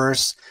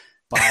universe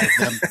by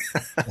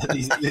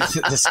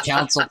this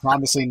council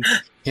promising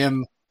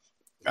him,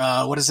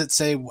 what does it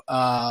say?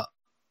 Our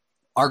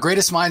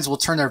greatest minds will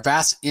turn their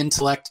vast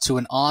intellect to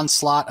an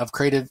onslaught of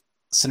creative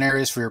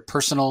scenarios for your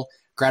personal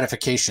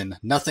gratification.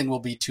 Nothing will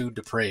be too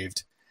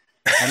depraved.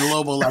 And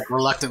Lobo,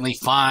 reluctantly,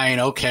 fine,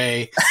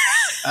 okay.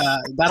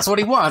 That's what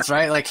he wants,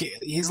 right? Like,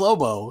 he's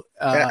Lobo.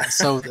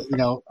 So,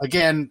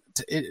 again,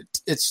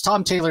 it's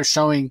Tom Taylor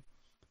showing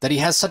that he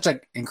has such an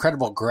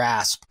incredible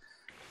grasp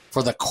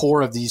for the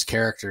core of these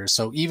characters.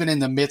 So even in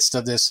the midst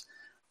of this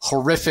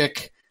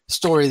horrific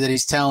story that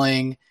he's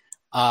telling,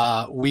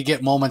 we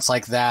get moments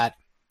like that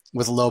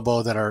with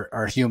Lobo that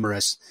are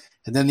humorous.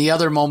 And then the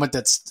other moment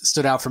that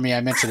stood out for me,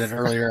 I mentioned it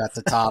earlier at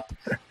the top,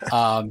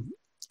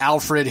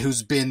 Alfred,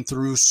 who's been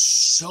through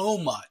so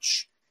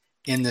much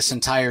in this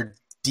entire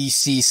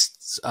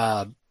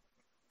DCeased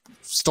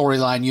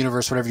storyline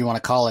universe, whatever you want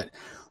to call it,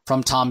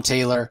 from Tom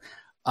Taylor.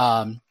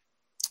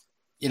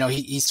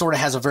 He sort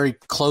of has a very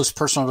close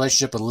personal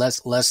relationship with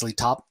Leslie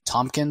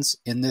Tompkins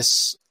in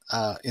this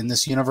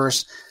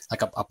universe,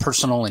 like a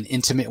personal and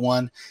intimate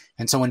one.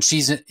 And so when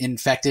she's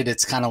infected,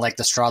 it's kind of like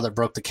the straw that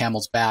broke the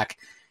camel's back.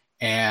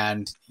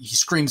 And he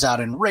screams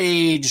out in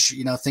rage,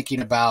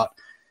 thinking about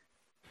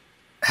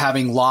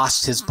having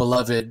lost his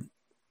beloved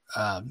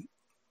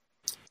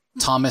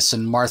Thomas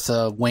and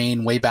Martha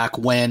Wayne way back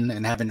when,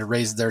 and having to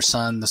raise their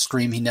son, the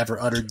scream he never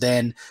uttered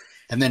then.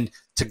 And then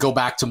to go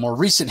back to more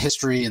recent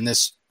history in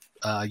this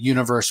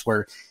universe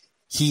where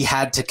he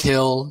had to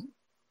kill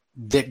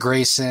Dick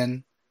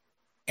Grayson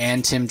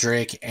and Tim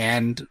Drake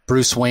and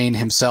Bruce Wayne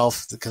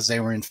himself because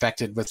they were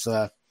infected with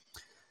the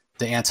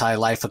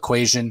anti-life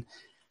equation.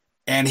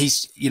 And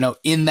he's,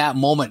 in that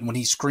moment when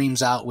he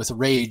screams out with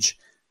rage,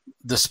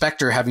 the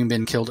Spectre, having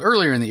been killed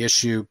earlier in the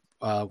issue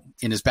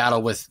in his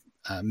battle with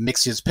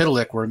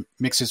Mixiospitalik, where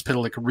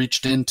Mixiospitalik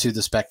reached into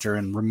the Spectre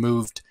and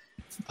removed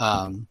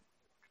the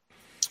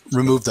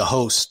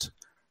host,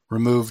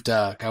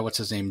 what's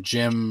his name?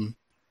 Jim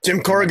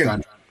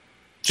Corrigan.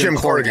 Jim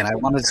Corrigan. I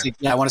want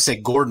to say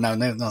Gordon. No,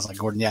 it's like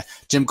Gordon. Yeah.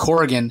 Jim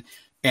Corrigan.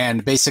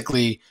 And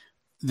basically,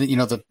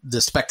 the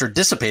Spectre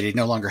dissipated,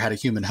 no longer had a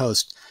human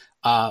host.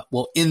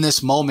 Well, in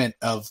this moment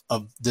of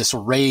this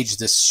rage,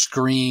 this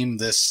scream,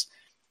 this,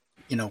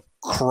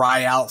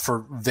 cry out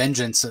for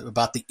vengeance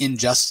about the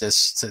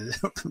injustice,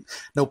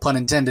 no pun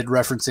intended,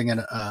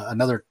 referencing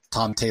another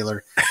Tom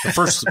Taylor, the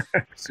first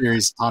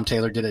series Tom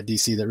Taylor did at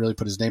DC that really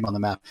put his name on the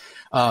map.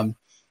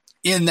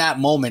 In that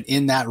moment,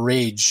 in that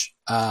rage,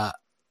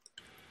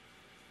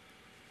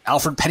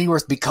 Alfred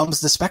Pennyworth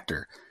becomes the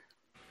Spectre.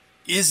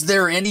 Is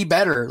there any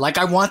better? Like,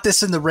 I want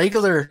this in the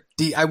regular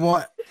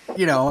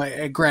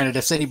granted,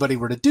 if anybody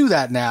were to do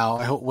that now,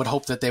 I would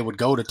hope that they would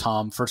go to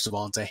Tom, first of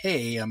all, and say,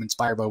 hey, I'm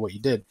inspired by what you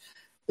did.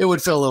 It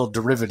would feel a little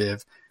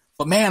derivative.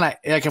 But man,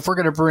 if we're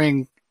going to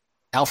bring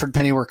Alfred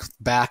Pennyworth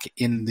back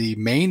in the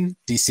main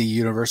DC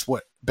universe,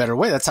 what better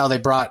way? That's how they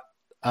brought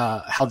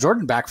Hal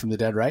Jordan back from the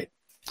dead, right?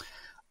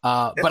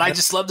 But I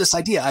just love this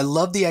idea. I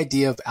love the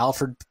idea of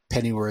Alfred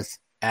Pennyworth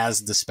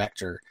as the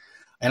Spectre.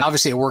 And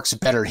obviously it works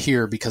better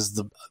here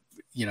because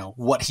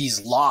what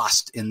he's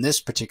lost in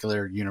this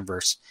particular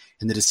universe,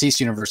 in the DCeased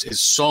universe,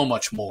 is so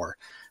much more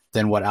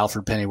than what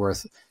Alfred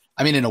Pennyworth.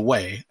 I mean, in a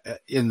way,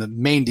 in the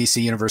main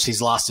DC universe,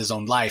 he's lost his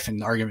own life,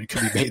 and the argument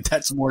could be made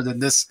that's more than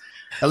this.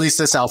 At least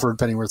this Alfred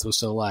Pennyworth was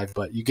still alive,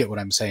 but you get what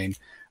I'm saying.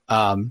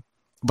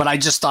 But I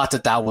just thought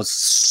that was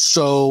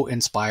so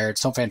inspired,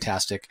 so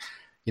fantastic.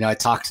 I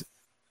talked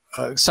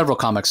several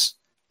comics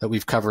that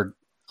we've covered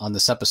on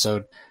this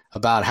episode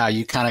about how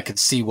you kind of could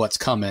see what's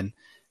coming.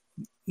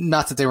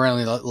 Not that they were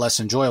any less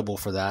enjoyable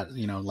for that,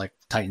 like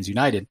Titans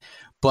United,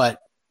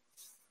 but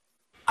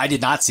I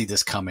did not see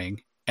this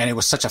coming. And it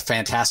was such a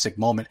fantastic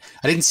moment.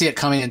 I didn't see it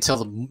coming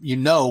until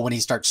when he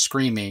starts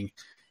screaming,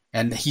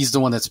 and he's the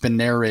one that's been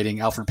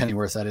narrating, Alfred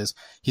Pennyworth, that is.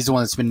 He's the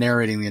one that's been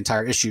narrating the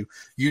entire issue.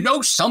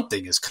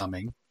 Something is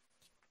coming.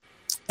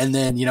 And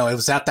then, it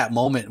was at that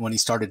moment when he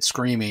started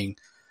screaming,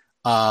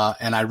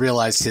 and I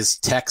realized his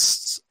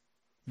text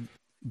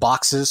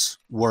boxes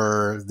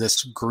were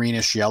this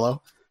greenish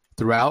yellow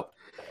throughout.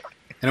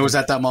 And it was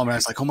at that moment I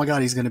was like, oh my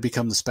God, he's going to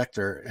become the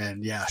Spectre.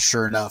 And yeah,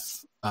 sure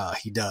enough,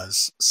 he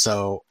does.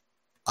 So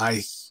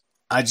I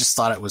just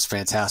thought it was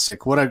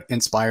fantastic. What an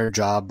inspired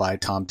job by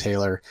Tom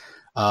Taylor.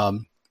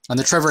 On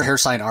the Trevor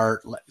Hairsine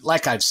art,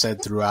 like I've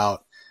said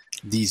throughout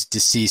these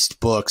DCeased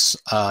books,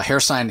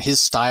 Hairsine,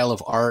 his style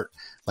of art,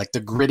 like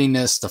the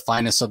grittiness, the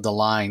fineness of the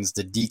lines,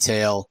 the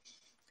detail,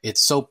 it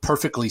so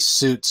perfectly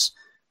suits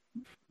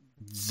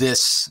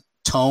this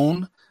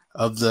tone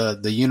of the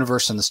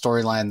universe and the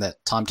storyline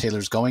that Tom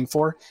Taylor's going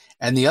for.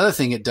 And the other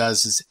thing it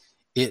does is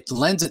it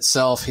lends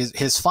itself,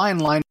 his fine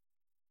line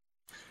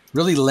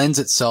really lends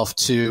itself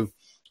to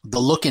the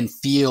look and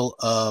feel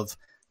of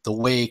the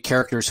way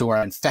characters who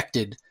are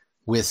infected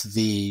with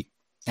the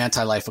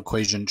anti-life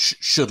equation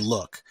should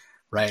look,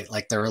 right?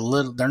 Like they're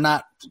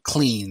not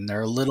clean.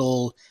 They're a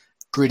little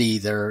gritty.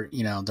 They're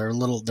a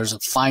little, there's a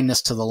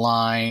fineness to the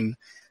line.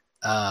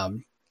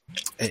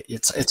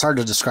 It's hard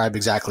to describe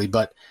exactly,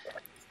 but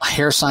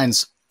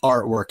Hairsign's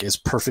artwork is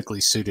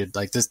perfectly suited.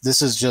 Like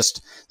this is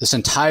just this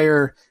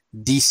entire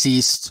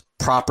DCeased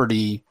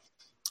property.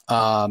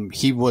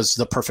 He was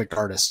the perfect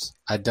artist.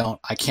 I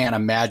can't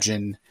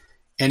imagine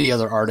any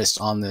other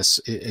artist on this.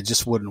 It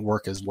just wouldn't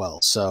work as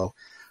well. So,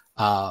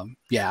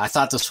 I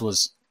thought this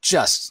was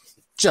just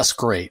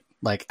great.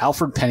 Like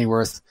Alfred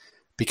Pennyworth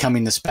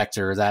becoming the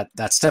Spectre.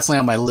 That's definitely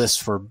on my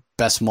list for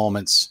best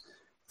moments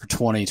for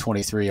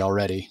 2023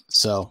 already.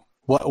 So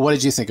what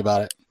did you think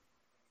about it?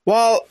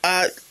 Well,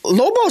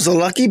 Lobo's a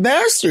lucky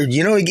bastard.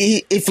 You know,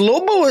 if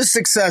Lobo is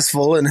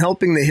successful in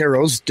helping the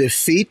heroes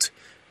defeat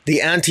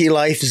the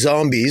anti-life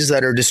zombies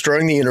that are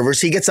destroying the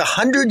universe, he gets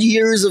 100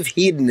 years of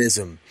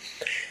hedonism.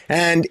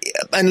 And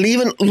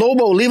leave it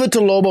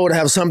to Lobo to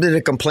have something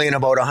to complain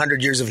about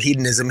 100 years of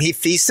hedonism.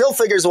 He still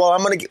figures, well,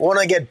 when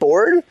I get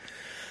bored.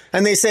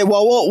 And they say,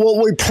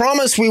 well, we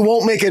promise we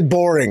won't make it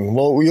boring.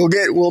 Well, we'll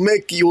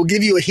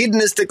give you a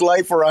hedonistic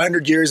life for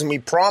 100 years, and we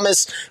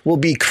promise we'll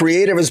be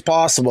creative as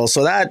possible.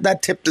 So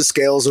that tipped the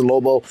scales in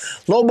Lobo.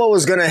 Lobo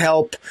is going to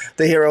help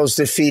the heroes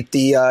defeat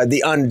the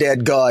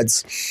Undead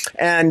Gods.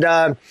 And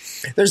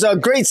there's a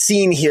great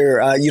scene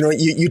here.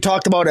 You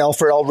talked about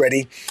Alfred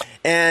already,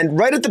 and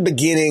right at the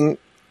beginning,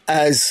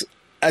 as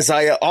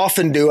I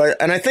often do,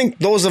 and I think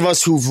those of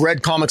us who've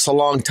read comics a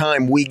long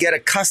time, we get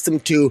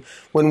accustomed to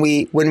when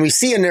we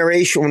see a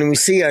narration, when we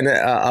see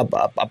a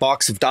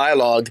box of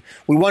dialogue,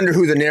 we wonder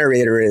who the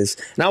narrator is.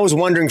 And I was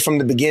wondering from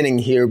the beginning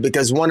here,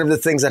 because one of the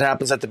things that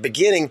happens at the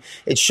beginning,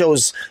 it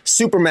shows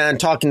Superman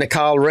talking to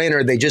Kyle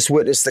Rayner. They just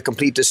witnessed the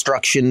complete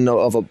destruction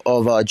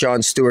of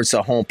Jon Stewart's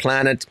home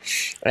planet,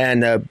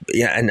 and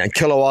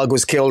Kilowog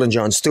was killed in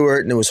Jon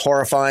Stewart, and it was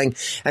horrifying.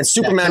 And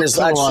Superman is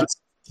actually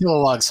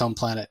Kilowog's home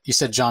planet. You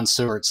said Jon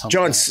Stewart's home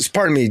planet.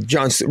 Pardon me,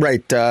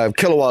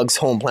 Kilowog's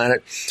home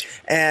planet.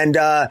 And,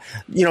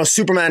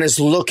 Superman is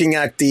looking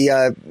at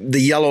the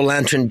Yellow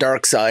Lantern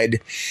dark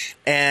side.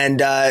 And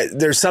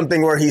there's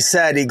something where he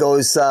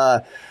goes,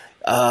 Clark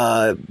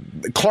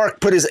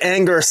put his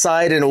anger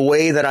aside in a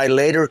way that I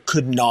later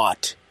could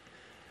not.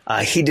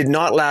 He did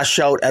not lash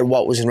out at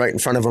what was right in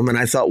front of him. And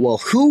I thought, well,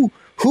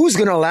 who's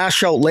going to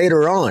lash out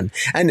later on?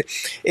 And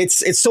it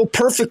so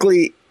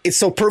perfectly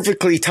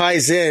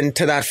ties in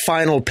to that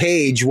final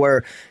page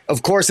where,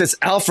 of course, it's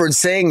Alfred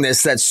saying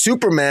this, that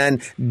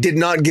Superman did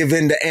not give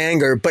in to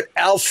anger, but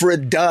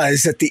Alfred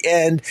does at the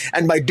end,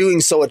 and by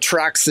doing so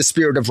attracts the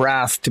spirit of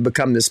wrath to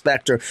become the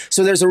Spectre.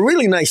 So there's a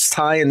really nice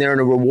tie in there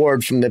and a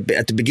reward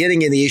at the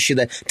beginning of the issue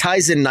that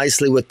ties in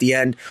nicely with the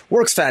end.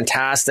 Works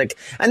fantastic.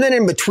 And then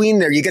in between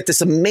there, you get this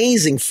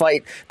amazing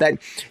fight that,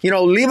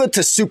 leave it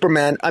to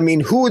Superman. I mean,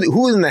 who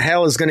in the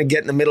hell is going to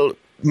get in the middle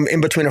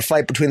in between a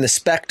fight between the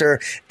Spectre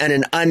and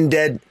an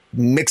undead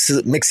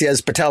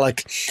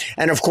Mixyazpatelek?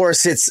 And of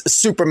course, it's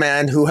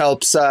Superman who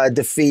helps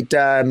defeat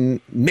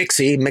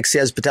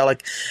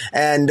Mixyazpatelek,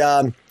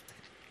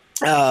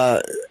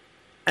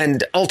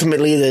 and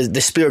ultimately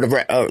the spirit of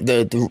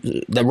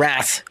the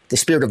wrath. The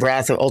spirit of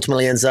wrath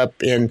ultimately ends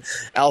up in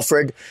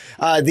Alfred.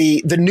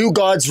 The new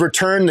gods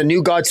return. The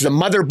new gods. The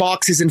mother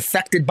box is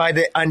infected by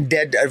the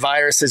undead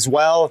virus as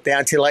well, the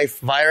anti-life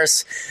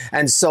virus.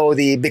 And so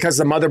because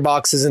the mother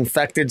box is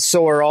infected,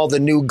 so are all the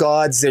new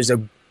gods. There's a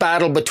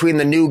battle between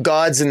the new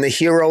gods and the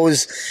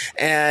heroes,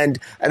 and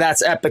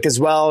that's epic as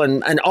well.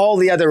 And all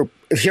the other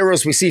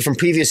heroes we see from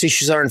previous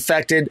issues are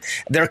infected.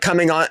 They're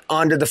coming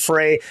onto the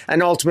fray,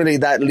 and ultimately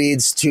that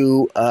leads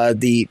to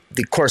the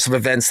course of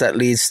events that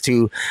leads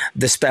to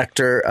the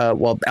Spectre,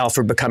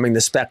 Alfred becoming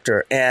the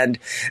Spectre. And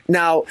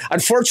now,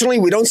 unfortunately,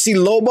 we don't see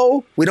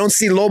Lobo. We don't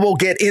see Lobo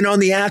get in on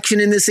the action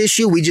in this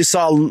issue. We just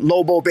saw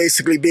Lobo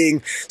basically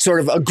being sort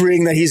of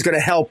agreeing that he's going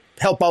to help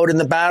out in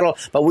the battle,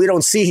 but we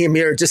don't see him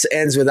here. It just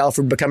ends with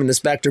Alfred becoming the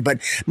Spectre. But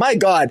my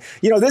God,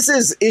 this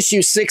is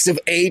issue 6 of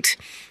 8.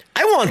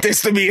 I want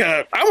this to be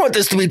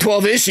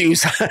 12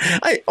 issues.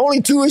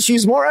 Only 2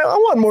 issues more. I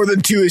want more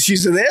than 2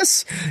 issues of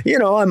this.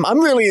 I'm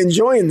really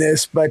enjoying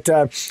this, but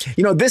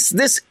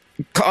this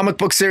comic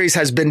book series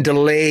has been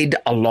delayed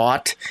a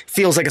lot.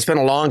 Feels like it's been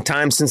a long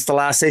time since the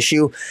last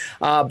issue.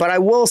 But I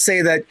will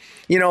say that,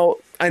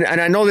 and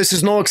I know this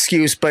is no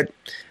excuse, but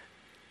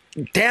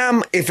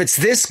damn, if it's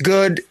this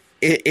good,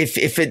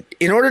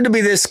 in order to be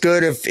this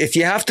good, if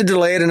you have to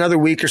delay it another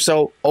week or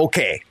so,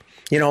 okay.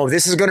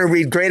 This is going to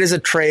read great as a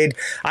trade.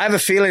 I have a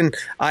feeling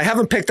I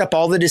haven't picked up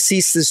all the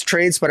DCeased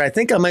trades, but I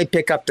think I might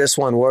pick up this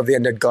one, War of the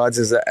Undead Gods,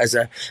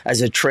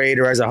 as a trade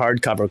or as a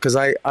hardcover, because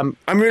I'm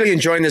really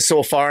enjoying this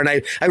so far, and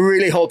I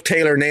really hope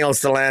Taylor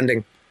nails the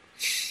landing.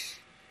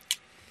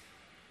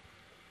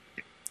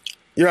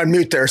 You're on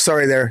mute there.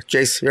 Sorry there,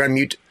 Jace. You're on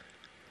mute.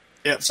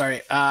 Yep,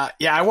 sorry.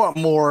 I want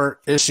more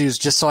issues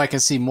just so I can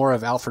see more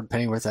of Alfred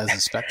Pennyworth as a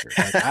Spectre.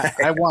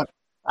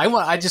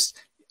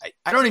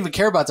 I don't even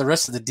care about the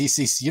rest of the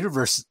DCeased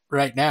universe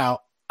right now.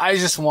 I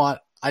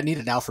need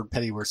an Alfred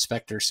Pennyworth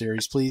Spectre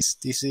series, please,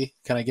 DC.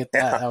 Can I get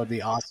that? That would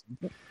be awesome.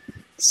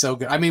 So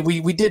good. I mean,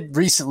 we did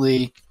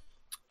recently,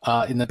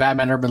 in the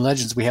Batman Urban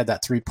Legends, we had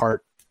that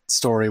 3-part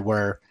story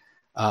where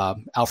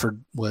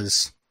Alfred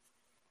was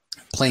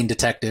playing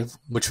detective,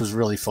 which was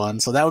really fun.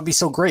 So that would be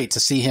so great to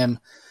see him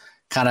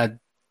kind of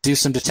do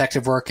some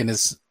detective work in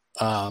his,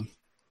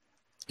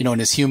 in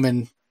his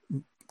human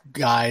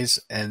guise,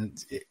 and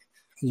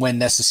when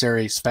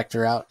necessary,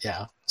 Spectre out.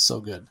 Yeah,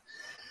 so good.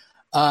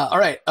 All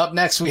right, up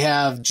next we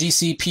have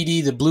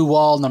GCPD, The Blue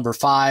Wall, number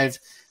 5.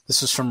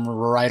 This is from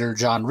writer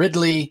John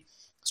Ridley.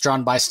 It's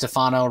drawn by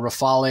Stefano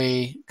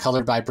Raffali,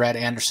 colored by Brad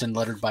Anderson,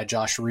 lettered by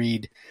Josh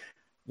Reed.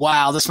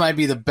 Wow, this might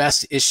be the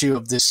best issue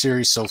of this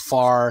series so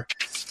far.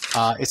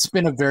 It's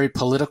been a very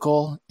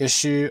political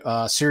issue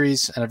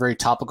series and a very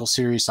topical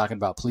series talking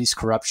about police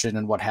corruption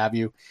and what have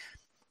you.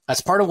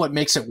 That's part of what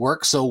makes it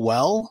work so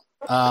well,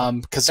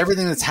 because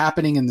everything that's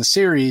happening in the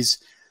series,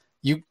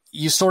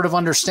 you sort of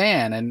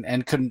understand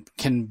and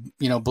can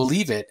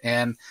believe it.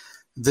 And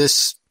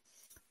this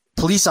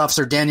police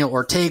officer, Daniel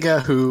Ortega,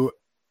 who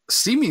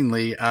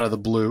seemingly out of the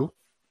blue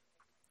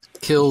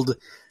killed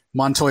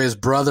Montoya's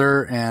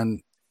brother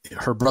and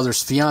her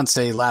brother's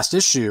fiance last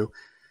issue.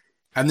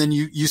 And then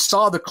you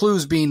saw the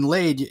clues being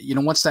laid,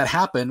 once that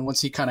happened,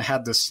 once he kind of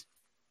had this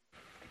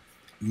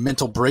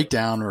mental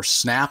breakdown or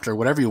snapped or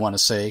whatever you want to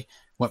say,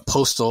 went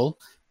postal,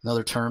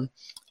 another term,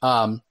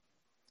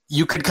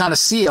 you could kind of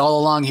see all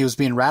along he was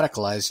being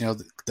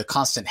radicalized, the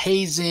constant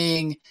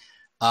hazing,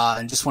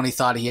 and just when he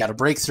thought he had a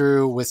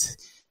breakthrough with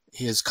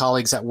his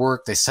colleagues at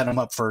work, they set him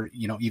up for,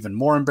 even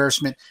more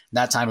embarrassment.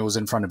 That time it was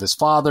in front of his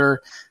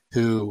father,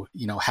 who,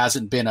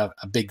 hasn't been a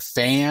big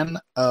fan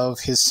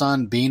of his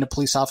son being a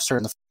police officer,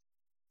 and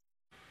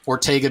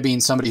Ortega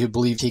being somebody who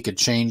believed he could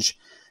change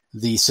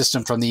the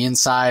system from the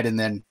inside. And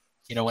then,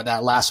 when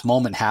that last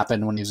moment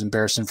happened when he was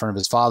embarrassed in front of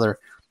his father,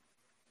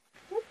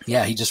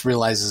 he just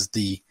realizes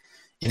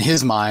in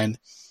his mind,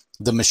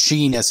 the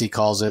machine, as he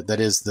calls it, that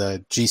is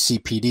the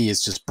GCPD,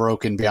 is just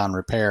broken beyond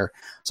repair.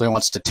 So he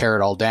wants to tear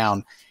it all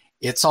down.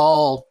 It's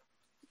all,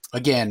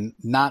 again,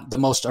 not the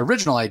most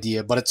original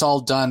idea, but it's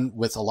all done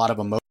with a lot of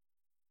emotion,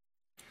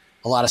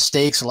 a lot of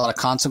stakes, a lot of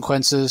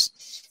consequences,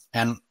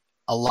 and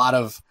a lot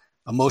of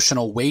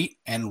emotional weight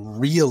and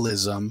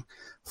realism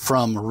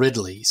from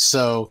Ridley.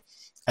 So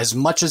as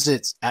much as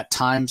it's at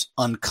times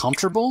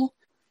uncomfortable,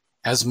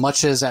 as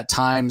much as at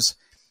times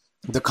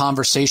the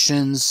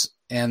conversations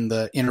and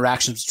the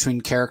interactions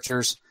between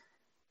characters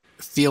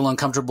feel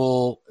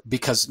uncomfortable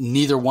because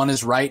neither one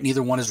is right,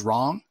 neither one is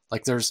wrong.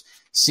 Like there's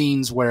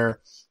scenes where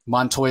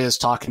Montoya is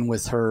talking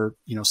with her,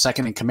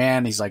 second in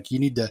command. He's like, you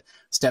need to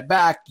step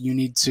back. You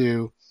need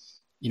to,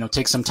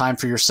 take some time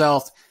for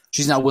yourself.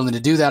 She's not willing to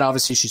do that.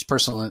 Obviously, she's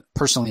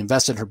personally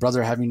invested, her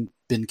brother having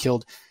been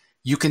killed.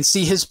 You can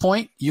see his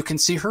point. You can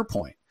see her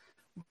point.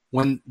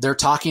 When they're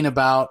talking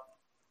about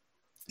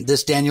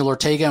this Daniel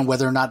Ortega and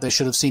whether or not they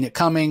should have seen it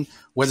coming,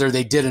 whether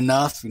they did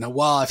enough,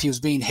 if he was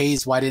being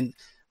hazed, why didn't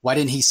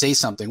he say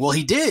something? Well,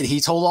 he did.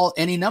 He told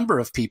any number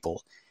of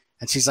people.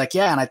 And she's like,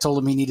 yeah, and I told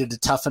him he needed to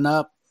toughen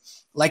up.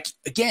 Like,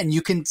 again,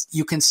 you can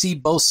see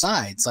both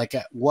sides. Like,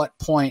 at what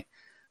point,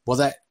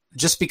 that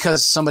just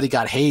because somebody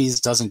got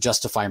hazed doesn't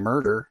justify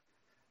murder,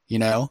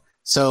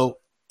 So,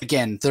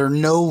 again, there are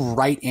no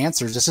right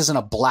answers. This isn't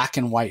a black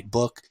and white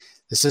book.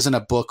 This isn't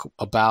a book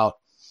about,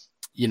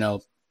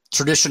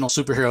 traditional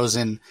superheroes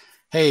in,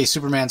 hey,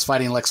 Superman's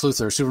fighting Lex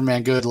Luthor,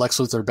 Superman good, Lex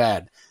Luthor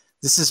bad.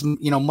 This is,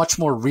 much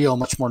more real,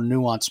 much more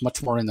nuanced,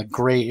 much more in the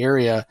gray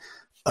area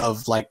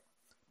of like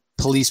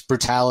police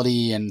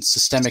brutality and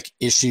systemic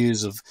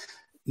issues of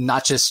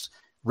not just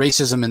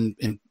racism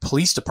in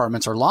police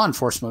departments or law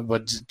enforcement,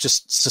 but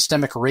just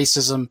systemic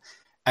racism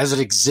as it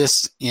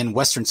exists in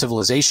Western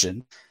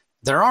civilization.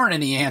 There aren't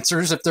any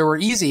answers. If there were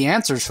easy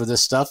answers for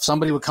this stuff,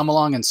 somebody would come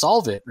along and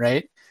solve it,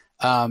 right?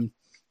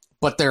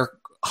 But they're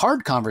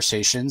hard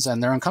conversations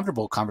and they're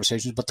uncomfortable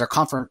conversations, but they're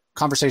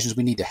conversations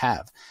we need to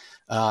have.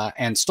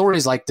 And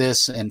stories like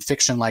this and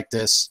fiction like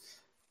this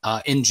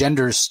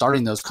engenders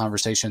starting those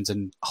conversations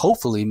and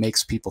hopefully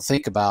makes people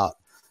think about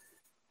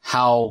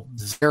how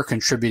they're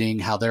contributing,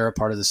 how they're a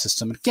part of the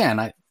system. And again,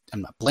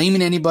 I'm not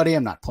blaming anybody.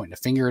 I'm not pointing a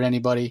finger at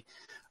anybody.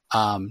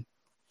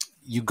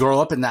 You grow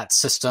up in that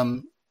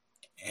system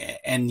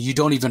and you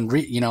don't even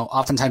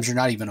oftentimes you're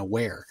not even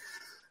aware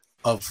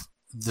of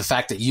the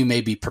fact that you may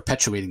be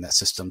perpetuating that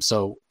system.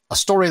 So a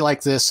story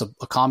like this,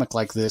 a comic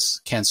like this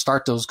can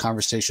start those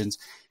conversations,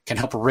 can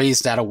help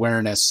raise that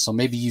awareness. So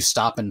maybe you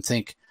stop and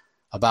think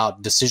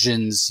about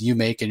decisions you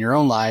make in your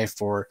own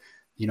life or,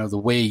 the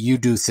way you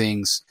do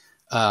things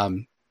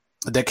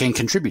that can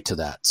contribute to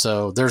that.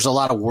 So there's a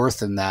lot of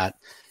worth in that.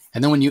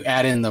 And then when you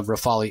add in the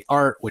Rafali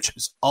art, which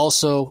is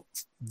also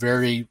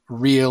very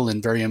real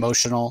and very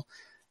emotional,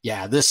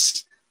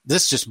 this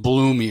just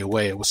blew me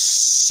away. It was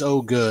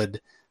so good.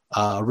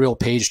 A real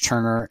page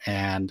turner,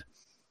 and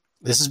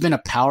this has been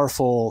a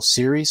powerful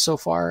series so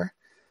far.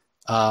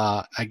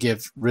 I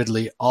give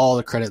Ridley all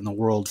the credit in the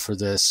world for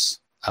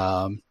this.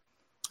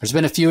 There's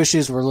been a few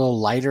issues were a little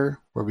lighter,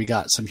 where we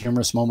got some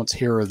humorous moments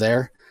here or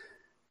there.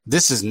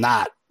 This is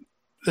not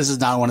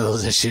one of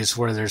those issues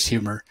where there's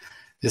humor.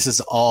 This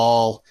is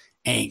all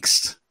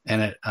angst,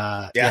 and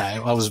I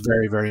was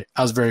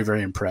very,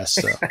 very impressed.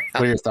 So,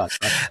 what are your thoughts?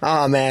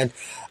 Oh man,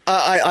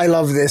 I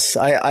love this.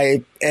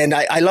 I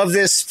love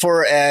this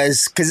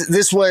because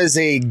this was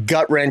a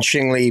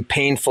gut-wrenchingly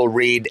painful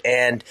read,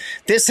 and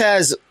this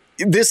is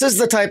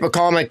the type of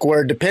comic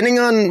where, depending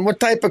on what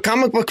type of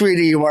comic book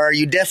reader you are,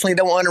 you definitely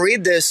don't want to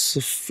read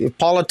this. If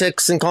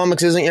politics and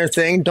comics isn't your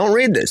thing, don't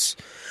read this.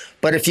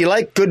 But if you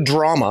like good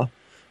drama,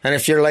 and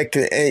if you're like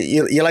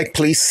you like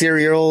police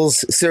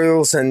serials,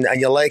 and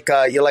you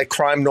like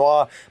crime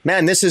noir,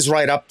 man, this is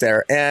right up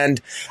there. And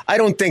I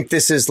don't think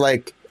this is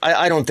like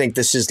I don't think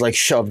this is like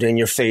shoved in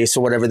your face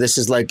or whatever. This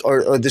is like,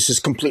 or this is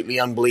completely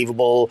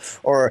unbelievable,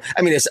 or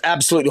I mean, it's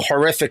absolutely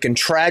horrific and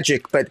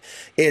tragic, but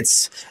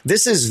this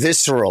is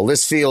visceral.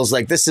 This feels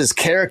like this is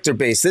character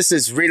based. This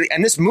is really,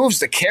 and this moves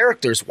the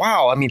characters.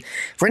 Wow. I mean,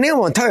 Renee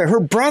Montoya, her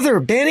brother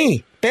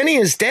Benny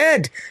is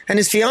dead, and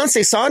his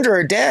fiancée Sandra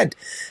are dead.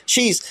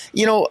 She's,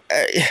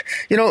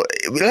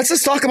 let's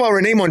just talk about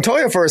Renee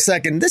Montoya for a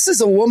second. This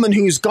is a woman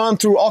who's gone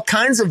through all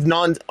kinds of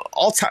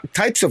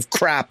types of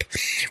crap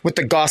with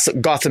the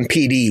Gotham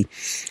PD.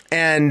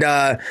 And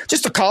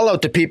just a call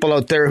out to people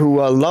out there who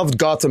loved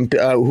Gotham,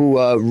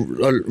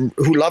 who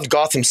loved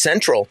Gotham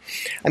Central.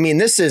 I mean,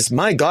 this is,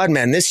 my God,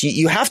 man. This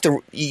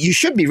you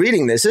should be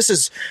reading this. This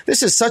is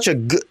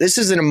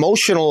an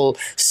emotional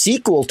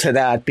sequel to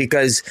that,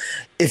 because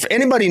if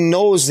anybody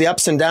knows the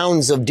ups and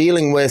downs of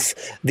dealing with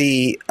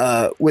the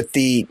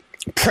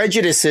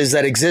prejudices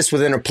that exist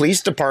within a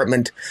police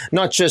department,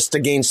 not just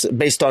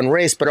based on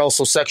race, but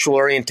also sexual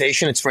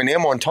orientation, it's Renee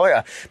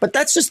Montoya. But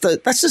that's just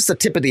the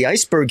tip of the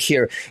iceberg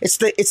here. It's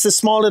the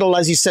small little,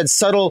 as you said,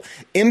 subtle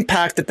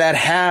impact that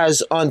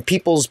has on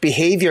people's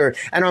behavior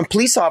and on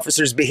police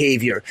officers'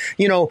 behavior.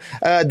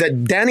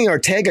 That Danny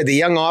Ortega, the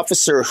young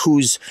officer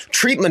whose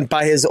treatment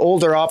by his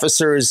older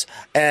officers,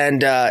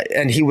 and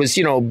he was,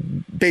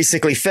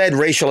 basically fed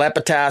racial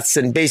epithets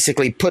and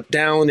basically put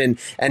down and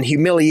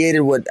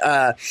humiliated with,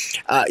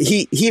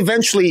 he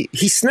eventually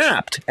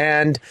snapped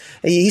and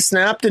he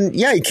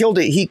killed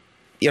it. He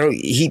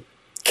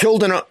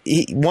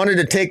wanted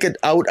to take it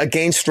out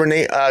against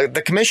Renee,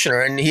 the commissioner,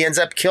 and he ends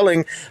up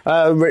killing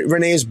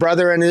Renee's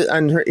brother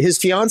and his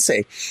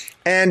fiance,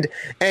 and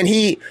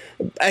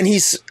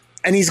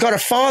he's got a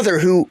father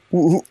who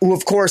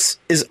of course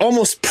is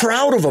almost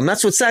proud of him.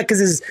 That's what's sad, because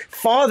his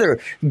father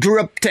grew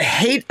up to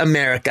hate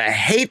America,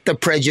 hate the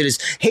prejudice,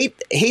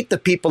 hate the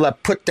people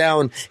that put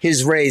down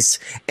his race.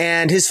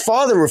 And his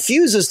father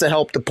refuses to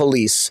help the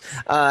police.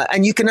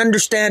 And you can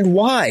understand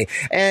why.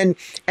 And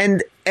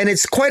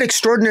it's quite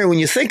extraordinary when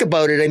you think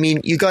about it. I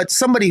mean, you got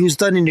somebody who's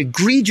done an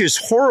egregious,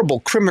 horrible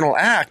criminal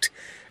act,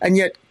 and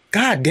yet,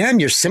 God damn,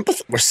 we're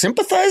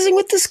sympathizing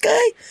with this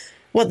guy?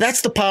 Well,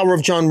 that's the power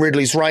of John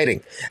Ridley's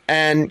writing.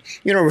 And,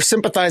 we're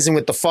sympathizing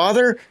with the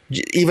father,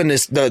 even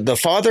the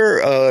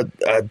father,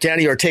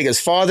 Danny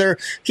Ortega's father.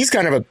 He's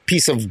kind of a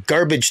piece of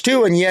garbage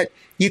too, and yet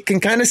you can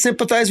kind of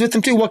sympathize with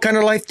him too. What kind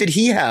of life did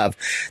he have?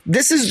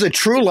 This is the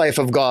true life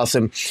of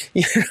Gotham.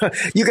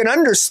 You can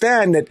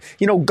understand that,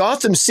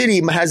 Gotham City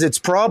has its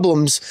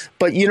problems,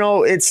 but,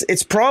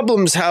 its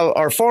problems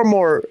are far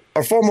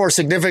more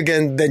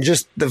significant than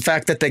just the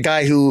fact that the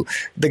guy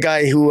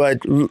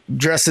who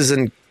dresses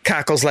in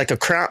cackles like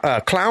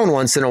a clown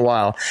once in a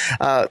while.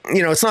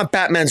 It's not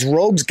Batman's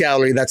rogues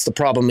gallery that's the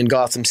problem in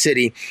Gotham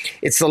City.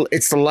 It's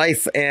the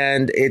life,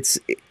 and it's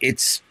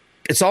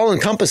all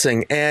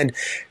encompassing. And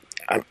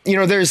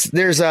there's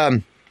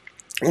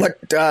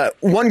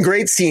one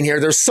great scene here.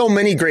 There's so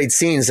many great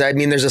scenes. I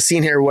mean, there's a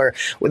scene here where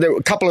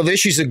a couple of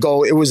issues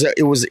ago, it was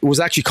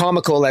actually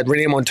comical that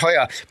Renee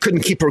Montoya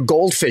couldn't keep her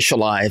goldfish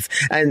alive,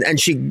 and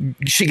she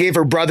gave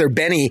her brother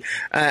Benny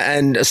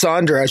and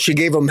Sandra, she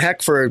gave him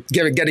heck for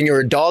getting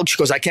her a dog. She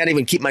goes, I can't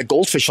even keep my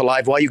goldfish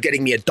alive. Why are you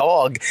getting me a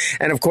dog?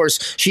 And of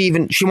course, she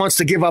wants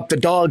to give up the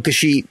dog because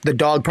the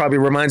dog probably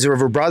reminds her of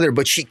her brother,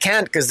 but she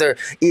can't because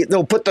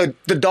they'll put the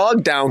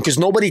dog down because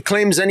nobody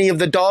claims any of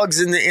the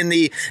dogs in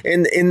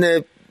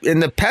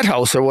the pet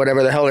house or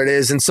whatever the hell it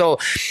is. And so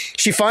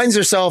she finds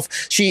herself,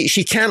 she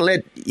can't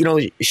let,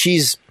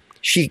 she's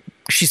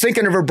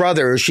thinking of her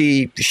brother.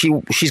 She's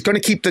going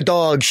to keep the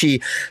dog.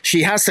 She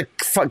has to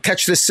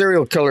catch this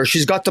serial killer.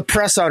 She's got the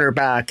press on her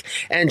back,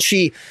 and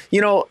she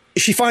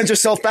finds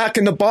herself back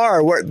in the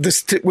bar with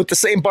the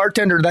same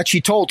bartender that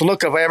she told,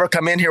 look, if I ever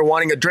come in here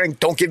wanting a drink,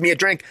 don't give me a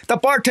drink. The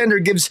bartender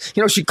gives,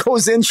 she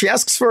goes in, she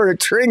asks for a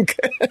drink.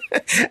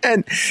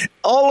 And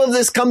all of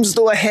this comes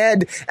to a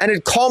head, and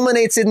it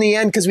culminates in the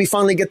end because we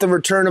finally get the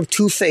return of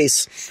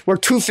Two-Face, where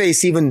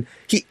Two-Face even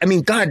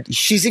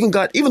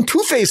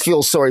Two-Face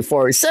feels sorry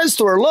for her. He says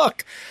to her,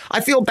 look,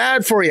 I feel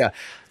bad for you.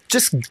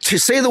 Just to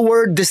say the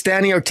word, this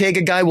Danny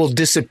Ortega guy will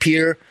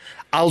disappear.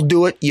 I'll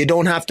do it. You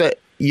won't have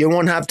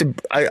to,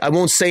 I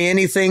won't say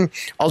anything.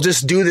 I'll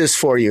just do this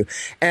for you.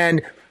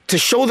 And to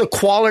show the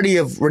quality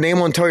of Renee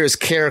Montoya's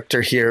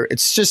character here,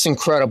 it's just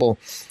incredible.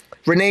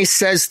 Renee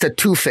says to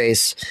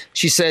Two-Face,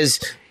 she says,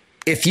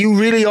 if you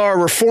really are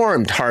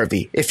reformed,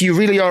 Harvey, if you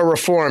really are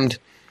reformed,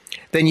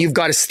 then you've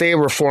got to stay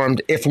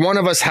reformed. If one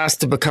of us has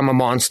to become a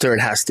monster, it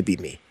has to be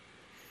me.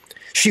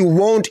 She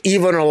won't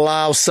even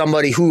allow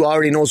somebody who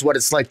already knows what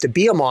it's like to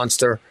be a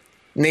monster,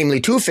 namely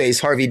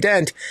Two-Face, Harvey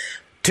Dent,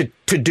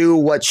 to do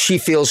what she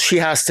feels she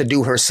has to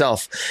do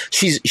herself.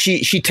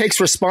 She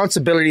takes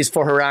responsibilities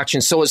for her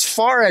actions. So as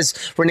far as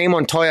Renee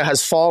Montoya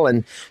has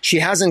fallen, she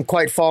hasn't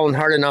quite fallen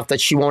hard enough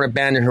that she won't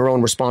abandon her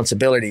own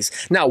responsibilities.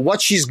 Now,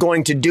 what she's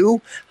going to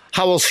do,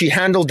 how will she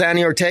handle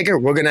Danny Ortega?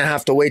 We're going to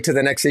have to wait to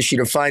the next issue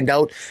to find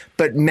out.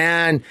 But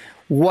man,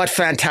 what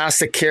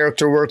fantastic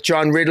character work.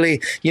 John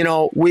Ridley,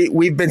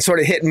 we've been sort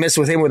of hit and miss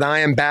with him with I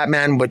Am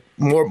Batman, but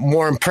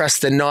more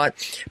impressed than not.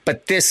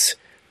 But this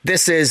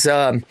This is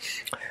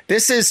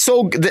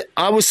so.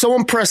 I was so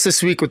impressed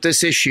this week with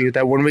this issue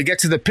that when we get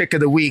to the pick of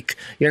the week,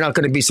 you're not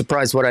going to be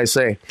surprised what I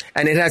say.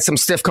 And it had some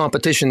stiff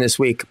competition this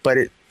week, but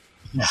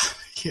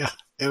yeah,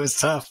 it was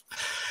tough.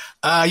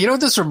 You know what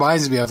this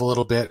reminds me of a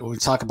little bit when we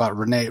talk about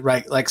Renee,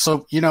 right? Like,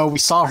 so, you know, we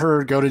saw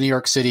her go to New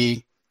York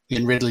City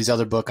in Ridley's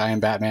other book, I Am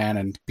Batman,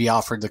 and be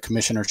offered the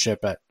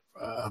commissionership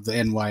of the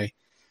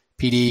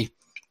NYPD.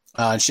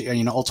 She,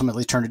 you know,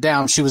 ultimately turned it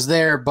down. She was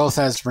there both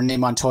as Renee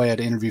Montoya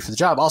to interview for the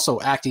job, also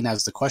acting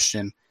as the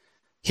Question.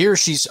 Here,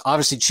 she's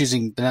obviously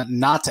choosing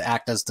not to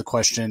act as the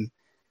Question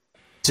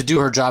to do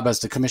her job as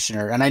the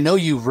commissioner. And I know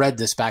you read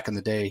this back in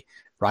the day,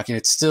 Rocky.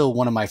 It's still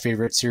one of my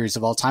favorite series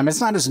of all time. It's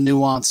not as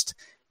nuanced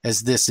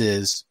as this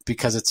is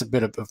because it's a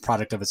bit of a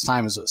product of its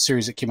time. It was a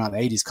series that came out in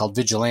the 80s called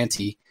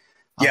Vigilante.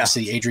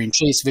 Obviously, Adrian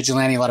Chase,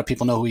 Vigilante. A lot of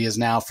people know who he is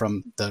now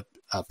from the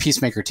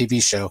Peacemaker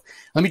TV show.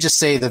 Let me just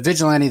say the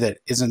Vigilante that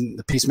is in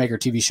the Peacemaker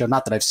TV show,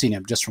 not that I've seen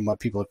him, just from what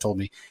people have told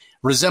me,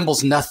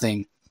 resembles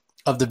nothing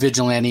of the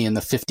Vigilante in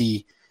the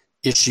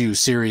 50-issue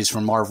series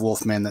from Marv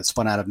Wolfman that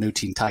spun out of New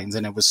Teen Titans.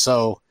 And it was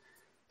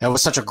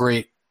such a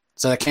great,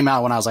 so that came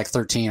out when I was like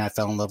 13. I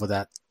fell in love with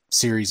that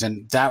series.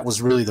 And that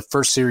was really the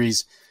first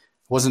series.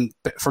 Wasn't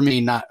for me,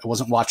 it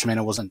wasn't Watchmen,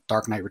 it wasn't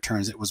Dark Knight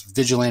Returns. It was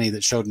Vigilante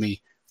that showed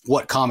me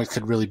what comics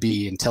could really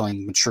be in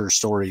telling mature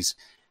stories.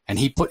 And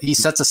he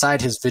sets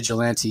aside his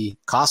vigilante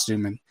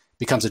costume and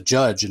becomes a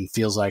judge and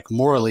feels like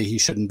morally he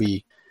shouldn't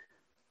be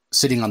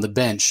sitting on the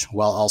bench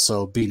while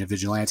also being a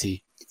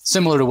vigilante,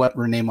 similar to what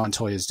Renee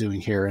Montoya is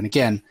doing here. And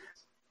again,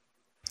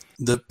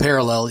 the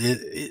parallel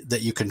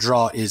that you can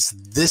draw is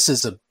this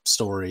is a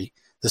story,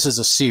 this is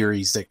a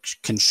series that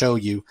can show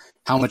you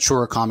how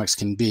mature comics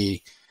can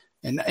be.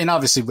 And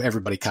obviously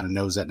everybody kind of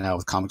knows that now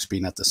with comics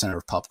being at the center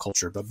of pop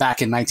culture. But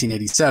back in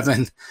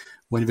 1987,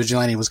 when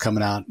Vigilante was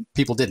coming out,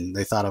 people didn't.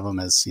 They thought of them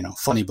as, you know,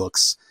 funny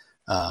books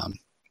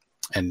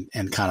and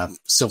kind of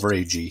Silver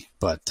Agey.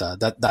 But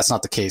that's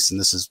not the case, and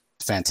this is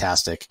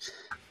fantastic.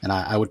 And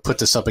I would put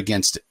this up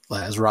against,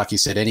 as Rocky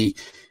said,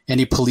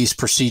 any police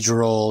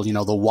procedural, you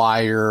know, The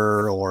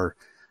Wire or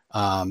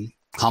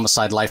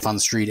Homicide: Life on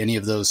the Street, any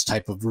of those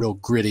type of real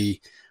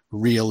gritty,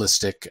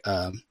 realistic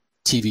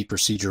TV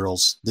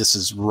procedurals. This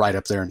is right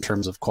up there in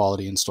terms of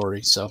quality and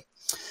story. So,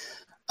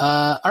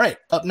 all right.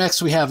 Up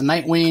next, we have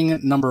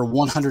Nightwing number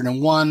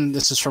 101.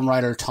 This is from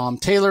writer Tom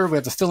Taylor. We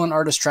have a fill-in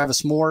artist,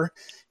 Travis Moore,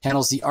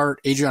 handles the art.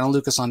 Adriana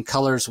Lucas on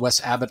colors,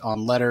 Wes Abbott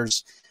on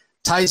letters.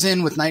 Ties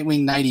in with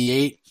Nightwing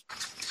 98,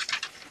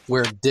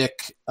 where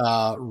Dick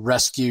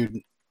rescued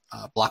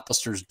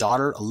Blockbuster's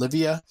daughter,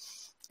 Olivia.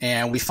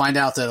 And we find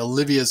out that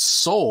Olivia's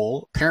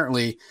soul,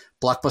 apparently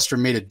Blockbuster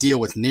made a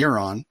deal with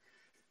Neron,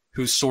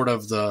 who's sort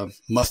of the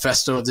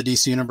Mephisto of the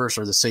DC universe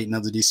or the Satan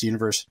of the DC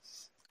universe.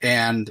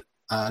 And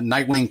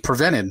Nightwing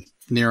prevented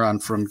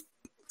Neron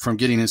from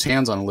getting his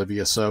hands on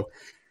Olivia. So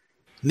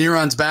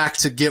Neron's back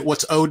to get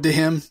what's owed to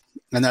him.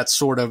 And that's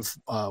sort of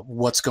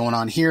what's going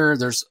on here.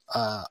 There's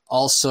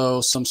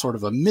also some sort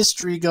of a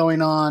mystery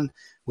going on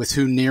with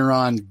who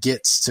Neron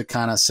gets to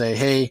kind of say,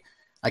 hey,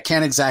 I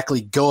can't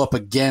exactly go up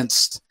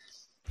against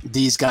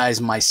these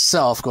guys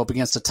myself, go up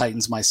against the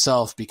Titans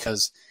myself,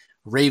 because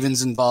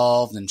Raven's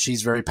involved and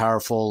she's very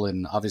powerful.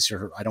 And obviously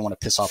I don't want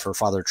to piss off her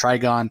father,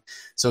 Trigon.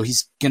 So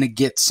he's going to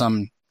get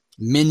some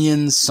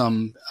minions,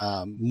 some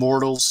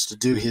mortals to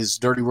do his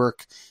dirty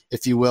work,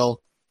 if you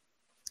will.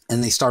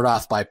 And they start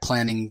off by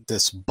planting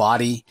this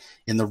body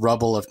in the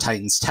rubble of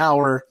Titan's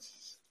Tower.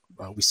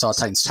 We saw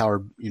Titan's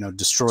Tower,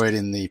 destroyed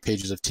in the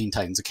pages of Teen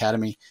Titans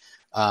Academy.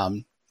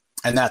 And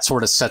that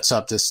sort of sets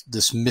up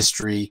this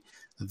mystery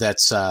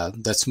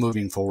that's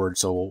moving forward.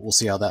 So we'll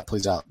see how that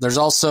plays out. There's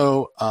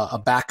also a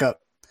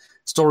backup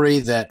story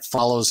that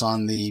follows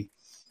on the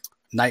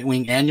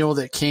Nightwing annual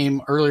that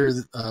came earlier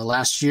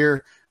last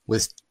year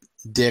with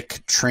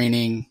Dick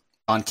training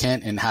John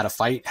Kent in how to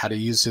fight, how to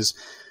use his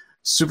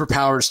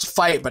superpowers to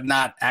fight, but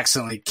not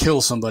accidentally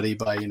kill somebody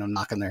by,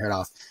 knocking their head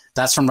off.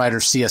 That's from writer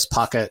C.S.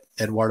 Pocket.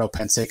 Eduardo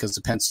Panseca's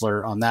the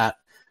penciler on that.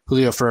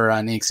 Julio Ferreira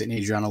on inks and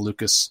Adriana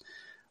Lucas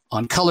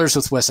on colors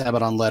with Wes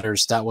Abbott on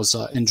letters. That was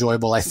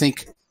enjoyable. I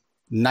think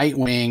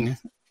Nightwing,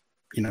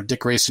 Dick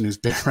Grayson, who's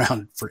been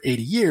around for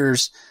 80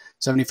 years,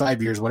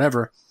 75 years,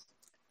 whatever,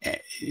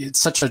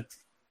 it's such a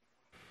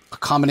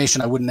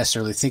combination I wouldn't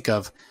necessarily think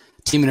of,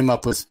 teaming him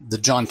up with the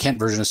John Kent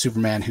version of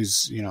Superman,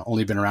 who's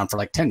only been around for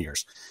like 10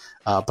 years.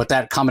 But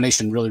that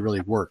combination really,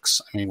 really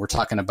works. I mean, we're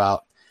talking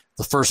about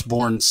the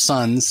firstborn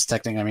sons,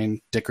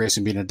 technically, Dick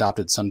Grayson being an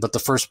adopted son, but the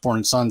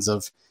firstborn sons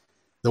of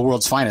the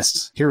world's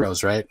finest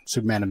heroes, right?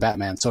 Superman and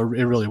Batman. So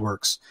it really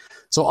works.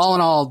 So all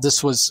in all,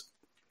 this was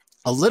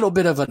a little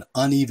bit of an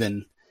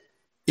uneven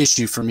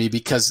issue for me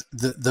because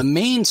the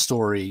main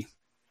story,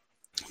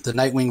 the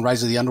Nightwing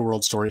Rise of the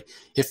Underworld story,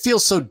 it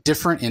feels so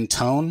different in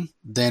tone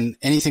than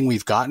anything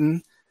we've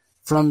gotten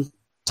from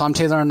Tom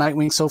Taylor on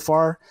Nightwing so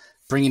far,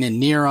 bringing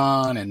in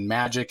Neron and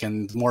magic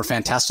and more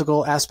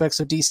fantastical aspects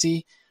of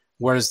DC,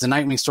 whereas the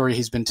Nightwing story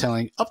he's been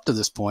telling up to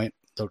this point,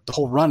 the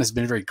whole run has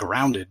been very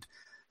grounded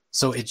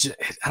So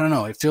I don't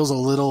know. It feels a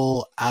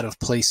little out of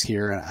place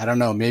here. I don't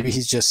know. Maybe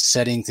he's just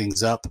setting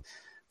things up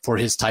for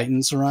his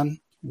Titans run,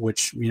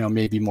 which,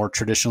 may be more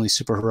traditionally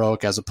super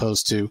heroic as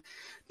opposed to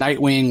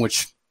Nightwing,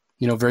 which,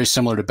 very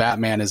similar to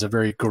Batman, is a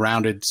very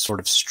grounded sort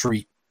of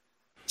street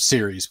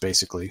series,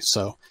 basically.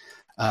 So,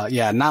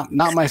 not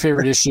my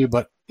favorite issue,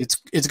 but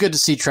it's good to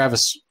see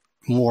Travis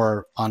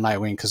Moore on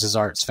Nightwing because his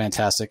art's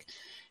fantastic.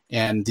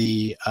 And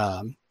the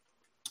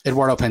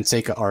Eduardo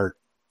Penseca art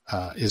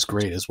is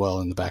great as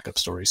well in the backup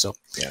story. So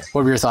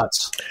what were your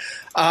thoughts?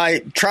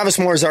 Travis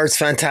Moore's art's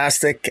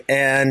fantastic,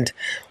 and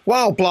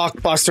wow,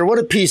 Blockbuster, what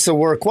a piece of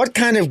work. What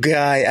kind of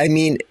guy? I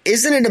mean,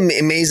 isn't it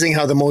amazing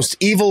how the most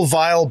evil,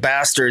 vile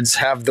bastards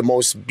have the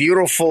most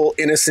beautiful,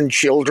 innocent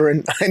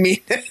children? I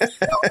mean,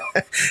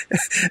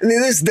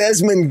 this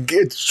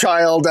Desmond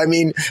child,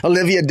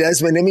 Olivia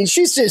Desmond,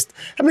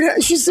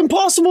 she's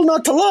impossible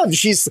not to love.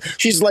 She gets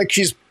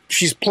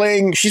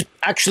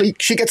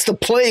to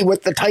play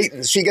with the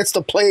Titans. She gets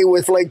to play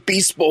with like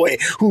Beast Boy,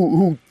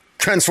 who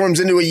transforms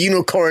into a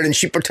unicorn, and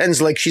she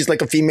pretends like she's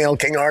like a female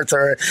King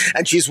Arthur,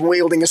 and she's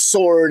wielding a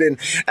sword, and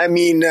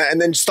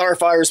then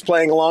Starfire's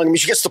playing along.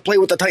 She gets to play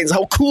with the Titans.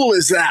 How cool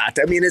is that?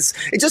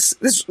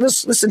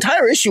 This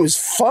entire issue is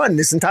fun.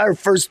 This entire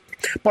first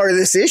part of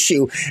this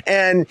issue,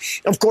 and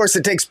of course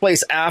it takes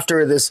place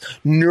after this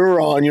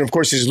neuron. Of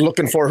course, he's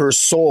looking for her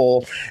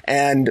soul,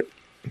 and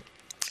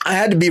I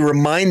had to be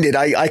reminded.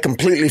 I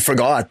completely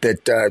forgot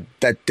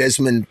that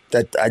Desmond.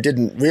 That I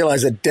didn't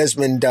realize that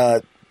Desmond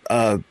had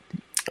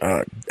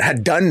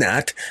done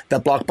that.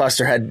 That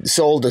Blockbuster had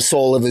sold the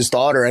soul of his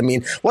daughter.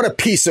 What a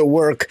piece of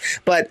work!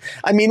 But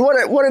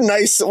what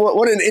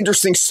an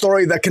interesting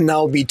story that can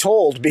now be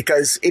told,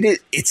 because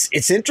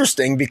it's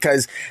interesting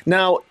because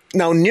now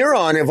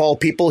Neuron, of all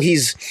people,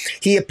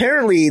 he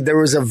apparently, there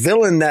was a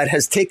villain that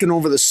has taken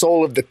over the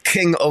soul of the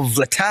king of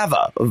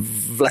Vlatava,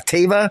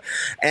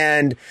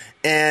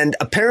 and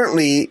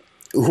apparently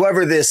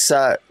whoever this,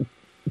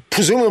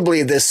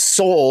 presumably this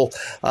soul,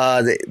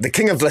 the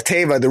king of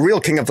Vlatava, the real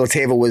king of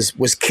Vlatava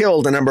was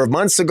killed a number of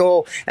months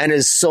ago, and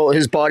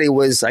his body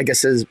was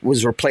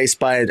replaced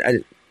by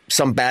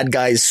some bad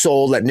guy's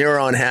soul that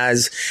Neuron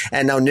has,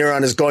 and now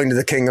Neuron is going to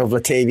the king of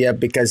Latavia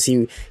because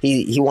he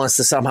wants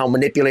to somehow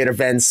manipulate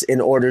events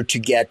in order to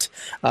get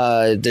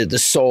the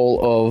soul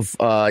of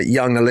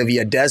young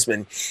Olivia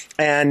Desmond,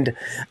 and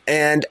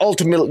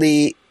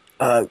ultimately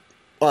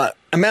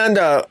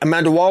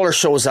Amanda Waller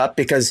shows up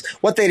because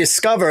what they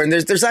discover, and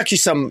there's actually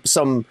some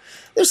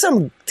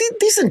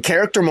decent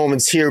character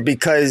moments here,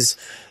 because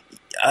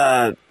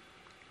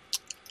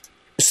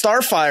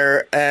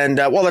Starfire and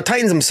the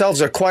Titans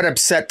themselves are quite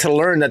upset to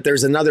learn that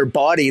there's another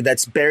body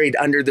that's buried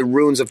under the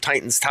ruins of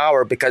Titan's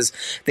Tower, because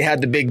they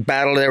had the big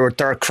battle there with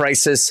Dark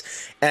Crisis,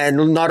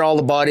 and not all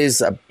the bodies,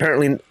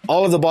 apparently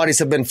all of the bodies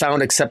have been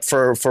found except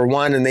for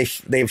one, and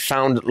they've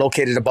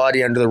located a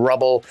body under the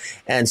rubble,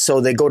 and so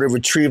they go to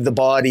retrieve the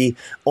body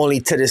only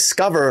to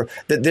discover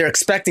that they're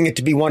expecting it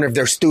to be one of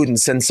their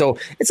students. And so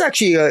it's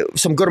actually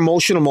some good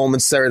emotional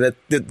moments there that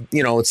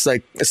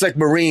it's like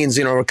Marines,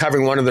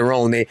 recovering one of their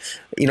own. They,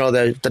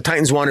 the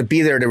Titans want to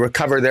be there to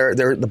recover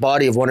the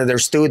body of one of their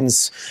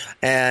students,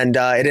 and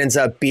it ends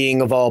up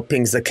being, of all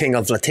things, the king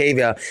of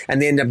Vlatavia,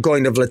 and they end up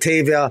going to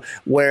Vlatavia,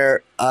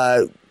 where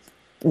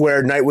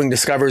Nightwing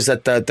discovers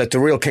that the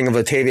real king of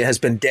Latavia has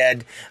been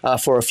dead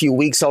for a few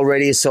weeks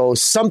already. So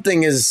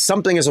something is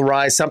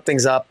awry,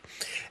 something's up,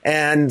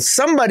 and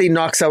somebody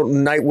knocks out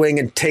Nightwing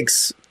and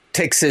takes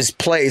his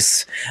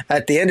place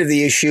at the end of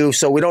the issue.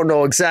 So we don't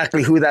know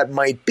exactly who that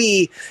might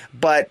be,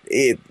 but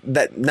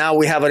that now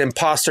we have an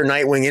imposter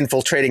Nightwing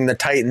infiltrating the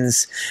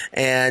Titans,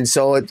 and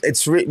so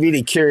it's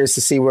really curious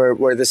to see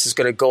where this is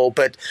going to go.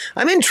 But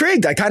I'm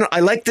intrigued. I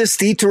like this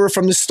detour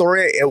from the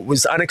story. It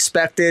was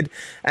unexpected,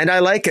 and I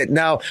like it.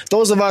 Now,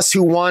 those of us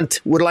who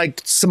would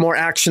like some more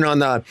action on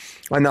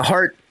the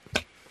heart.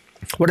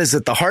 What is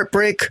it? The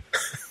Heartbreak?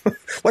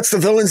 What's the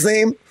villain's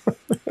name?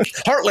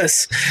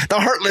 Heartless. The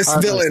Heartless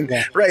villain.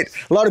 Yeah. Right.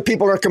 A lot of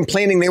people are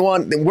complaining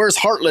where's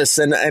Heartless?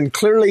 And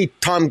clearly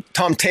Tom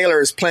Taylor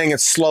is playing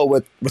it slow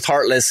with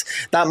Heartless.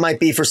 That might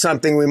be for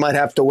something we might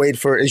have to wait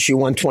for issue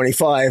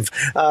 125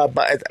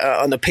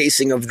 on the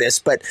pacing of this.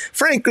 But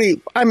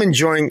frankly, I'm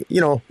enjoying,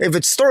 if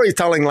it's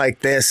storytelling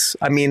like this,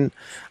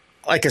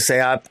 like I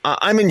say,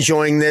 I'm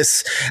enjoying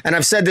this, and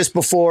I've said this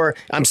before.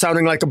 I'm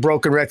sounding like a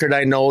broken record.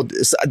 I know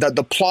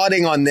the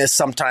plotting on this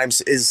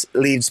sometimes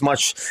leaves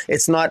much.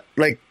 It's not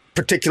like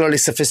particularly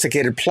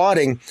sophisticated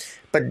plotting,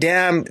 but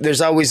damn, there's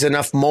always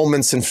enough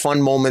moments and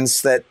fun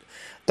moments that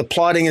the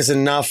plotting is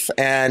enough,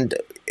 and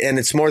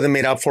it's more than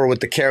made up for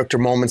with the character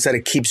moments, that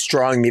it keeps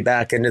drawing me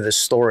back into the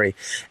story.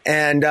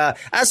 And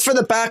as for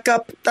the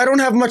backup, I don't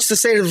have much to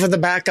say for the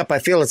backup. I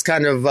feel it's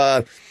kind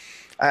of.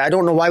 I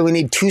don't know why we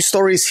need two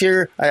stories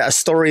here. A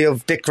story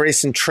of Dick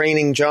Grayson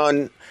training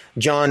John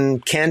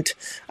Kent.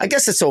 I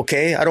guess it's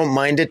okay. I don't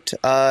mind it.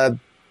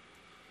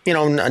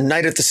 A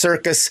Night at the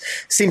Circus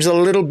seems a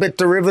little bit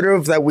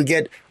derivative that we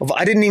get.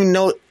 I didn't even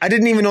know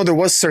there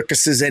was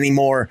circuses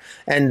anymore,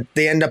 and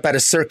they end up at a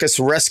circus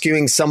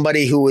rescuing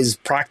somebody who is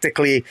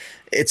practically.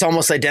 It's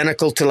almost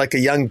identical to like a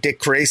young Dick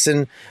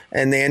Grayson,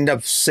 and they end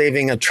up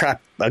saving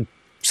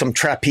some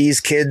trapeze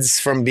kids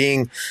from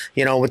being,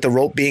 with the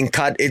rope being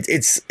cut.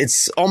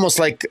 It's almost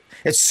like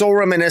it's so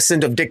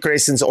reminiscent of Dick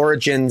Grayson's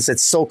origins.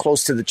 It's so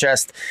close to the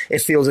chest. It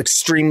feels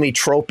extremely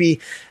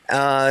tropey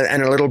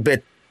and a little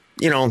bit.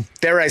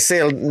 Dare I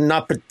say,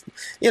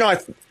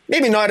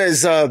 maybe not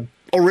as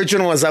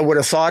original as I would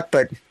have thought,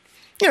 but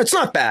it's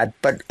not bad.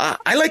 But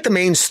I like the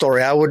main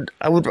story. I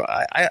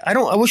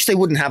wish they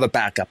wouldn't have a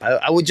backup.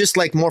 I would just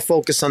like more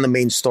focus on the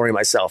main story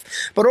myself.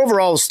 But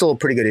overall, it's still a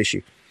pretty good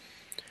issue.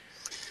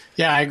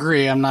 Yeah, I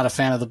agree. I'm not a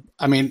fan of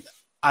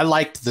I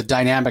liked the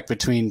dynamic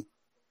between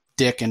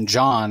Dick and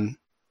John.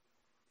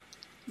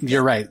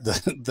 You're right.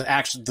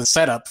 The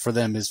setup for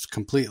them is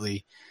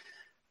completely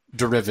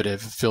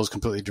derivative. It feels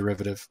completely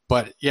derivative.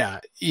 But yeah,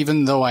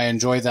 even though I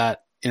enjoy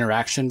that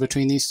interaction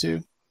between these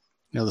two,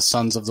 the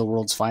sons of the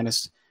world's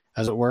finest,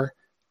 as it were,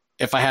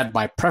 if I had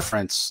my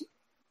preference,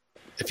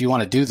 if you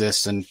want to do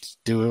this, then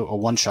do a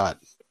one shot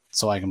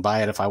so I can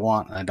buy it if I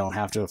want, and I don't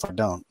have to if I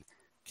don't.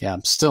 Yeah,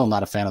 I'm still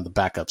not a fan of the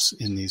backups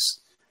in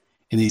these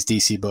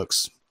DC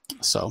books.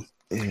 So,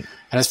 and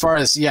as far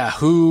as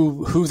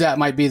who that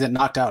might be that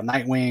knocked out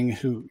Nightwing,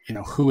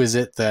 who is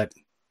it that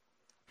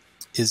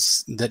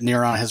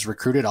Neron has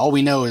recruited? All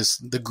we know is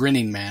the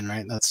Grinning Man,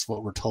 right? That's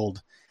what we're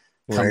told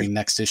coming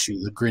next issue,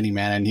 the Grinning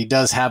Man, and he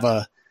does have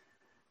a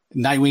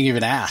Nightwing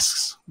even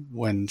asks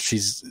when she,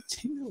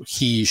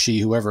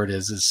 whoever it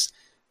is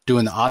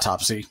doing the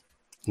autopsy,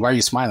 why are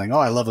you smiling? Oh,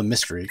 I love a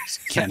mystery.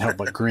 Can't help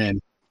but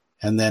grin.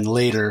 And then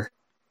later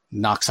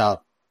knocks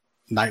out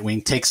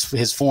Nightwing, takes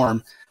his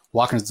form,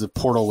 walking into the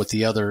portal with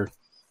the other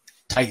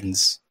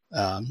Titans.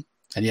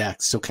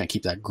 Still can't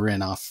keep that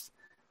grin off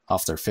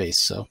their face.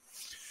 So,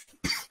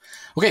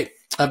 okay,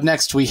 up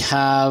next we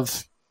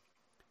have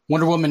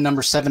Wonder Woman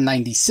number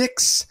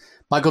 796.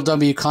 Michael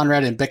W.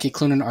 Conrad and Becky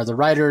Cloonan are the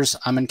writers.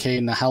 Amin K.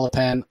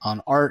 Nahalapan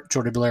on art.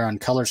 Jordi Belair on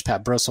colors.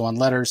 Pat Brosso on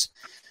letters.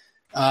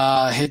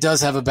 It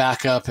does have a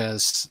backup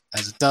as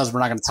it does.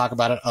 We're not going to talk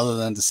about it other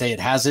than to say it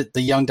has it.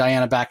 The young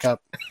Diana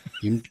backup.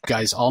 You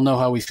guys all know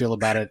how we feel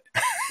about it.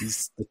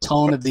 The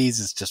tone of these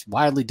is just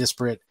wildly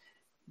disparate.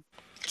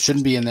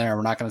 Shouldn't be in there.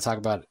 We're not going to talk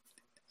about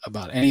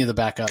any of the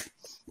backup.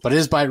 But it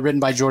is written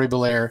by Jordi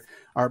Belair,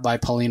 art by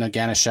Paulina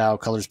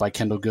Ganeschow, colors by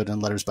Kendall Good,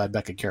 and letters by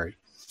Becca Carey.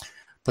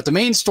 But the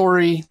main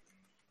story,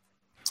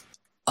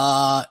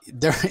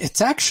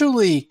 it's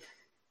actually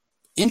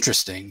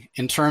interesting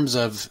in terms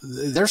of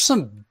there's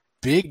some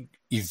big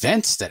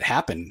events that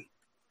happen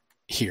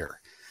here.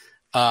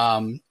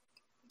 Not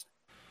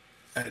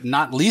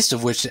least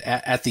of which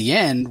at the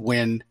end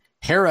when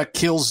Hera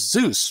kills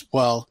Zeus.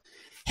 Well,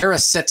 Hera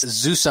sets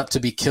Zeus up to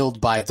be killed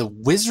by the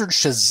Wizard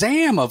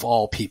Shazam of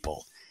all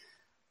people.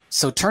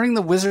 So turning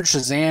the Wizard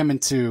Shazam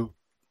into,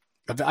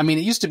 it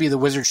used to be the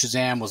Wizard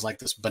Shazam was like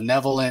this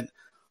benevolent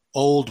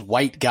old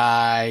white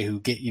guy who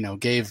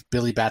gave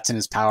Billy Batson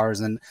his powers,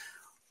 and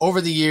over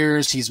the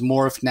years he's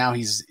morphed. Now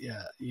he's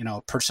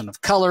a person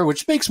of color,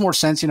 which makes more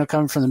sense,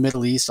 coming from the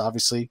Middle East,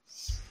 obviously.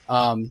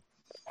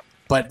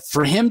 But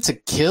for him to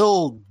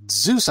kill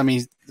Zeus,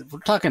 we're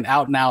talking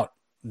out and out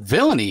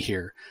villainy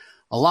here,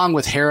 along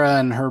with Hera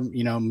and her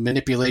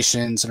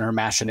manipulations and her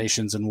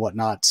machinations and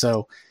whatnot.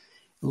 So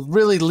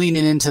really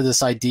leaning into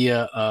this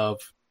idea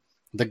of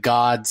the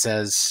gods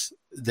as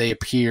they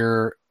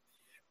appear,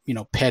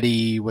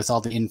 petty with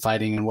all the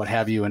infighting and what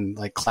have you, and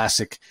like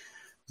classic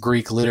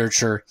Greek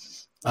literature.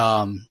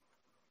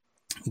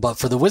 But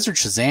for the Wizard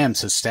Shazam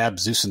to stab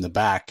Zeus in the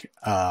back,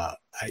 I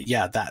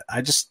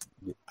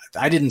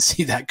didn't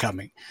see that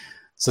coming.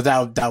 So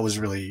that was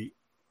really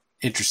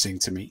interesting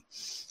to me.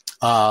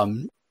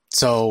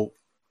 So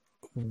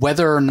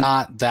whether or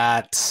not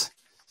that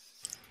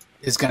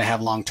is going to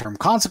have long-term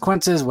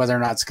consequences, whether or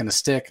not it's going to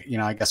stick,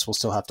 I guess we'll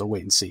still have to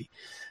wait and see.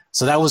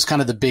 So that was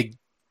kind of the big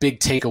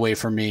takeaway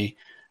for me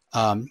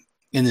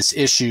in this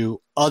issue,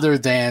 other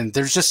than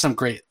there's just some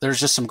great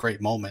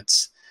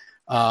moments.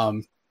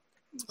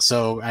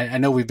 So I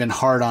know we've been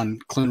hard on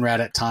Clunrad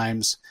at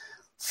times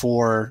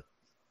for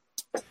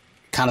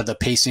kind of the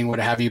pacing, what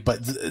have you, but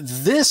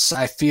this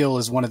I feel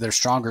is one of their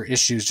stronger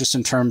issues, just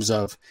in terms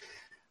of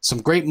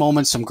some great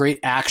moments, some great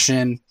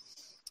action.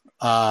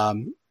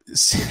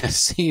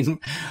 Seeing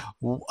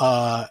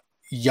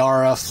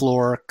Yara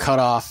Flor cut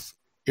off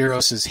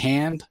Eros's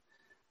hand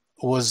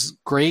was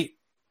great.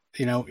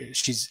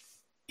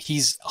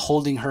 He's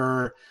holding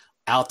her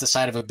out the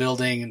side of a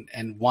building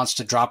and wants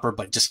to drop her,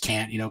 but just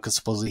can't, because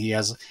supposedly he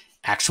has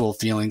actual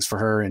feelings for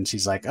her. And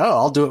she's like, "Oh,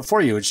 I'll do it for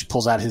you." And she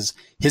pulls out his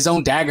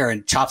own dagger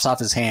and chops off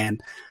his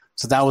hand.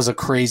 So that was a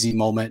crazy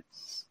moment.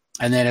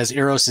 And then as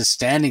Eros is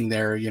standing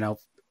there,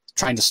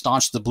 trying to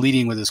staunch the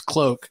bleeding with his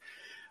cloak,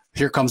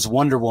 here comes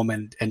Wonder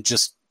Woman and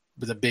just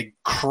with a big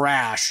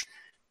crash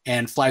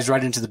and flies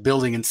right into the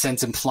building and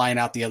sends him flying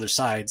out the other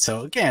side.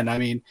 So again,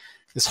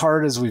 as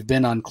hard as we've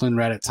been on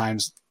Clunrad at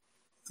times,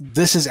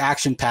 this is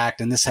action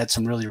packed, and this had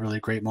some really, really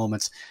great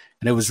moments,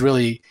 and it was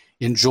really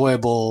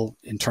enjoyable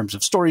in terms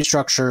of story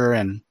structure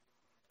and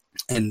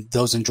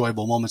those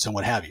enjoyable moments and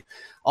what have you.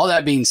 All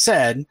that being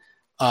said,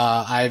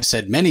 I've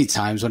said many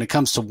times when it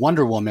comes to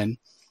Wonder Woman,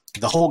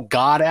 the whole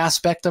God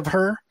aspect of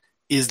her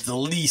is the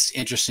least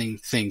interesting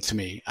thing to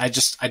me. I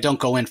don't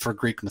go in for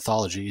Greek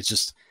mythology. It's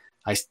just,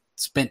 I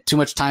spent too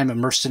much time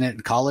immersed in it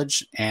in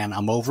college, and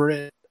I'm over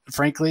it,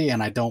 frankly,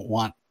 and I don't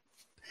want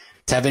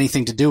to have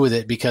anything to do with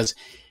it, because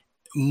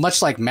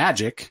much like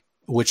magic,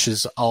 which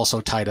is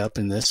also tied up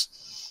in this,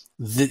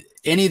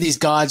 any of these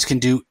gods can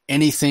do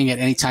anything at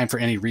any time for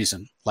any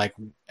reason. Like,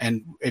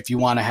 and if you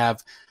want to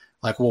have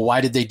like, well, why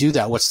did they do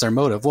that? What's their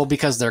motive? Well,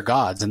 because they're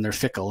gods and they're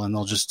fickle, and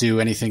they'll just do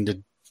anything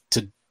to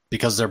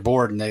because they're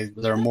bored and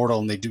they're immortal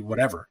and they do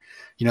whatever.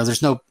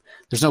 There's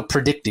no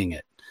predicting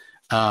it.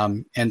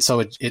 And so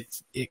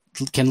it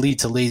can lead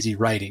to lazy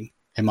writing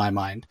in my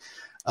mind.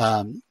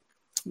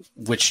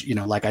 Which,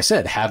 like I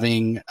said,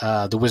 having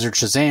the wizard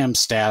Shazam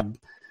stab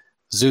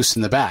Zeus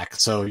in the back.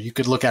 So you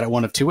could look at it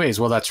one of two ways.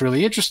 Well, that's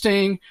really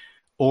interesting,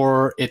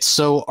 or it's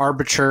so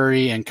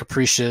arbitrary and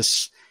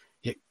capricious.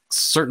 It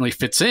certainly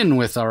fits in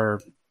with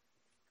our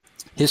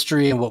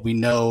history and what we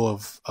know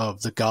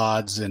of the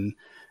gods and,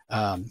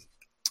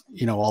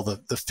 all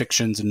the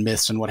fictions and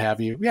myths and what have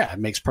you. Yeah, it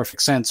makes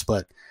perfect sense.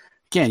 But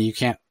again, you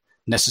can't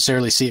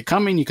necessarily see it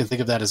coming. You can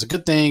think of that as a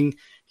good thing.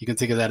 You can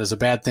think of that as a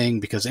bad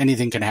thing, because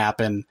anything can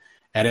happen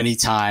at any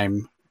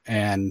time,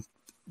 and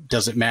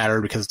doesn't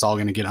matter because it's all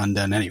going to get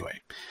undone anyway.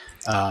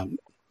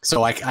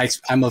 So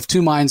I'm of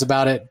two minds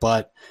about it,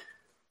 but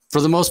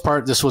for the most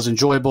part, this was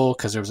enjoyable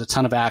because there was a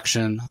ton of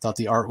action. I thought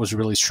the art was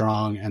really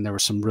strong, and there were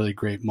some really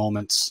great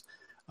moments.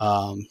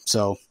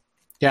 So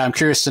yeah, I'm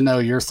curious to know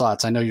your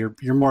thoughts. I know you're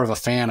more of a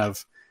fan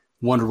of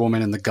Wonder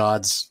Woman and the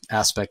gods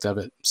aspect of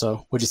it.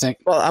 So what do you think?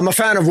 Well, I'm a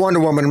fan of Wonder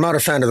Woman. I'm not a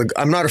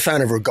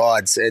fan of her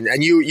gods.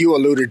 And you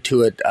alluded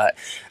to it.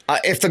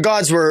 If the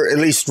gods were at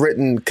least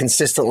written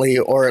consistently,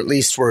 or at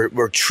least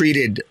were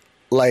treated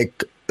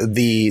like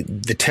the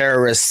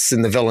terrorists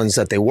and the villains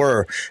that they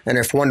were, and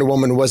if Wonder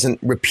Woman wasn't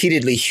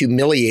repeatedly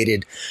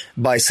humiliated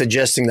by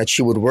suggesting that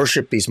she would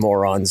worship these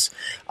morons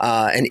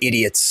and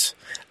idiots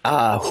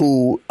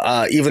who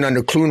even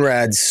under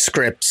Clunrad's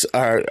scripts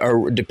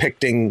are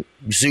depicting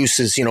Zeus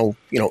as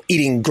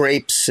eating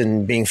grapes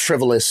and being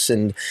frivolous,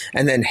 and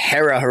then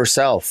Hera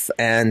herself,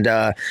 and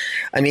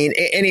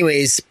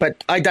anyways,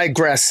 but I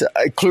digress.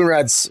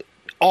 Clunrad's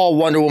all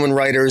Wonder Woman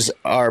writers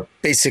are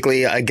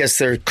basically, I guess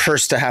they're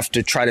cursed to have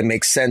to try to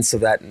make sense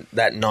of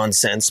that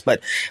nonsense.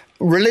 But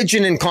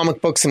religion in comic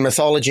books and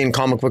mythology in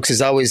comic books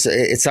is always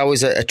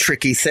a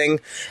tricky thing.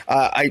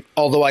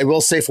 Although I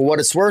will say, for what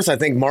it's worth, I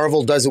think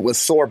Marvel does it with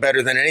Thor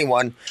better than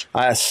anyone.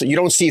 So you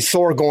don't see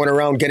Thor going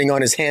around getting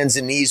on his hands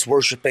and knees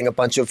worshiping a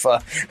bunch of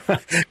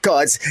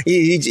gods.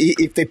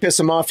 If they piss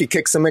him off, he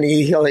kicks them and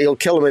he'll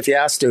kill them if he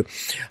has to.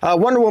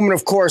 Wonder Woman,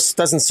 of course,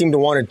 doesn't seem to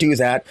want to do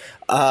that.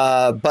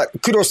 But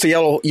kudos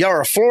to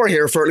Yara Flor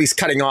here for at least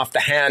cutting off the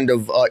hand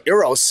of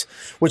Eros,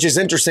 which is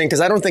interesting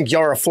because I don't think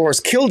Yara Flor has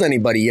killed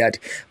anybody yet.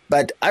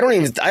 But I don't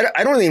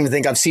even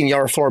think I've seen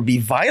Yara Flor be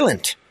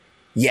violent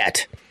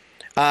yet,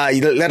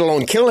 let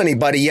alone kill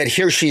anybody. Yet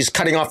here she's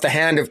cutting off the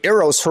hand of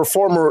Eros, her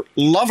former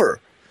lover,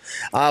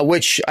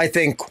 which I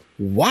think,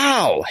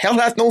 wow, hell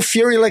hath no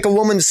fury like a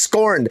woman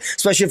scorned,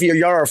 especially if you're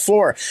Yara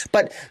Flor.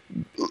 But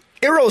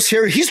Eros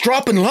here, he's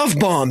dropping love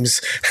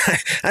bombs.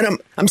 And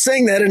I'm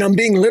saying that and I'm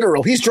being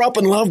literal. He's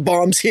dropping love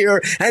bombs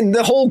here, and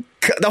the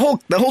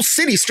whole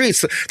city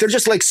streets, they're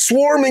just like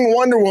swarming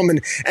Wonder Woman.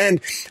 And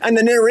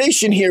the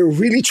narration here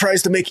really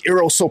tries to make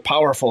Eros so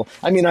powerful.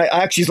 I mean, I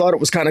actually thought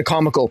it was kind of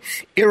comical.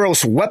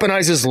 Eros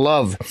weaponizes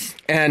love,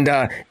 and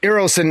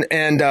Eros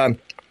and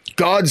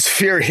gods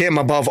fear him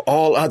above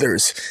all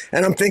others.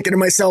 And I'm thinking to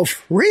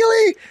myself,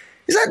 really?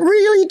 Is that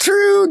really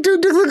true? Do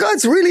the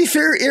gods really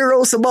fear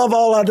Eros above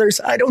all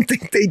others? I don't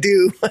think they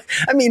do.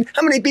 I mean,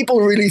 how many people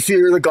really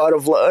fear the god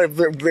of love?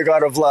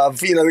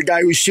 The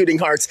guy who's shooting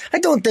hearts. I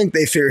don't think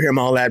they fear him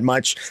all that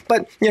much.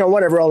 But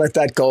whatever. I'll let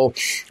that go.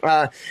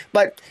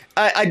 But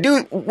I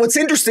do. What's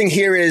interesting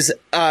here is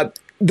the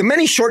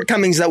many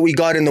shortcomings that we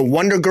got in the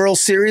Wonder Girl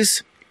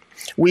series.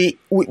 We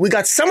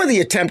got some of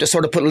the attempt to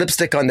sort of put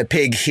lipstick on the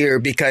pig here,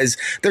 because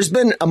there's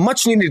been a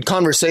much needed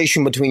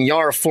conversation between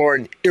Yara Flor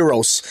and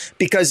Eros,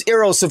 because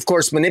Eros, of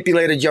course,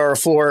 manipulated Yara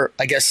Flor,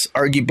 I guess,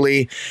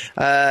 arguably.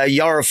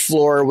 Yara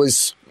Flor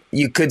was,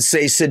 you could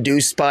say,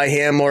 seduced by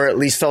him, or at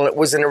least felt it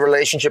was in a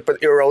relationship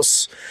with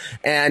Eros,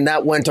 and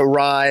that went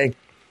awry.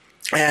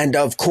 And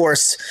of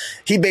course,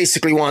 he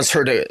basically wants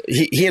her to,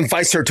 he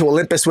invites her to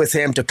Olympus with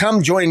him to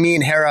come join me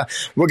and Hera.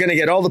 We're going to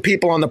get all the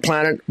people on the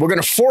planet. We're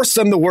going to force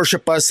them to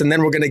worship us, and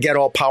then we're going to get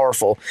all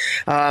powerful.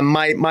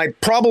 My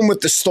problem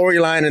with the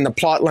storyline and the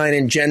plot line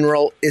in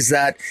general is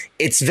that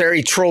it's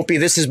very tropey.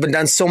 This has been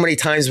done so many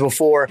times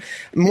before.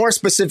 More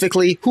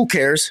specifically, who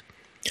cares?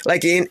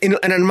 Like, and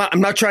I'm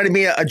not trying to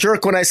be a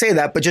jerk when I say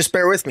that, but just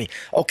bear with me.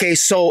 Okay,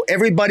 so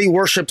everybody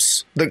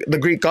worships the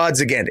Greek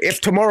gods again. If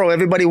tomorrow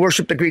everybody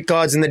worshiped the Greek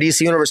gods in the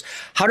DC universe,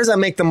 how does that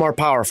make them more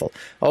powerful?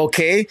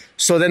 Okay,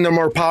 so then they're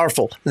more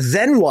powerful.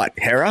 Then what,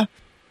 Hera?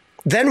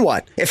 Then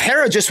what? If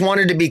Hera just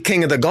wanted to be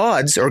king of the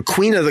gods or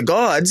queen of the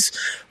gods,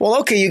 well,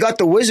 okay, you got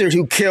the wizard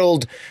who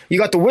killed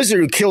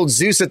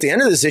Zeus at the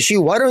end of this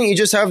issue. Why don't you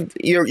just have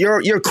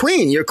your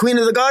queen? You're queen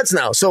of the gods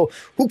now. So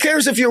who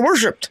cares if you're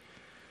worshipped?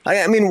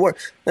 I mean,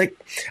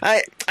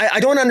 I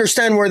don't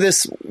understand where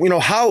this,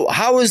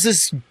 how is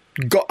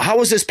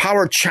this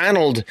power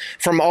channeled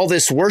from all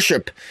this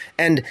worship?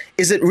 And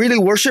is it really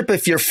worship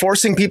if you're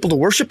forcing people to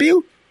worship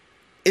you?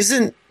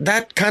 Isn't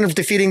that kind of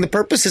defeating the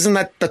purpose? Isn't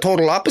that the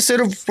total opposite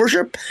of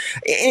worship?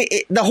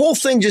 The whole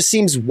thing just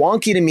seems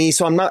wonky to me.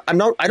 So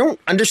I don't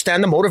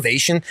understand the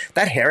motivation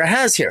that Hera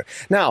has here.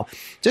 Now,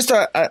 just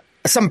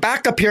some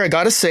backup here. I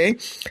got to say,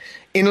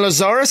 in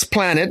Lazarus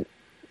Planet,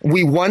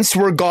 We Once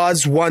Were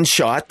Gods one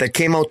shot that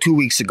came out 2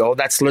 weeks ago.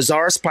 That's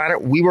Lazarus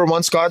Planet. We Were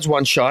Once Gods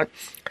one shot.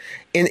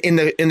 In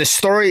the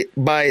story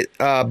by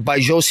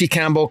Josie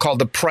Campbell called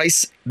The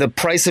Price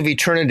of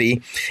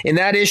Eternity. In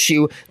that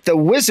issue, the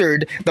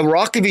wizard, the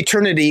Rock of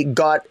Eternity,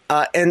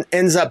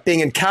 ends up being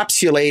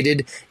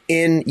encapsulated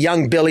in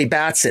young Billy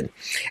Batson,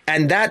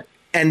 and that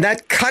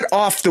cut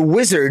off the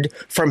wizard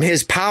from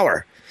his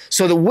power.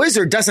 So the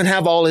wizard doesn't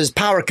have all his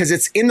power because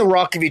it's in the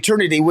Rock of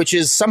Eternity, which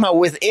is somehow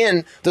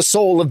within the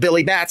soul of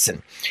Billy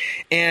Batson.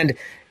 And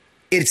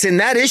it's in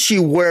that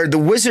issue where the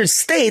wizard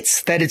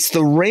states that it's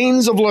the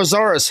rains of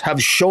Lazarus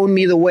have shown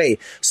me the way.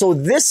 So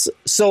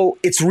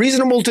it's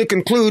reasonable to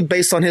conclude,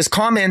 based on his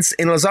comments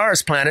in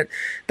Lazarus Planet,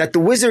 that the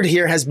wizard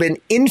here has been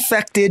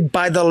infected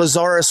by the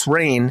Lazarus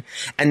rain,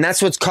 and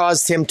that's what's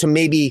caused him to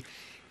maybe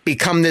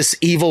become this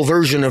evil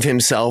version of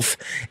himself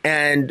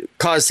and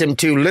caused him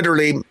to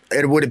literally,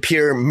 it would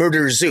appear,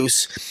 murder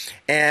Zeus.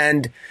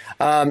 And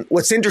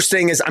what's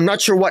interesting is I'm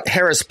not sure what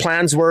Hera's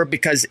plans were,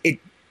 because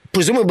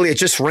presumably it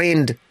just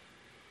rained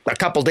a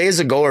couple days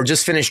ago or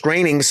just finished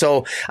raining.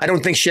 So I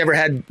don't think she ever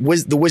had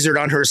the wizard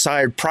on her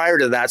side prior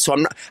to that.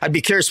 So I'd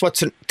be curious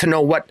to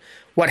know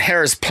what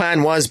Hera's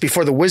plan was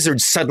before the wizard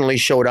suddenly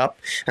showed up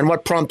and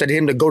what prompted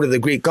him to go to the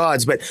Greek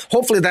gods. But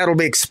hopefully that'll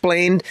be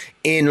explained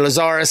in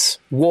Lazarus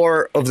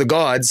War of the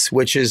Gods,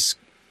 which is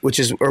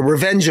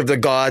Revenge of the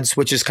Gods,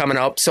 which is coming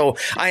up. So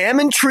I am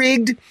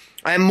intrigued.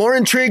 I am more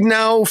intrigued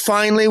now,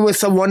 finally,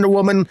 with a Wonder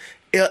Woman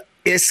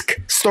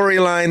isk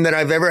storyline that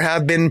I've ever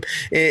have been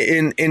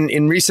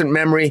in recent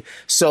memory.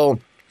 So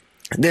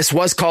this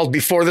was called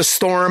Before the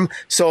Storm.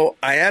 So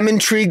I am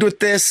intrigued with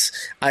this.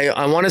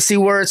 I want to see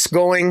where it's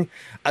going.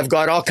 I've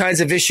got all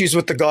kinds of issues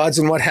with the gods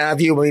and what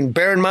have you. I mean,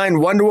 bear in mind,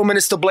 Wonder Woman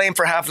is to blame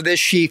for half of this.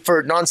 She,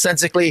 for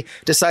nonsensically,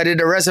 decided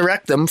to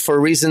resurrect them for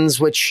reasons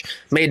which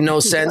made no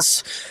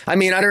sense. I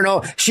mean, I don't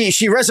know. She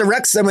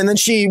resurrects them and then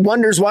she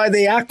wonders why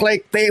they act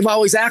like they've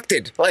always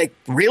acted. Like,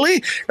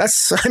 really?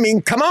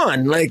 Come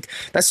on. Like,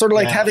 that's sort of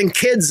like having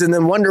kids and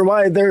then wonder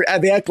why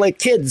they act like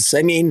kids.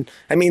 I mean,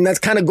 that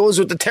kind of goes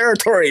with the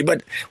territory,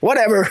 but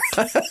whatever.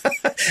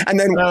 And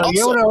then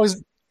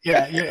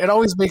it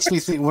always makes me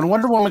think, when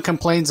Wonder Woman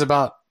complains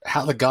about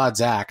how the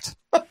gods act,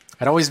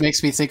 it always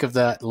makes me think of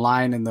that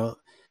line in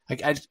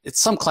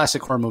it's some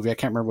classic horror movie. I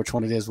can't remember which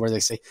one it is, where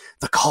they say,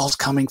 "The call's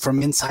coming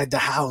from inside the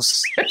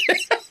house."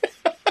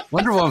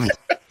 Wonder Woman,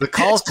 the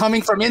call's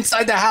coming from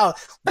inside the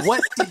house.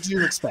 What did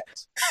you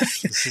expect?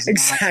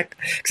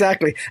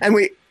 Exactly.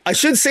 And I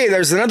should say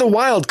there's another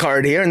wild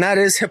card here, and that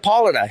is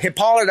Hippolyta.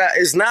 Hippolyta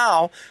is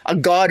now a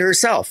god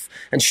herself,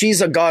 and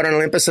she's a god on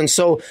Olympus, and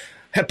so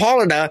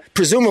Hippolyta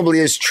presumably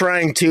is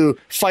trying to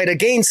fight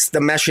against the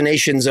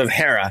machinations of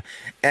Hera.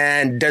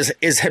 And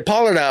is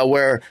Hippolyta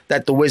aware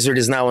that the wizard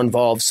is now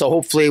involved? So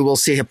hopefully we'll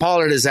see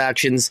Hippolyta's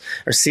actions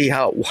or see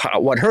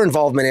what her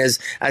involvement is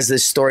as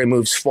this story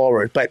moves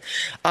forward. But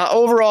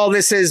overall,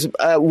 this is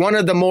one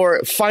of the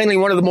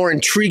more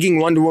intriguing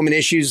Wonder Woman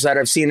issues that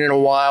I've seen in a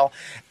while.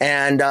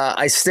 And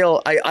I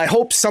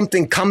hope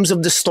something comes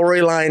of the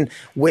storyline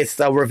with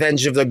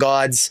Revenge of the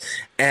Gods.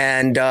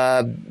 And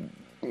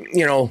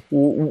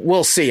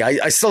we'll see.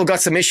 I still got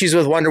some issues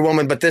with Wonder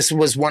Woman, but this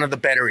was one of the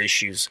better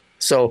issues.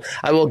 So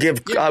I will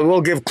give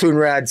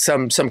Clunrad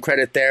some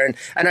credit there,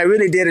 and I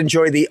really did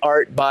enjoy the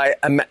art by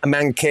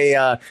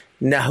Amankei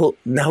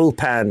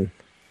Nahulpan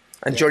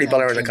and Jordie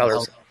Bellaire in the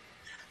colors.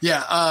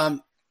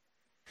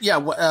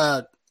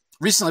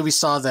 Recently we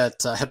saw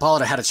that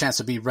Hippolyta had a chance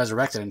to be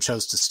resurrected and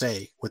chose to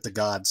stay with the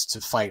gods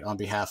to fight on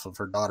behalf of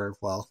her daughter.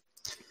 Well,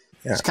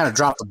 just kind of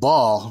dropped the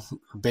ball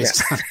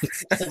based on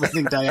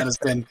everything Diana's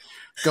been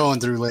going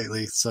through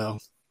lately. So,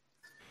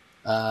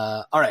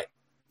 all right.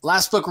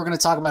 Last book we're going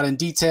to talk about in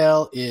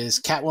detail is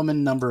Catwoman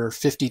number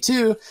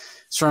 52.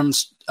 It's from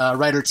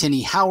writer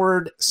Tini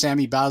Howard,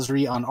 Sammy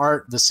Basri on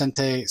art,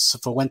 Vicente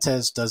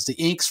Fuentes does the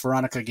inks,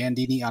 Veronica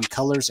Gandini on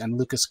colors, and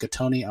Lucas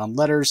Gattoni on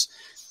letters.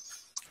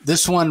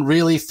 This one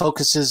really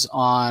focuses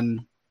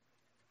on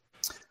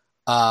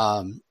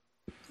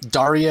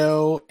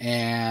Dario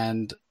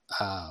and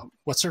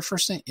what's her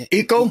first name?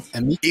 Iko.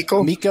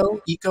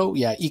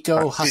 Yeah,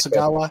 Iko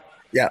Hasagawa.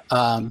 Yeah.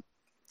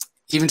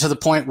 Even to the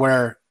point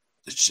where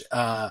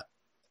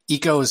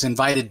Iko is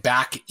invited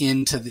back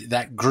into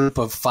that group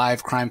of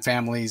 5 crime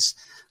families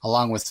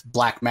along with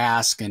Black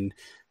Mask, and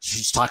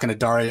she's talking to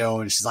Dario,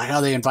 and she's like, oh,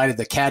 they invited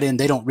the cat in.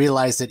 They don't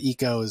realize that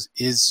Iko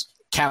is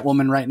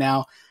Catwoman right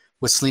now,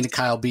 with Selena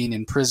Kyle being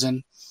in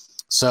prison.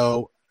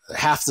 So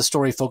half the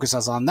story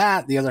focuses on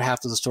that. The other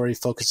half of the story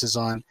focuses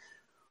on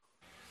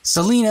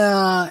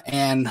Selena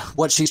and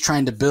what she's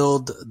trying to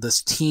build,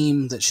 this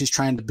team that she's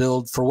trying to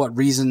build. For what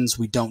reasons,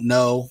 we don't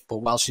know. But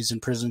while she's in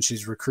prison,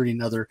 she's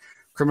recruiting other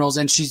criminals,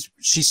 and she's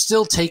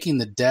still taking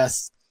the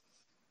death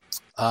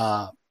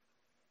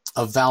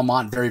of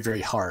Valmont very,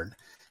 very hard,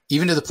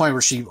 even to the point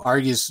where she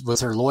argues with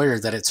her lawyer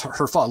that it's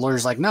her fault.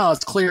 Lawyer's like, no,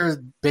 it's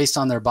clear based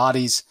on their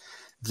bodies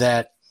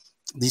that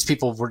these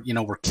people were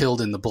killed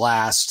in the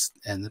blast,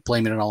 and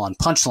blaming it all on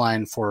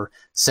Punchline for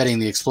setting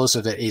the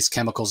explosive at Ace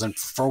Chemicals. And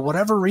for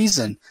whatever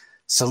reason,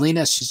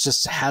 Selena, she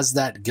just has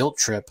that guilt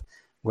trip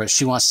where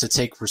she wants to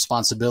take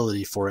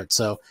responsibility for it.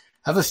 So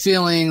I have a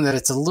feeling that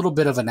it's a little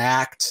bit of an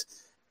act,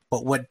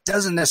 but what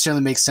doesn't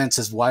necessarily make sense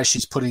is why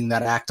she's putting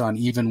that act on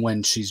even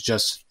when she's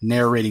just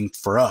narrating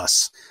for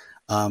us.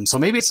 So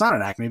maybe it's not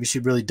an act. Maybe she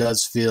really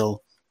does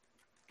feel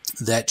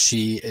that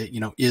she,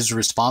 is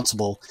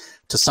responsible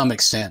to some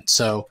extent.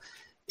 So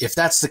if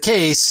that's the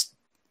case,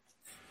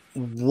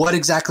 what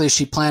exactly is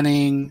she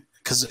planning?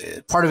 Because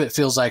part of it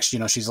feels like,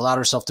 she's allowed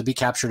herself to be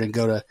captured and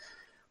go to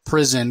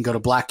prison, go to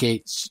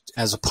Blackgate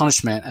as a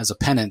punishment, as a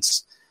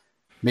penance.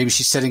 Maybe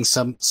she's setting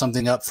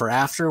something up for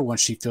after, when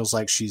she feels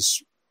like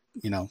she's,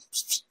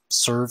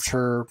 served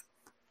her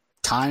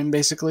time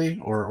basically,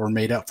 or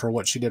made up for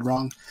what she did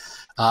wrong.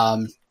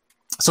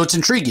 So it's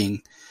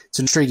intriguing. It's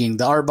intriguing.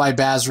 The art by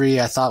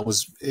Basri, I thought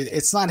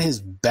it's not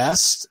his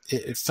best.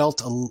 It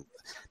felt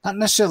not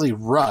necessarily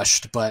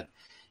rushed, but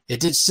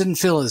it just didn't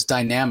feel as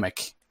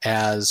dynamic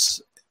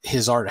as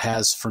his art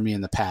has for me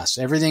in the past.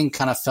 Everything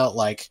kind of felt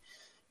like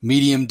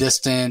medium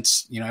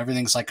distance,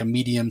 everything's like a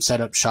medium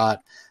setup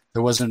shot.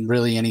 There wasn't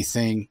really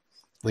anything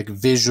like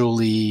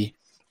visually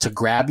to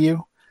grab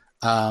you.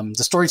 The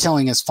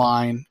storytelling is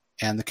fine,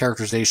 and the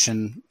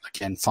characterization,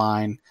 again,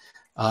 fine.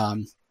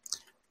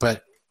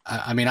 But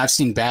I mean, I've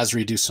seen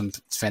Basri do some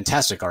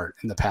fantastic art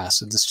in the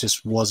past, and this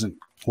just wasn't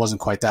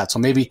quite that. So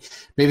maybe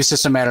it's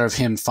just a matter of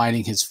him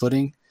finding his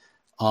footing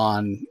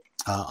on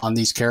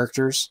these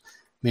characters.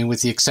 I mean,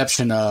 with the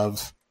exception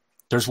of,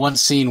 there's one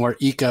scene where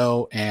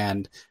Iko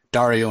and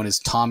Dario and his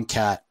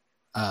Tomcat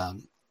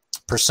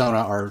persona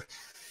are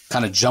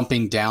kind of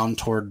jumping down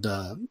toward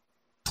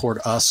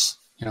us,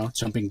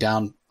 jumping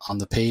down on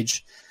the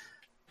page.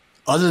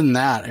 Other than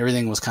that,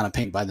 everything was kind of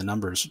paint by the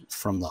numbers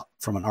from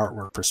an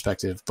artwork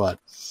perspective. But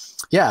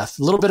yeah,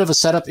 a little bit of a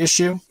setup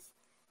issue.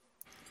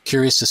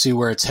 Curious to see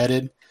where it's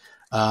headed.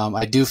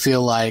 I do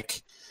feel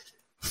like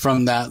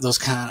from those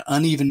kind of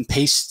uneven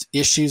pace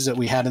issues that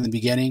we had in the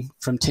beginning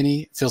from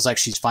Tinny, it feels like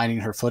she's finding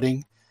her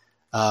footing,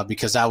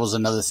 because that was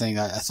another thing.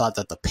 I thought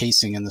that the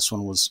pacing in this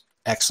one was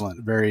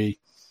excellent, very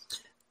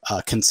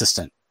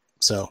consistent.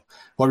 So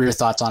what were your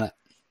thoughts on it?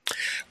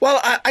 Well,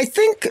 I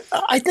think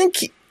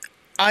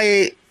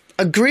I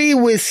agree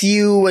with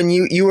you when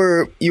you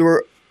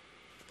were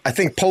I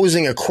think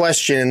posing a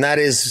question, and that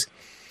is,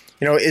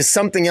 is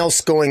something else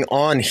going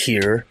on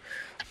here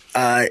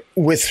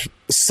with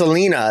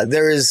Selena?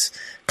 There is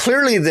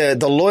clearly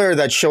the lawyer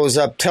that shows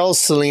up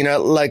tells Selena,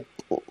 like,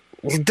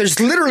 there's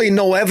literally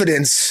no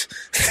evidence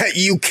that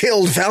you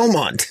killed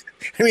Valmont.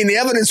 I mean, the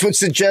evidence would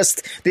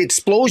suggest the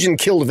explosion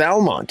killed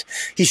Valmont.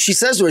 She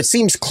says to her, it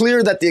seems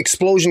clear that the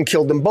explosion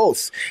killed them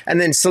both. And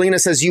then Selena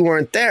says, you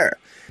weren't there.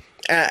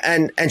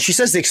 And she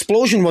says the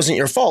explosion wasn't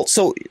your fault.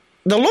 So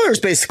the lawyer's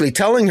basically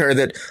telling her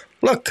that,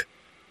 look,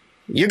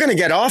 you're going to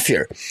get off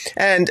here.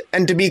 And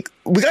we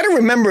got to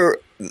remember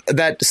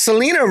that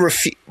Selena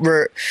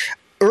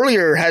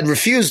earlier had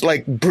refused,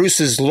 like,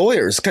 Bruce's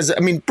lawyers, because I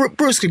mean,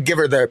 Bruce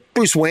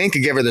Wayne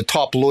could give her the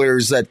top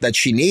lawyers that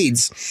she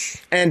needs.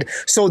 And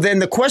so then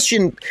the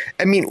question,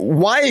 I mean,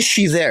 why is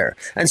she there?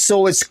 And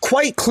so it's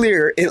quite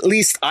clear, at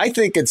least I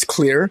think it's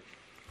clear,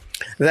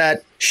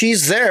 that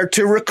she's there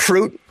to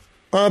recruit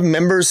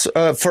members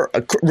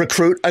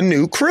recruit a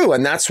new crew,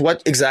 and that's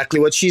exactly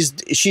what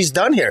she's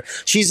done here.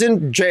 She's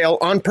in jail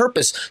on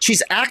purpose.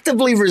 She's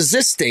actively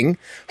resisting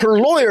her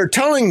lawyer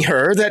telling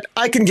her that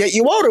I can get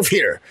you out of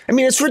here. I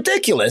mean, it's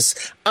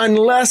ridiculous,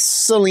 unless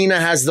Selena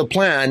has the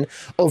plan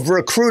of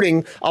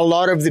recruiting a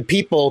lot of the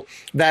people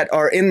that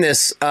are in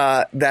this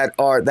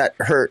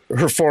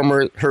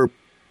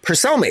her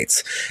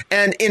cellmates.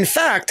 And in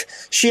fact,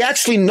 she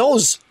actually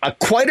knows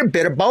quite a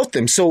bit about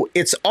them. So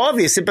it's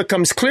obvious, it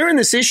becomes clear in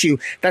this issue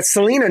that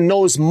Selena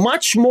knows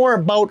much more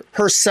about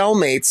her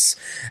cellmates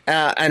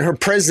and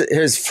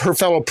her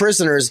fellow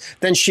prisoners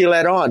than she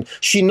let on.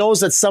 She knows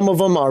that some of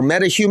them are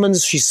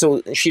metahumans.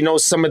 She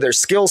knows some of their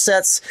skill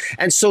sets.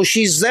 And so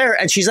she's there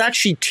and she's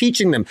actually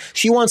teaching them.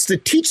 She wants to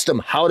teach them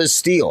how to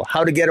steal,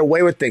 how to get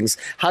away with things,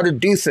 how to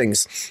do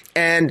things.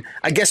 And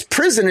I guess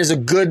prison is a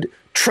good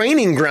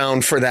training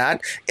ground for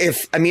that.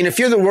 If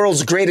you're the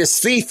world's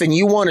greatest thief and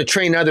you want to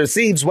train other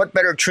thieves, what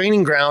better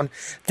training ground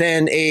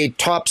than a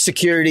top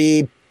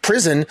security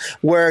prison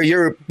where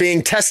you're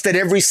being tested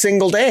every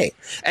single day?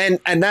 And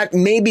that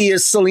maybe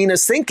is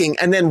Selena's thinking.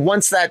 And then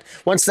once that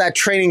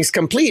training is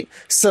complete,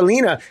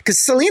 because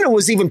Selena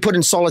was even put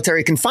in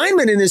solitary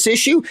confinement in this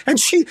issue, and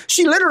she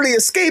literally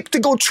escaped to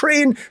go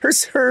train her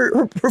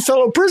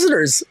fellow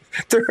prisoners.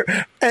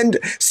 And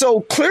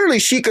so clearly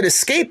she could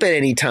escape at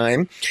any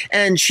time,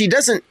 and she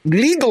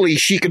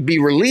could be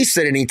released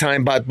at any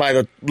time by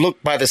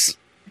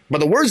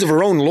the words of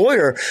her own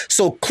lawyer.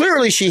 So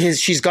clearly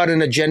she's got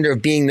an agenda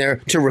of being there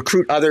to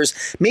recruit others.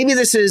 Maybe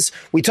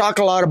we talk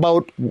a lot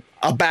about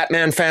a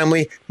Batman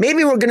family.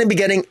 Maybe we're going to be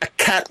getting a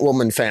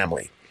Catwoman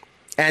family.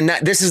 And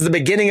this is the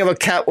beginning of a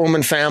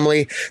Catwoman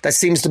family. That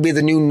seems to be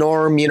the new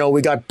norm.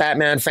 We got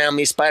Batman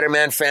family,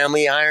 Spider-Man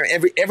family,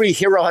 every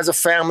hero has a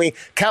family.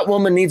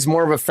 Catwoman needs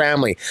more of a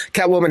family.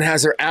 Catwoman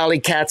has her alley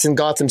cats in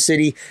Gotham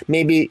City.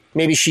 Maybe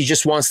she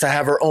just wants to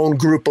have her own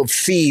group of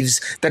thieves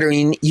that are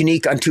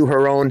unique unto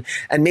her own.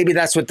 And maybe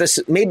that's what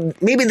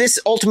maybe this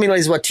ultimately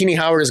is what Tini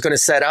Howard is going to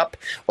set up,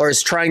 or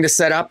is trying to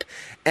set up.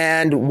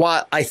 And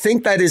while I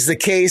think that is the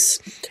case,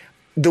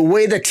 the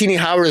way that Tini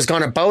Howard has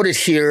gone about it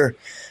here,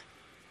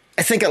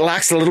 I think it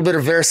lacks a little bit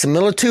of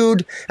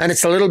verisimilitude, and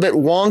it's a little bit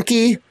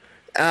wonky.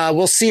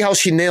 We'll see how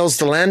she nails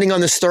the landing on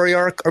the story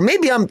arc, or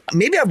maybe I've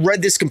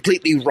read this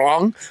completely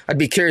wrong. I'd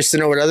be curious to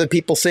know what other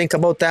people think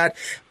about that.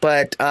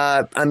 But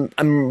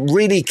I'm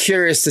really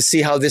curious to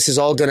see how this is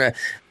all going to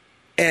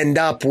end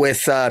up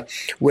with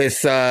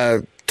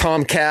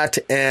Tomcat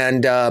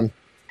and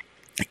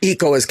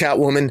Eco as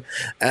Catwoman,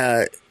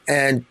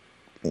 and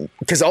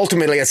because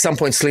ultimately at some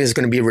point Selena is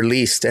going to be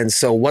released, and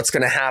so what's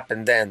going to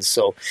happen then?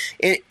 So,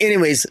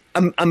 anyways,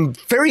 I'm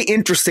very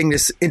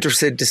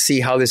interested to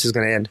see how this is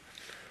going to end.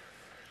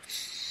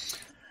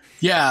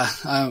 Yeah,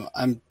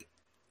 I'm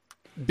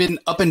been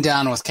up and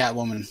down with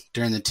Catwoman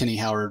during the Tini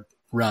Howard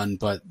run,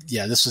 but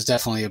yeah, this was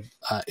definitely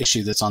a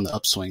issue that's on the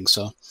upswing.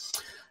 So,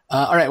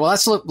 all right, well,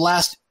 that's the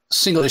last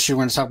single issue we're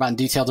going to talk about in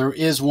detail. There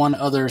is one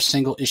other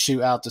single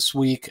issue out this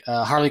week.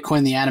 Harley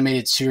Quinn, the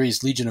animated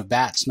series Legion of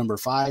Bats, number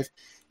 5.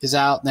 Is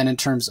out. Then in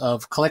terms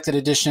of collected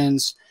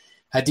editions,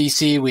 at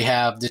DC, we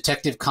have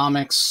Detective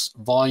Comics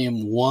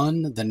Volume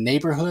 1, The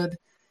Neighborhood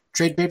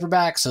trade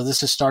paperback. So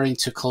this is starting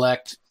to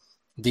collect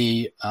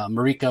the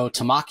Mariko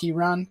Tamaki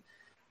run.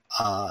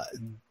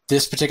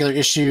 This particular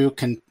issue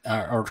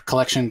or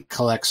collection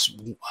collects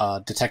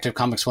Detective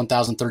Comics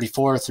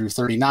 1034 through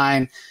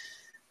 39.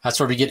 That's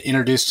where we get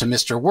introduced to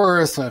Mr.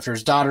 Worth after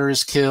his daughter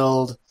is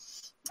killed,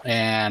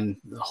 and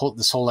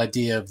this whole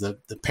idea of the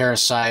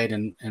parasite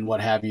and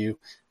what have you,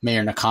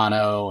 Mayor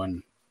Nakano,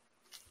 and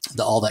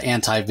all the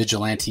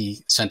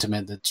anti-vigilante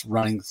sentiment that's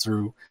running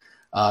through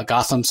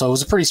Gotham. So it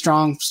was a pretty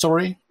strong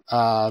story.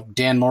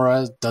 Dan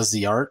Mora does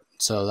the art,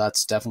 so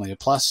that's definitely a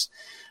plus.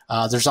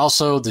 There's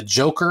also the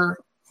Joker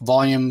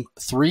Volume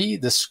 3.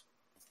 This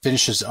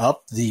finishes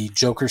up the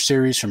Joker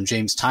series from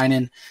James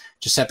Tynion,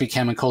 Giuseppe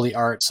Camuncoli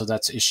art, so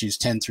that's issues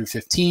 10 through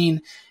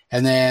 15.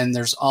 And then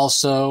there's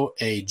also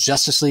a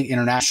Justice League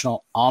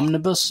International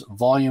Omnibus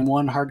Volume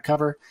 1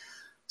 hardcover.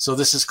 So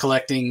this is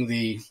collecting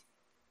the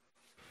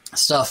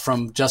stuff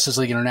from Justice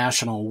League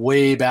International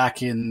way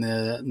back in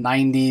the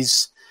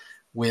 90s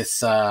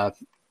with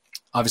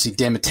obviously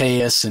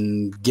DeMatteis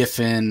and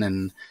Giffen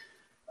and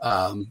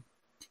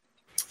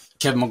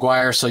Kevin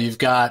Maguire. So you've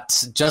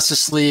got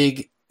Justice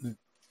League,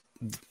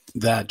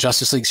 that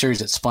Justice League series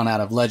that spun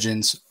out of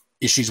Legends,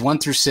 issues 1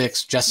 through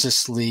 6,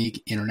 Justice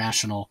League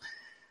International,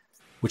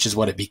 which is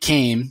what it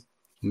became,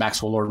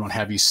 Maxwell Lord won't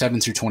have you,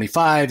 7 through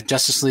 25,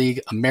 Justice League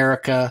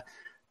America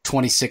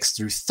 26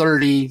 through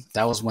 30.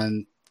 That was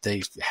when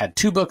they had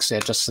 2 books. They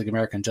had Justice League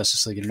America and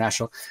Justice League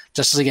International.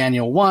 Justice League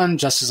Annual 1,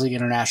 Justice League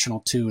International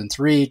 2 and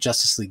 3,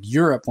 Justice League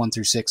Europe 1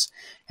 through 6,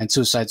 and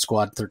Suicide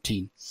Squad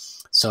 13.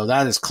 So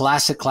that is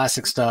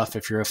classic stuff.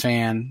 If you're a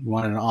fan, you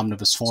want an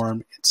omnibus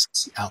form,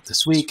 it's out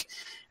this week.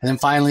 And then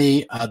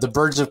finally, the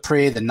Birds of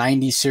Prey, the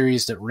 90s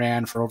series that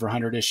ran for over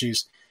 100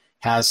 issues,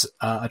 has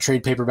a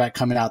trade paperback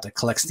coming out that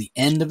collects the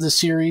end of the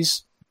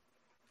series.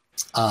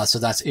 So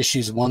that's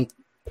issues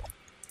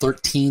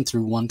 113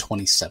 through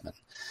 127.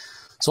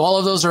 So all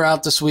of those are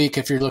out this week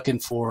if you're looking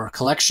for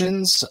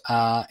collections.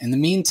 In the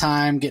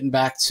meantime, getting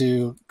back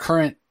to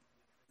current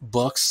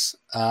books,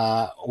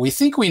 we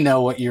think we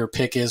know what your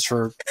pick is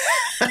for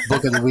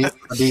Book of the Week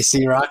for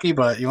DC, Rocky,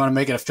 but you want to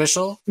make it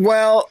official?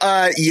 Well,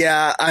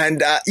 yeah,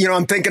 and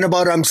I'm thinking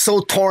about it. I'm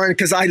so torn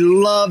because I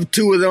love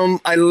 2 of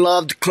them. I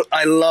loved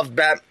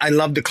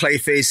the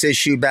Clayface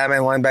issue,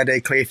 Batman One Bad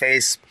Day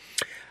Clayface.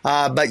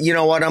 But you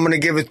know what? I'm going to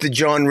give it to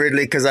John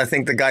Ridley because I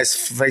think the guy's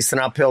faced an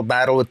uphill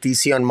battle with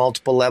DC on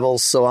multiple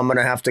levels. So I'm going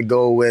to have to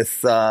go with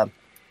GCPD,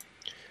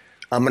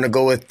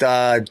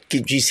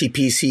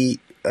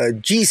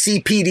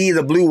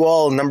 The Blue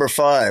Wall, number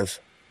 5.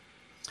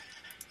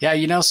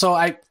 Yeah, so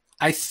I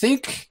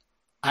think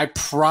I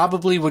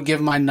probably would give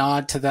my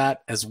nod to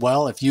that as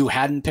well if you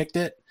hadn't picked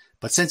it.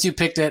 But since you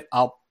picked it,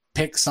 I'll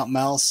pick something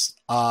else,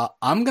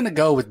 I'm going to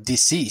go with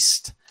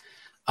DCeased.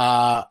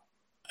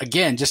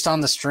 Again, just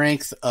on the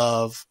strength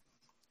of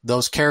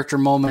those character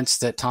moments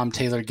that Tom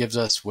Taylor gives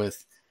us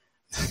with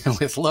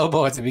with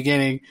Lobo at the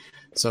beginning.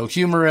 So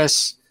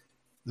humorous,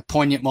 the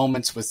poignant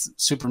moments with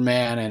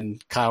Superman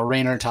and Kyle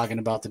Rayner talking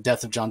about the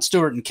death of Jon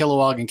Stewart and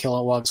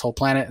Kilowog's whole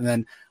planet. And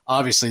then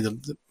obviously the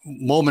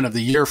moment of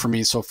the year for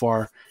me so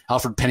far,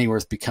 Alfred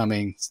Pennyworth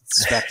becoming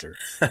Spectre.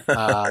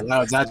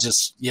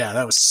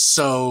 That was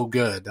so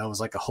good. That was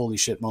like a holy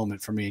shit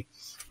moment for me.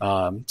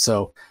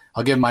 So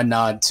I'll give my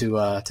nod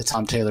to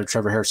Tom Taylor,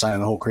 Trevor Hairsine,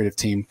 and the whole creative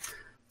team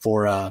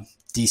for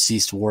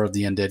DCeased War of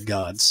the Undead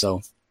Gods.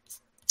 So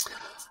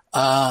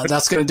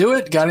that's going to do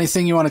it. Got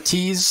anything you want to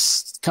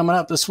tease coming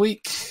up this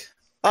week?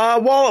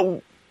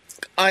 Well,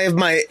 I have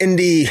my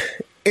indie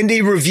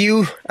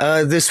review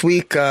this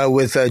week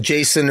with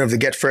Jason of the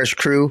Get Fresh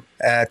crew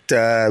at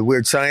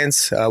Weird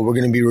Science. We're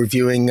going to be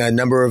reviewing a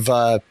number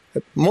of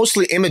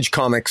mostly Image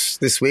comics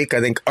this week. I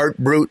think Art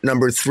Brute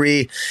number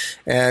 3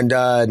 and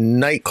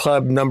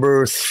Nightclub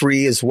number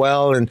 3 as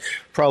well, and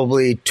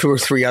probably 2 or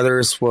 3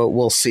 others.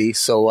 We'll see.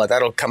 So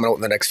that'll come out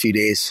in the next few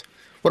days.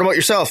 What about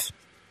yourself?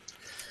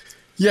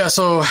 Yeah,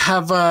 so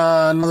have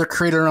another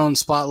creator-owned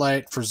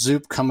spotlight for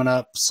Zoop coming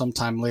up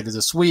sometime later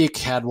this week.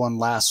 Had one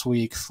last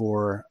week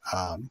for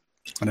an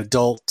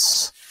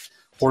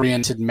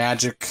adult-oriented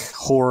magic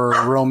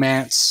horror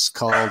romance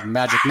called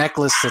Magic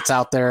Necklace that's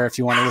out there if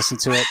you want to listen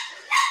to it.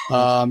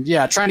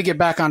 Trying to get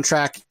back on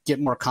track, get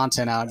more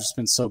content out. I've just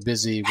been so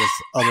busy with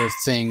other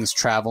things,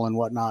 travel and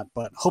whatnot,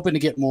 but hoping to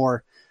get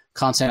more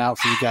content out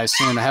for you guys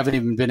soon. I haven't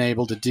even been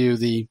able to do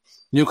the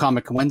New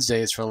Comic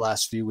Wednesdays for the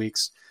last few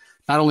weeks.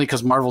 Not only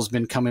because Marvel's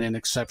been coming in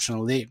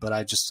exceptionally late, but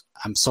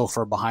I'm so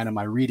far behind on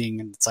my reading.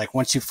 And it's like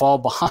once you fall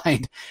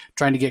behind,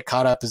 trying to get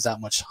caught up is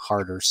that much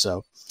harder.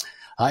 So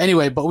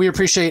anyway, but we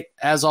appreciate,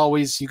 as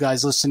always, you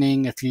guys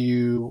listening. If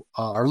you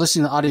are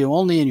listening to audio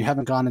only and you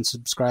haven't gone and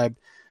subscribed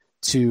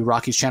to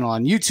Rocky's channel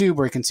on YouTube,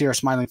 where you can see our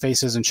smiling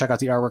faces and check out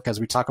the artwork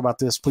as we talk about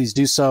this, please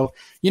do so.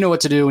 You know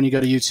what to do when you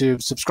go to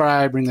YouTube.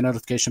 Subscribe, ring the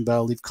notification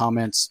bell, leave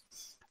comments,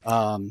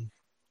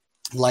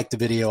 like the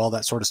video, all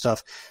that sort of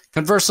stuff.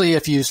 Conversely,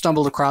 if you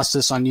stumbled across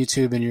this on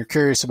YouTube and you're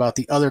curious about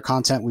the other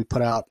content we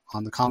put out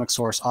on the Comic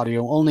Source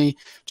audio only,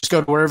 just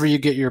go to wherever you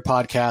get your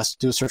podcast,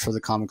 do a search for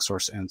the Comic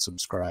Source, and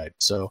subscribe.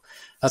 So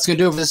that's going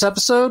to do it for this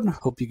episode.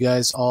 Hope you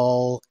guys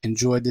all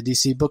enjoyed the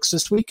DC books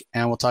this week,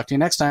 and we'll talk to you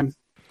next time.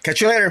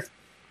 Catch you later.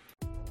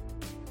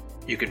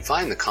 You can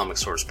find the Comic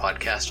Source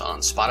podcast on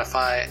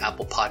Spotify,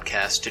 Apple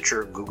Podcasts,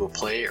 Stitcher, Google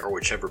Play, or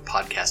whichever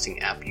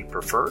podcasting app you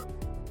prefer.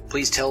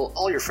 Please tell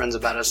all your friends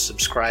about us,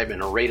 subscribe,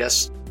 and rate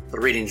us. The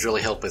ratings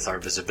really help with our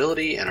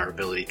visibility and our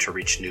ability to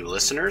reach new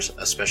listeners,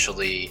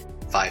 especially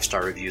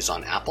 5-star reviews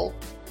on Apple.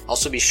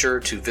 Also be sure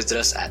to visit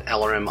us at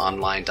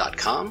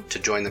lrmonline.com to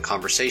join the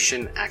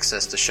conversation,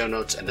 access the show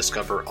notes, and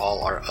discover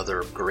all our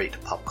other great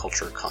pop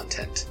culture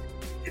content.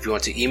 If you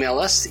want to email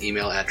us, the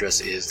email address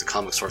is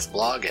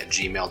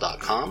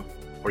thecomicsourceblog@gmail.com,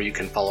 or you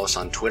can follow us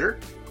on Twitter,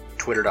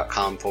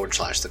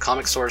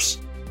 twitter.com/thecomicsource.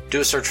 Do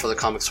a search for The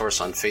Comic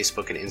Source on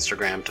Facebook and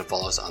Instagram to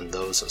follow us on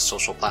those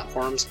social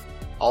platforms.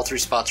 All 3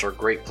 spots are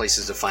great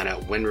places to find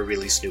out when we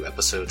release new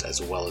episodes,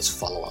 as well as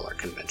follow all our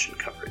convention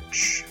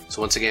coverage. So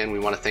once again, we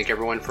want to thank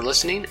everyone for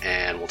listening,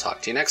 and we'll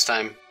talk to you next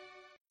time.